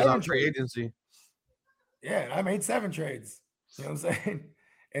dropping players on free agency. Yeah, I made 7 trades. You know what I'm saying?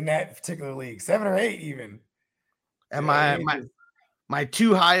 In that particular league, 7 or 8 even. And my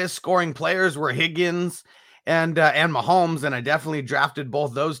 2 highest scoring players were Higgins and Mahomes, and I definitely drafted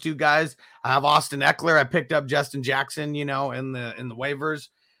both those 2 guys. I have Austin Eckler. I picked up Justin Jackson, in the waivers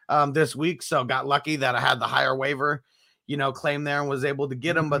this week, so got lucky that I had the higher waiver, claim there and was able to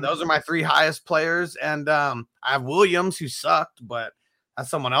get him. But those are my 3 highest players, and I have Williams, who sucked, but that's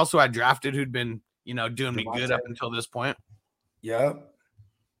someone else who I drafted who'd been doing me good up until this point. Yep.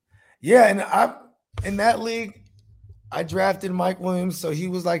 Yeah, and in that league, I drafted Mike Williams, so he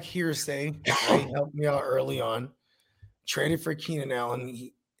was like hearsay. Right? He helped me out early on. Traded for Keenan Allen.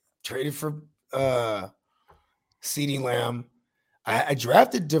 He traded for CeeDee Lamb. I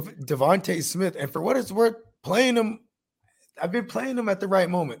drafted Devontae Smith, and for what it's worth, playing him, I've been playing him at the right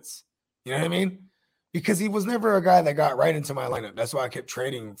moments. You know what I mean? Because he was never a guy that got right into my lineup. That's why I kept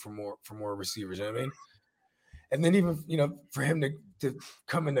trading for more receivers. You know what I mean? And then even for him to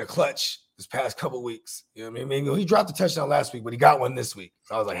come in the clutch this past couple weeks, you know what I mean? Maybe he dropped a touchdown last week, but he got one this week.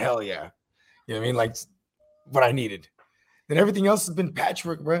 So I was like, hell yeah. You know what I mean? Like what I needed. Then everything else has been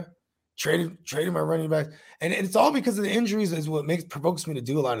patchwork, bro. Traded my running back. And it's all because of the injuries is what provokes me to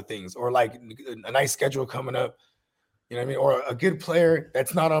do a lot of things, or like a nice schedule coming up. You know what I mean? Or a good player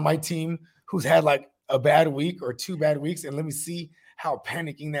that's not on my team who's had like a bad week or 2 bad weeks. And let me see how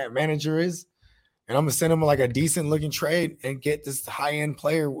panicking that manager is. And I'm going to send him like a decent looking trade and get this high end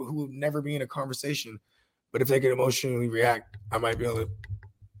player who would never be in a conversation. But if they could emotionally react, I might be able to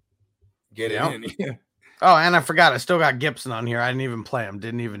get it in. Yeah. Oh, and I forgot, I still got Gibson on here. I didn't even play him.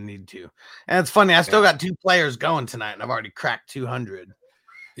 Didn't even need to. And it's funny, I still got 2 players going tonight, and I've already cracked 200.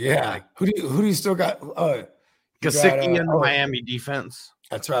 Yeah. Who do you still got? Gesicki in the Miami defense.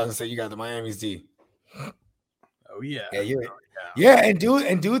 That's right. I was going to say, you got the Miami's D. Oh, yeah. Yeah,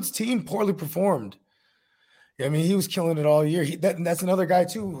 and dude's team poorly performed. I mean, he was killing it all year. That's another guy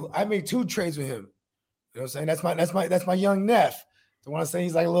too. I made 2 trades with him. You know what I'm saying? That's my young Neff. The one I say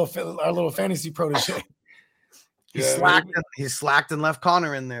he's like our little fantasy protege. He slacked and left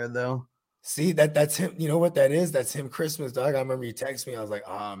Connor in there though. See, that's him. You know what that is? That's him Christmas, dog. I remember he texted me. I was like,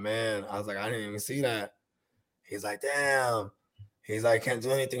 oh man. I was like, I didn't even see that. He's like, damn. He's like, can't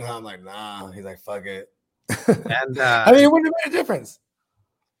do anything. I'm like, nah. He's like, fuck it. And I mean, it wouldn't have made a difference.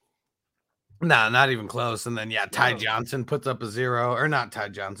 No, not even close. And then, Ty Johnson puts up a 0. Or not Ty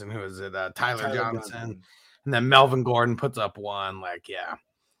Johnson. Who is it? Tyler Johnson. And then Melvin Gordon puts up 1.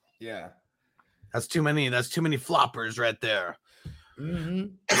 Yeah. That's too many. That's too many floppers right there.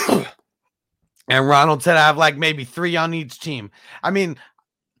 Mm-hmm. And Ronald said I have maybe 3 on each team. I mean,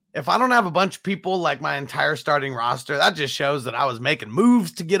 if I don't have a bunch of people like my entire starting roster, that just shows that I was making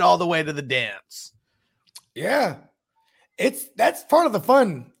moves to get all the way to the dance. Yeah. That's part of the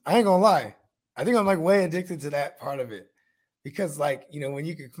fun. I ain't gonna lie. I think I'm way addicted to that part of it. Because when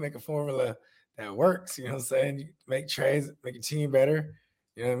you can make a formula that works, you know what I'm saying? You make trades, make your team better.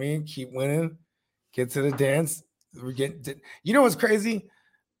 You know what I mean? Keep winning, get to the dance. You know what's crazy?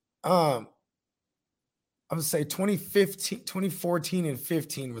 I'm gonna say 2014 and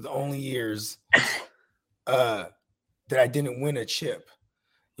 15 were the only years that I didn't win a chip.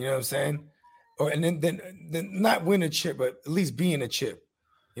 You know what I'm saying? And then not win a chip, but at least be in a chip.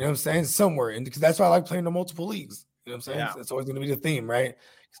 You know what I'm saying? Somewhere. And because that's why I like playing the multiple leagues. You know what I'm saying? Yeah. That's always gonna be the theme, right?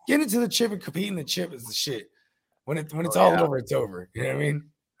 Getting into the chip and competing the chip is the shit. When it's all over, it's over. You know what I mean?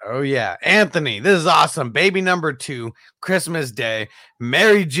 Oh, yeah. Anthony, this is awesome. Baby number 2, Christmas Day,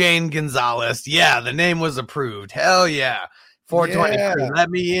 Mary Jane Gonzalez. Yeah, the name was approved. Hell yeah. 423. Let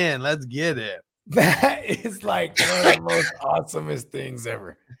me in. Let's get it. That is one of the most awesomest things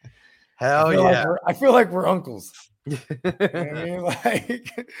ever. Hell yeah. I feel like we're uncles. You know what I mean?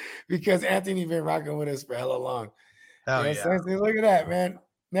 Because Anthony been rocking with us for hella long. Hell yeah. So look at that, man.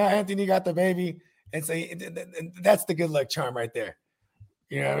 Now Anthony got the baby. And that's the good luck charm right there.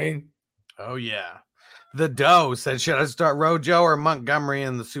 You know what I mean? Oh, yeah. The Doe said, should I start Rojo or Montgomery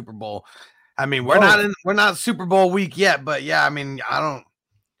in the Super Bowl? I mean, we're not Super Bowl week yet, but yeah, I mean, I'm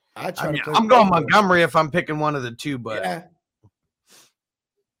going Montgomery if I'm picking one of the two, but yeah.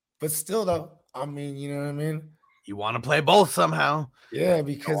 But still though, I mean, you know what I mean? You want to play both somehow. Yeah,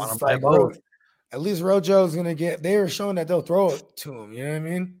 because it's both. At least Rojo's gonna they were showing that they'll throw it to him, you know what I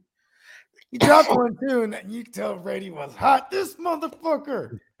mean? He dropped one too, and you can tell Brady was hot. This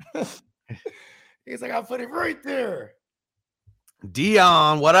motherfucker. He's like, I'll put it right there.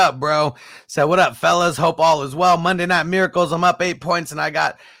 Dion, what up, bro? Said, what up, fellas? Hope all is well. Monday Night Miracles. I'm up 8 points, and I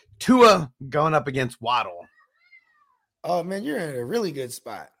got Tua going up against Waddle. Oh, man, you're in a really good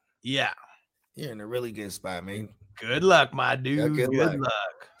spot. Yeah. You're in a really good spot, man. Good luck, my dude. Yeah, good luck.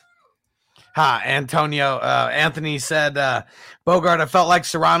 Anthony said, Bogart, I felt like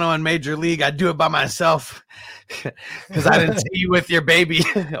Serrano in Major League. I'd do it by myself because I didn't see you with your baby.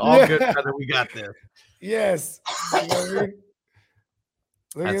 All good, brother. We got this. Yes. You know what I mean?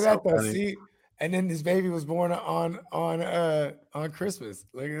 Look at that, though. Funny. See? And then his baby was born on Christmas.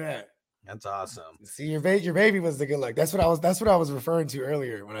 Look at that. That's awesome. See, your baby was the good luck. That's what I was referring to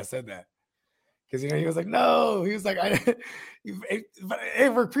earlier when I said that. Because he was like, no, he was like,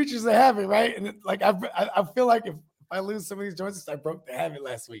 we're creatures of habit, right? And I feel like if I lose some of these joints, I broke the habit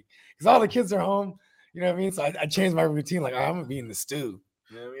last week because all the kids are home. You know what I mean? So I changed my routine. Like, I'm gonna be in the stew.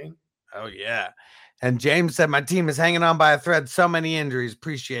 You know what I mean? Oh yeah. And James said, my team is hanging on by a thread. So many injuries.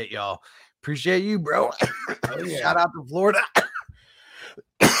 Appreciate y'all. Appreciate you, bro. Oh, yeah. Shout out to Florida.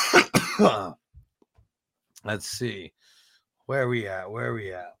 Let's see. Where are we at?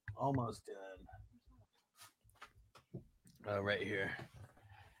 Almost done. Right here.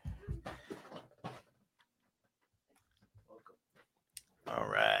 All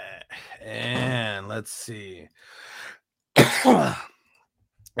right. And let's see. And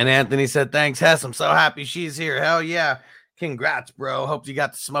Anthony said, thanks, Hess. I'm so happy she's here. Hell yeah. Congrats, bro. Hope you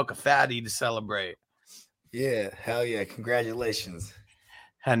got to smoke a fatty to celebrate. Yeah. Hell yeah. Congratulations.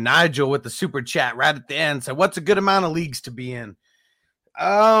 And Nigel with the super chat right at the end said, what's a good amount of leagues to be in?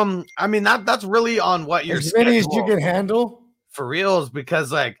 I mean, that's really on what you're as many as you can handle. For reals,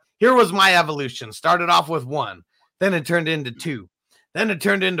 because here was my evolution. Started off with 1, then it turned into 2, then it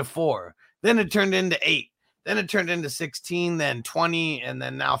turned into 4, then it turned into 8, then it turned into 16, then 20, and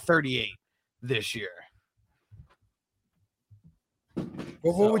then now 38 this year.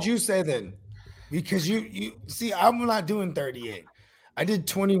 Well, what would you say then? Because you see, I'm not doing 38. I did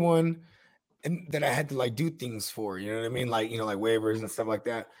 21, and then I had to do things for, you know what I mean? Like waivers and stuff like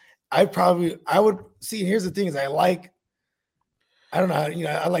that. I would see. Here's the thing: is I don't know,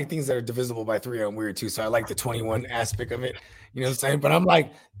 I like things that are divisible by 3. I'm weird too, so I like the 21 aspect of it. You know what I'm saying? But I'm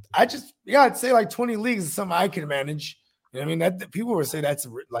like, I'd say 20 leagues is something I can manage. You know what I mean? That people would say that's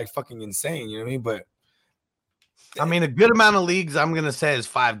fucking insane. You know what I mean? But I mean, a good amount of leagues I'm gonna say is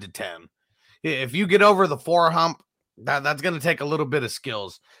 5 to 10. If you get over the 4 hump, that's gonna take a little bit of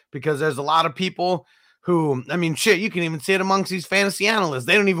skills because there's a lot of people who, I mean, shit, you can even see it amongst these fantasy analysts.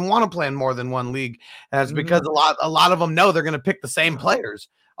 They don't even want to play in more than one league. And it's because a lot of them know they're going to pick the same players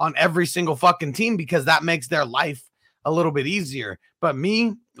on every single fucking team because that makes their life a little bit easier. But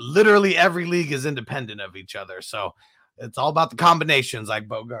me, literally every league is independent of each other. So it's all about the combinations, like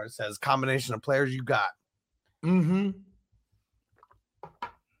Bogart says, combination of players you got. Mm-hmm.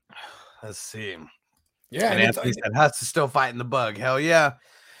 Let's see. Yeah. And Anthony said Huss is still fighting the bug. Hell yeah.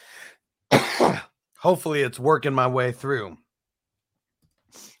 Hopefully it's working my way through.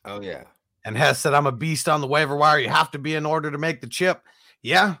 Oh, yeah. And Hess said, I'm a beast on the waiver wire. You have to be in order to make the chip.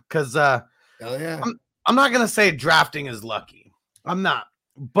 Yeah, because hell yeah. I'm not going to say drafting is lucky. I'm not.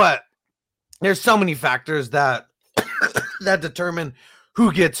 But there's so many factors that that determine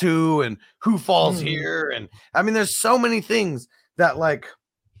who gets who and who falls here. And I mean, there's so many things that like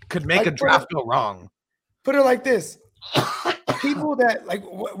could make a draft go wrong. Put it like this. People that like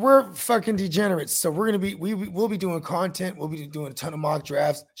we're fucking degenerates, so we're gonna be we'll be doing content, we'll be doing a ton of mock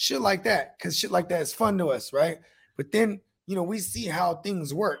drafts, shit like that, because shit like that is fun to us, right? But then we see how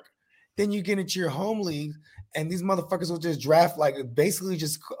things work. Then you get into your home league, and these motherfuckers will just draft like basically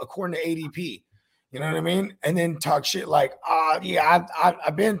just according to ADP. You know what I mean? And then talk shit like, yeah,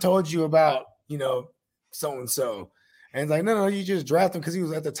 I've been told you about so and so, and it's like no, you just draft him because he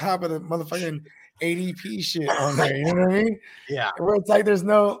was at the top of the motherfucking ADP shit on there, you know what I mean? Yeah. Where it's like there's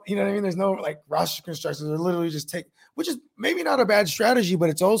no, there's no like roster construction. They're literally just which is maybe not a bad strategy, but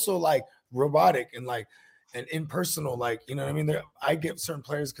it's also like robotic and like and impersonal. Like, you know what I mean? I get certain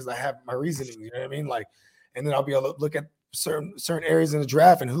players because I have my reasoning, you know what I mean? Like, and then I'll be able to look at certain areas in the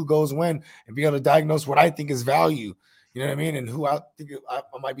draft and who goes when and be able to diagnose what I think is value, you know what I mean? And who I think I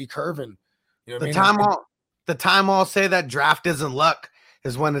might be curving. You know what I mean? The time I'll say that draft isn't luck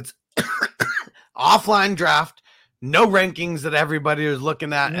is when it's offline draft, no rankings that everybody is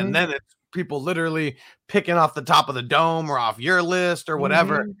looking at, and then it's people literally picking off the top of the dome or off your list or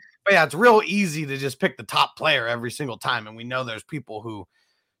whatever. But yeah, it's real easy to just pick the top player every single time, and we know there's people who,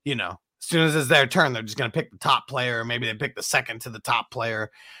 as soon as it's their turn, they're just going to pick the top player, or maybe they pick the second to the top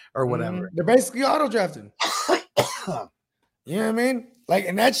player or whatever. They're basically auto drafting. You know what I mean? Like,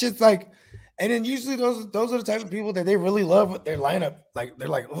 and that shit's like. And then usually those are the type of people that they really love their lineup. Like they're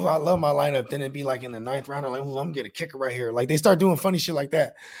like, oh, I love my lineup. Then it'd be like in the 9th round, they're like, oh, I'm gonna get a kicker right here. Like they start doing funny shit like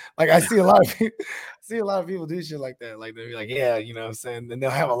that. Like I see a lot of people do shit like that. Like they'll be like, yeah, you know what I'm saying? Then they'll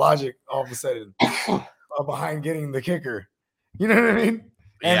have a logic all of a sudden behind getting the kicker. You know what I mean?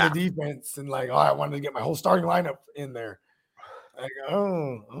 And the defense and like, oh, I wanted to get my whole starting lineup in there. Like,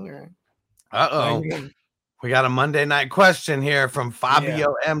 oh, okay. Uh-oh. We got a Monday night question here from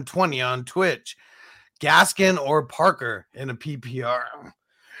Fabio M20 on Twitch. Gaskin or Parker in a PPR?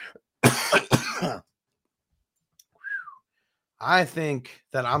 I think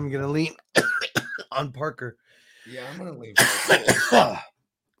that I'm going to lean on Parker. Yeah, I'm going to lean Parker.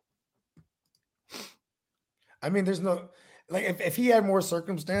 I mean, there's no like if he had more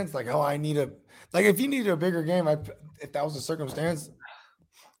circumstance, like I need if he needed a bigger game, if that was the circumstance.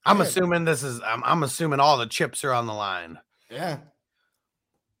 I'm assuming I'm assuming all the chips are on the line. Yeah.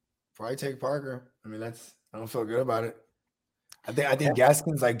 Probably take Parker. I mean, I don't feel good about it. I think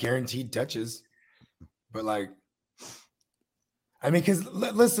Gaskin's like guaranteed touches. But like, I mean, because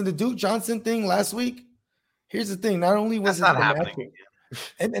listen, the Duke Johnson thing last week, here's the thing. Not only was That's not happening.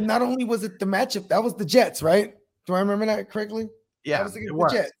 And not only was it the matchup, that was the Jets, right? Do I remember that correctly? Yeah, that was the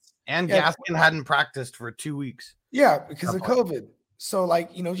Jets. And Gaskin hadn't practiced for 2 weeks. Yeah, because of COVID. So, like,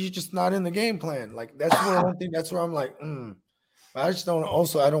 you're just not in the game plan. Like, that's one thing. That's where I'm like, But I just don't.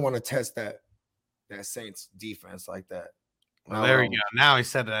 Also, I don't want to test that Saints defense like that. Well, there you go. Now he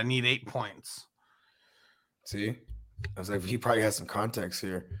said that I need 8 points. See, I was like, he probably has some context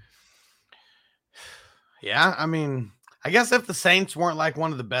here. Yeah, I mean, I guess if the Saints weren't like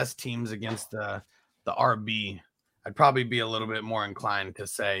one of the best teams against the RB, I'd probably be a little bit more inclined to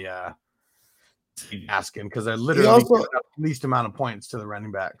say Gaskin because they're literally giving up the least amount of points to the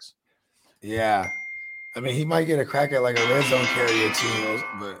running backs. Yeah, I mean, he might get a crack at like a red zone carrier too,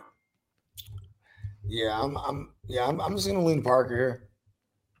 but yeah, I'm just gonna lean Parker here.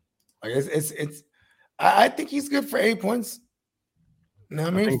 Like it's I think he's good for 8 points. You know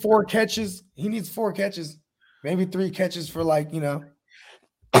what I mean? 4 catches. He needs 4 catches, maybe 3 catches for 3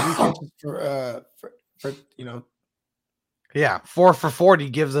 catches for Yeah, 4 for 40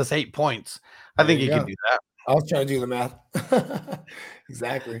 gives us 8 points. I think he can do that. I was trying to do the math.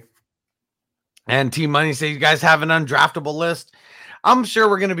 Exactly. And Team Money says you guys have an undraftable list. I'm sure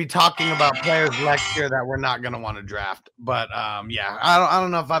we're going to be talking about players next year that we're not going to want to draft. But yeah, I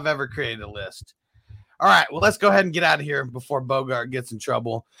don't know if I've ever created a list. All right, well, let's go ahead and get out of here before Bogart gets in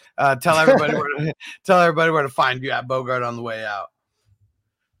trouble. Tell everybody where to find you at, Bogart, on the way out.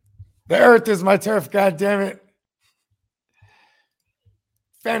 The earth is my turf. God damn it.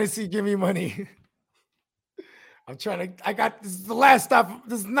 Fantasy, give me money. I'm trying to. This is the last stop.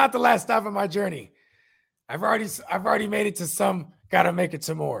 This is not the last stop of my journey. I've already made it to some. Got to make it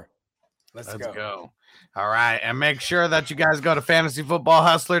to more. Let's go. All right. And make sure that you guys go to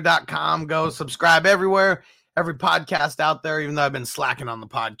fantasyfootballhustler.com. Go subscribe everywhere, every podcast out there, even though I've been slacking on the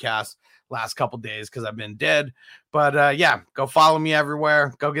podcast last couple days because I've been dead. But yeah, go follow me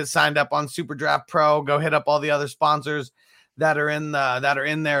everywhere. Go get signed up on Super Draft Pro. Go hit up all the other sponsors that are in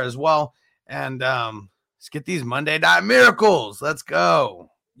there as well. And let's get these Monday Night Miracles. Let's go.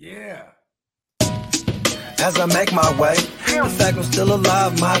 Yeah. As I make my way, the fact I'm still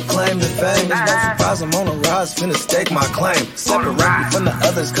alive, my claim to fame. It's no surprise I'm on a rise, finna stake my claim. Separate me from the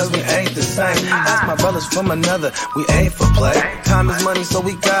others, cause we ain't the same. Ask my brothers from another, we ain't for play. Time is money, so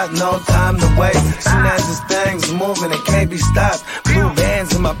we got no time to waste. Soon as this thing's moving, it can't be stopped. Blue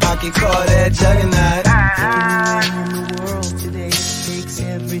bands in my pocket, call that juggernaut. In the world today takes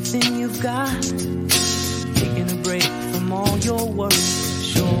everything you've got. Taking a break from all your work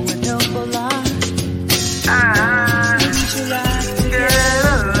sure would help a lot.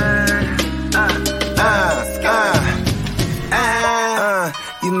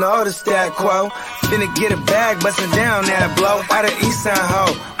 You know the stat quo. Finna get a bag, bustin' down that blow. Out of East Side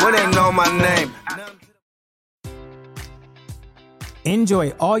Ho, where they know my name. Enjoy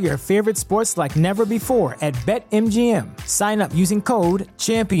all your favorite sports like never before at BetMGM. Sign up using code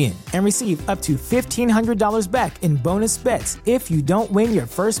CHAMPION and receive up to $1,500 back in bonus bets if you don't win your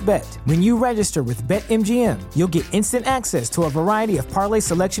first bet. When you register with BetMGM, you'll get instant access to a variety of parlay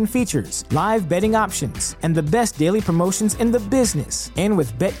selection features, live betting options, and the best daily promotions in the business. And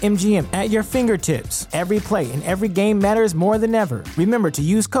with BetMGM at your fingertips, every play and every game matters more than ever. Remember to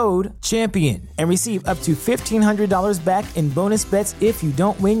use code CHAMPION and receive up to $1,500 back in bonus bets if you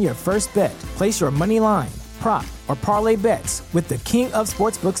don't win your first bet. Place your money line, prop, or parlay bets with the king of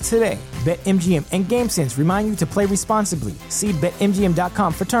sportsbooks today. BetMGM and GameSense remind you to play responsibly. See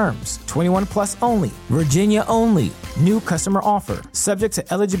BetMGM.com for terms. 21 plus only. Virginia only. New customer offer. Subject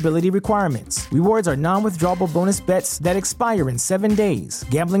to eligibility requirements. Rewards are non-withdrawable bonus bets that expire in 7 days.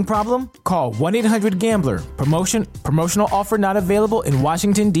 Gambling problem? Call 1-800-GAMBLER. Promotional offer not available in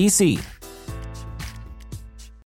Washington, D.C.